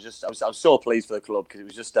I was so pleased for the club, because it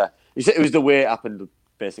was just it was the way it happened.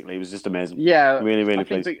 Basically, it was just amazing. Yeah, really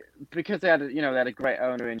pleased. Because they had a great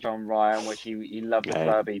owner in John Ryan, which he loved the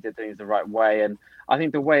club. He did things the right way, and I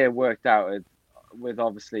think the way it worked out, with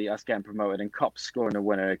obviously us getting promoted and Cops scoring a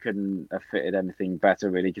winner, it couldn't have fitted anything better,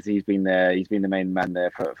 really, because he's been the main man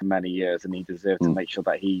there for many years, and he deserved to make sure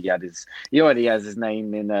that he already has his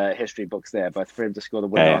name in history books there, but for him to score the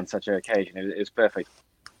winner on such an occasion, it was perfect.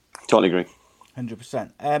 Totally agree.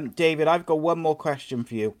 100%. David, I've got one more question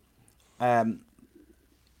for you.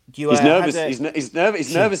 He's nervous. He's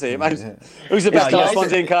nervous here, man. Who's the best club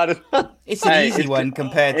Swansea in Cardiff? It's an easy one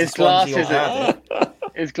compared to Swansea or Cardiff.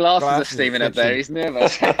 His glasses are steaming up there. He's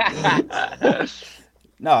nervous.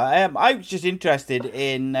 No, I was just interested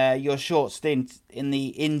in your short stint in the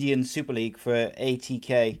Indian Super League for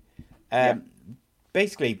ATK.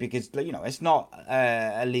 Basically, because it's not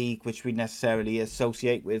a league which we necessarily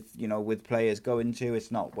associate with with players going to.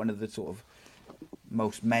 It's not one of the sort of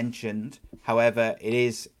most mentioned. However, it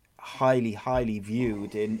is highly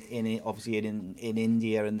viewed in obviously in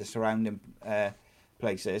India and the surrounding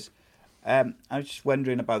places. I was just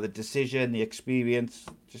wondering about the decision, the experience,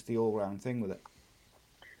 just the all-round thing with it.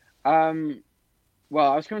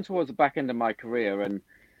 Well, I was coming towards the back end of my career, and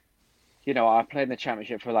I played in the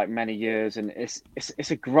Championship for many years, and it's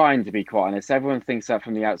a grind, to be quite honest. Everyone thinks that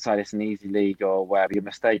from the outside it's an easy league or whatever. You're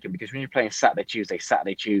mistaken, because when you're playing Saturday,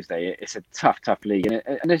 Tuesday, it's a tough league.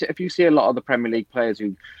 And if you see a lot of the Premier League players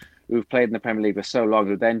who've played in the Premier League for so long,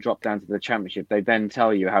 who then drop down to the Championship, they then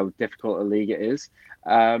tell you how difficult a league it is.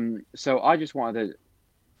 So I just wanted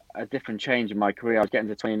a different change in my career. I was getting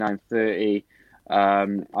to 29, 30. I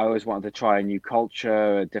always wanted to try a new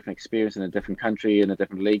culture, a different experience in a different country, in a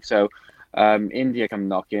different league. So India come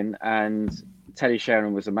knocking, and Teddy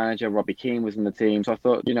Sheringham was the manager, Robbie Keane was in the team. So I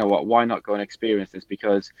thought, you know what, why not go and experience this?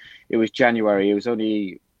 Because it was January. It was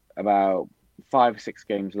only about 5 or 6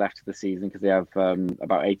 games left of the season, because they have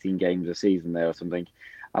about 18 games a season there or something.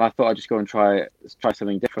 And I thought I'd just go and try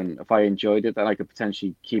something different. If I enjoyed it, then I could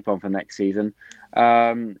potentially keep on for next season.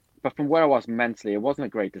 But from where I was mentally, it wasn't a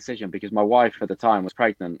great decision, because my wife at the time was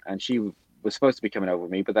pregnant, and she was supposed to be coming over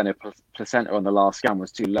with me, but then her placenta on the last scan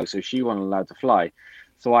was too low, so she wasn't allowed to fly.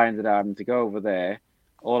 So I ended up having to go over there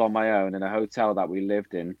all on my own in a hotel that we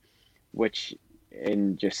lived in, which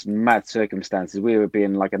in just mad circumstances, we would be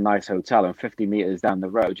in a nice hotel, and 50 meters down the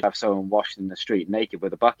road, you have someone washed in the street naked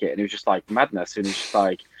with a bucket, and it was just madness. And it was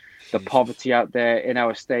just the poverty out there. In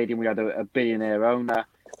our stadium, we had a billionaire owner.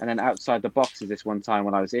 And then outside the boxes this one time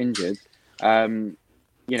when I was injured,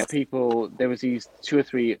 people, there was these 2 or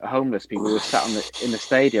 3 homeless people who were sat in the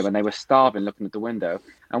stadium, and they were starving looking at the window,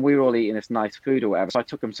 and we were all eating this nice food or whatever. So I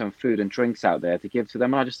took them some food and drinks out there to give to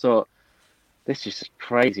them. And I just thought, this is just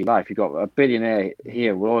crazy life. You've got a billionaire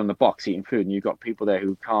here, we're all in the box eating food, and you've got people there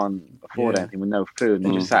who can't afford anything with no food, and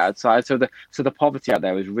they're just sat outside. So the poverty out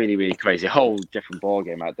there was really, really crazy. A whole different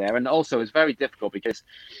ballgame out there. And also it's very difficult because,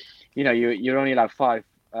 you're only allowed 5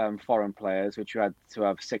 foreign players, which you had to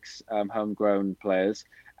have 6 homegrown players.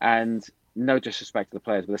 And no disrespect to the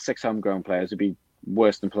players, but the 6 homegrown players would be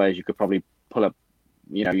worse than players you could probably pull up,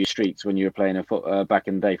 your streets when you were playing back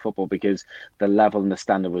in the day football, because the level and the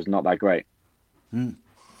standard was not that great.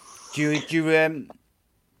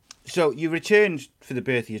 So you returned for the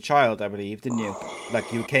birth of your child, I believe, didn't you?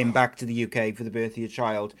 Like, you came back to the UK for the birth of your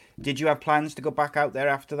child. Did you have plans to go back out there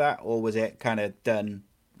after that, or was it kind of done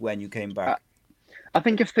when you came back? I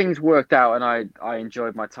think if things worked out and I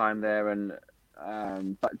enjoyed my time there, and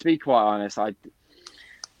but to be quite honest,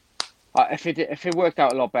 if it worked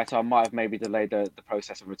out a lot better, I might have maybe delayed the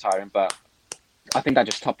process of retiring. But I think that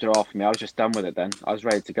just topped it off for me. I was just done with it then. I was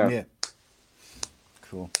ready to go. Yeah.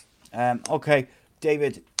 Cool. Okay,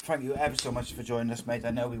 David, thank you ever so much for joining us, mate.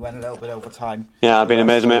 I know we went a little bit over time. Yeah, I've been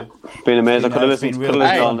amazing, mate. Been amazing. I could have listened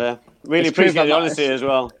on there. Really appreciate the honesty as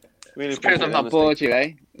well. Really appreciate I'm not bored you,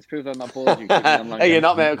 eh? It's proved I'm not bored you. Hey, you're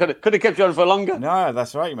not, mate. Could have kept you on for longer. No,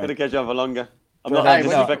 that's right, mate. Could have kept you on for longer. I'm not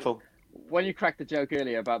disrespectful. When you cracked the joke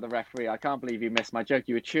earlier about the referee, I can't believe you missed my joke.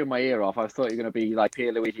 You were chewing my ear off. I thought you were going to be like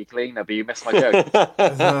Pierluigi Cleaner, but you missed my joke.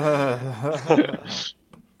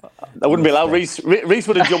 That wouldn't be allowed. Reece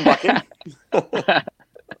would have jumped back in.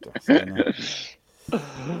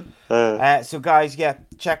 So, guys,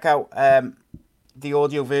 check out the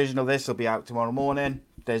audio version of this. Will be out tomorrow morning.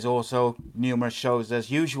 There's also numerous shows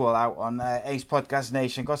as usual out on Ace Podcast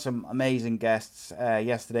Nation. Got some amazing guests.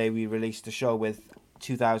 Yesterday we released a show with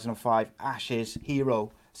 2005 Ashes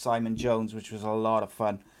hero Simon Jones, which was a lot of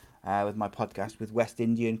fun, with my podcast with West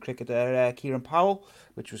Indian cricketer Kieran Powell,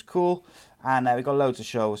 which was cool. And we got loads of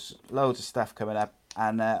shows, loads of stuff coming up.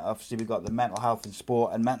 And obviously we got the mental health in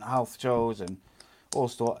sport and mental health shows and all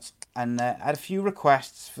sorts. And I had a few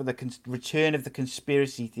requests for the return of the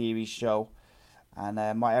conspiracy theories show.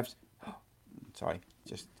 And might have... sorry,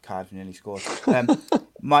 just Cardiff nearly scored.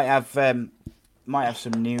 Might have some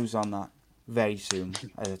news on that very soon.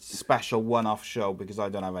 A special one-off show, because I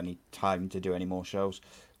don't have any time to do any more shows.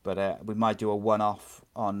 But we might do a one-off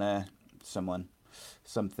on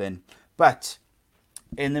something. But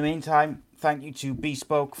in the meantime, thank you to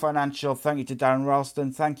Bespoke Financial. Thank you to Darren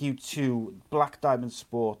Ralston. Thank you to Black Diamond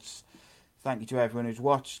Sports. Thank you to everyone who's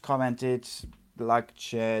watched, commented, liked,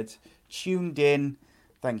 shared, tuned in.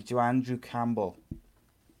 Thank you to Andrew Campbell.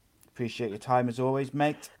 Appreciate your time as always,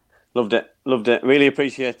 mate. Loved it. Really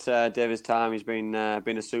appreciate David's time. He's been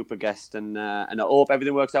a super guest, and I hope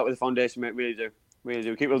everything works out with the foundation, mate. Really do.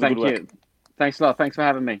 Keep up the good work. Thanks a lot. Thanks for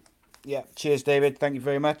having me. Yeah. Cheers, David. Thank you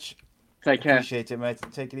very much. Take care. Appreciate it, mate.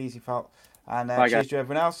 Take it easy, pal. And bye, cheers guys. to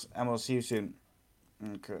everyone else, and we'll see you soon.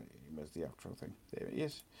 Okay, where's the outro thing? There it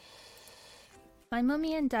is. My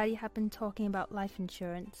mummy and daddy have been talking about life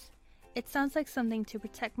insurance. It sounds like something to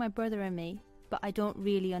protect my brother and me, but I don't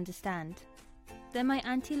really understand. Then my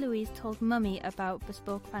Auntie Louise told Mummy about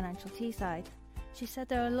Bespoke Financial Teesside. She said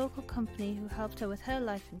they're a local company who helped her with her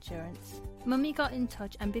life insurance. Mummy got in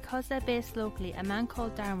touch, and because they're based locally, a man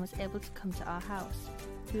called Darren was able to come to our house.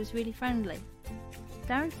 He was really friendly.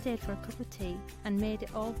 Darren stayed for a cup of tea and made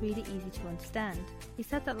it all really easy to understand. He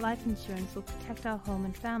said that life insurance will protect our home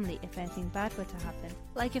and family if anything bad were to happen.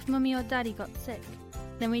 Like if Mummy or Daddy got sick,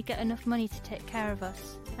 then we'd get enough money to take care of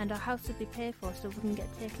us, and our house would be paid for so it wouldn't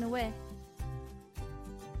get taken away.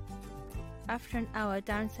 After an hour,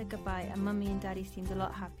 Darren said goodbye and Mummy and Daddy seemed a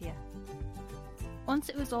lot happier. Once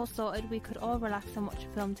it was all sorted, we could all relax and watch a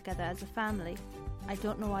film together as a family. I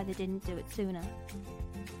don't know why they didn't do it sooner.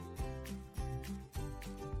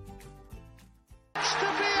 To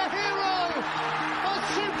be a hero, a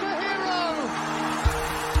superhero,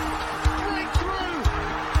 breakthrough.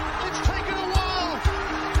 It's taken a while,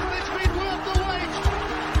 but it's been worth the wait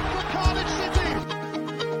for Cardiff City.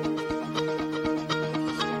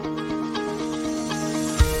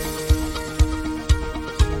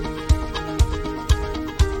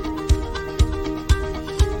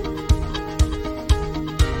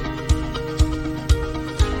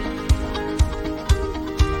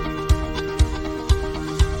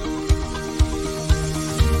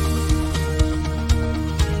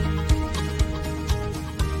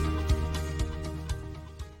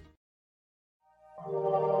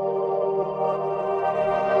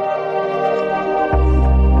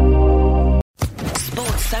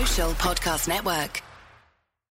 Podcast Network.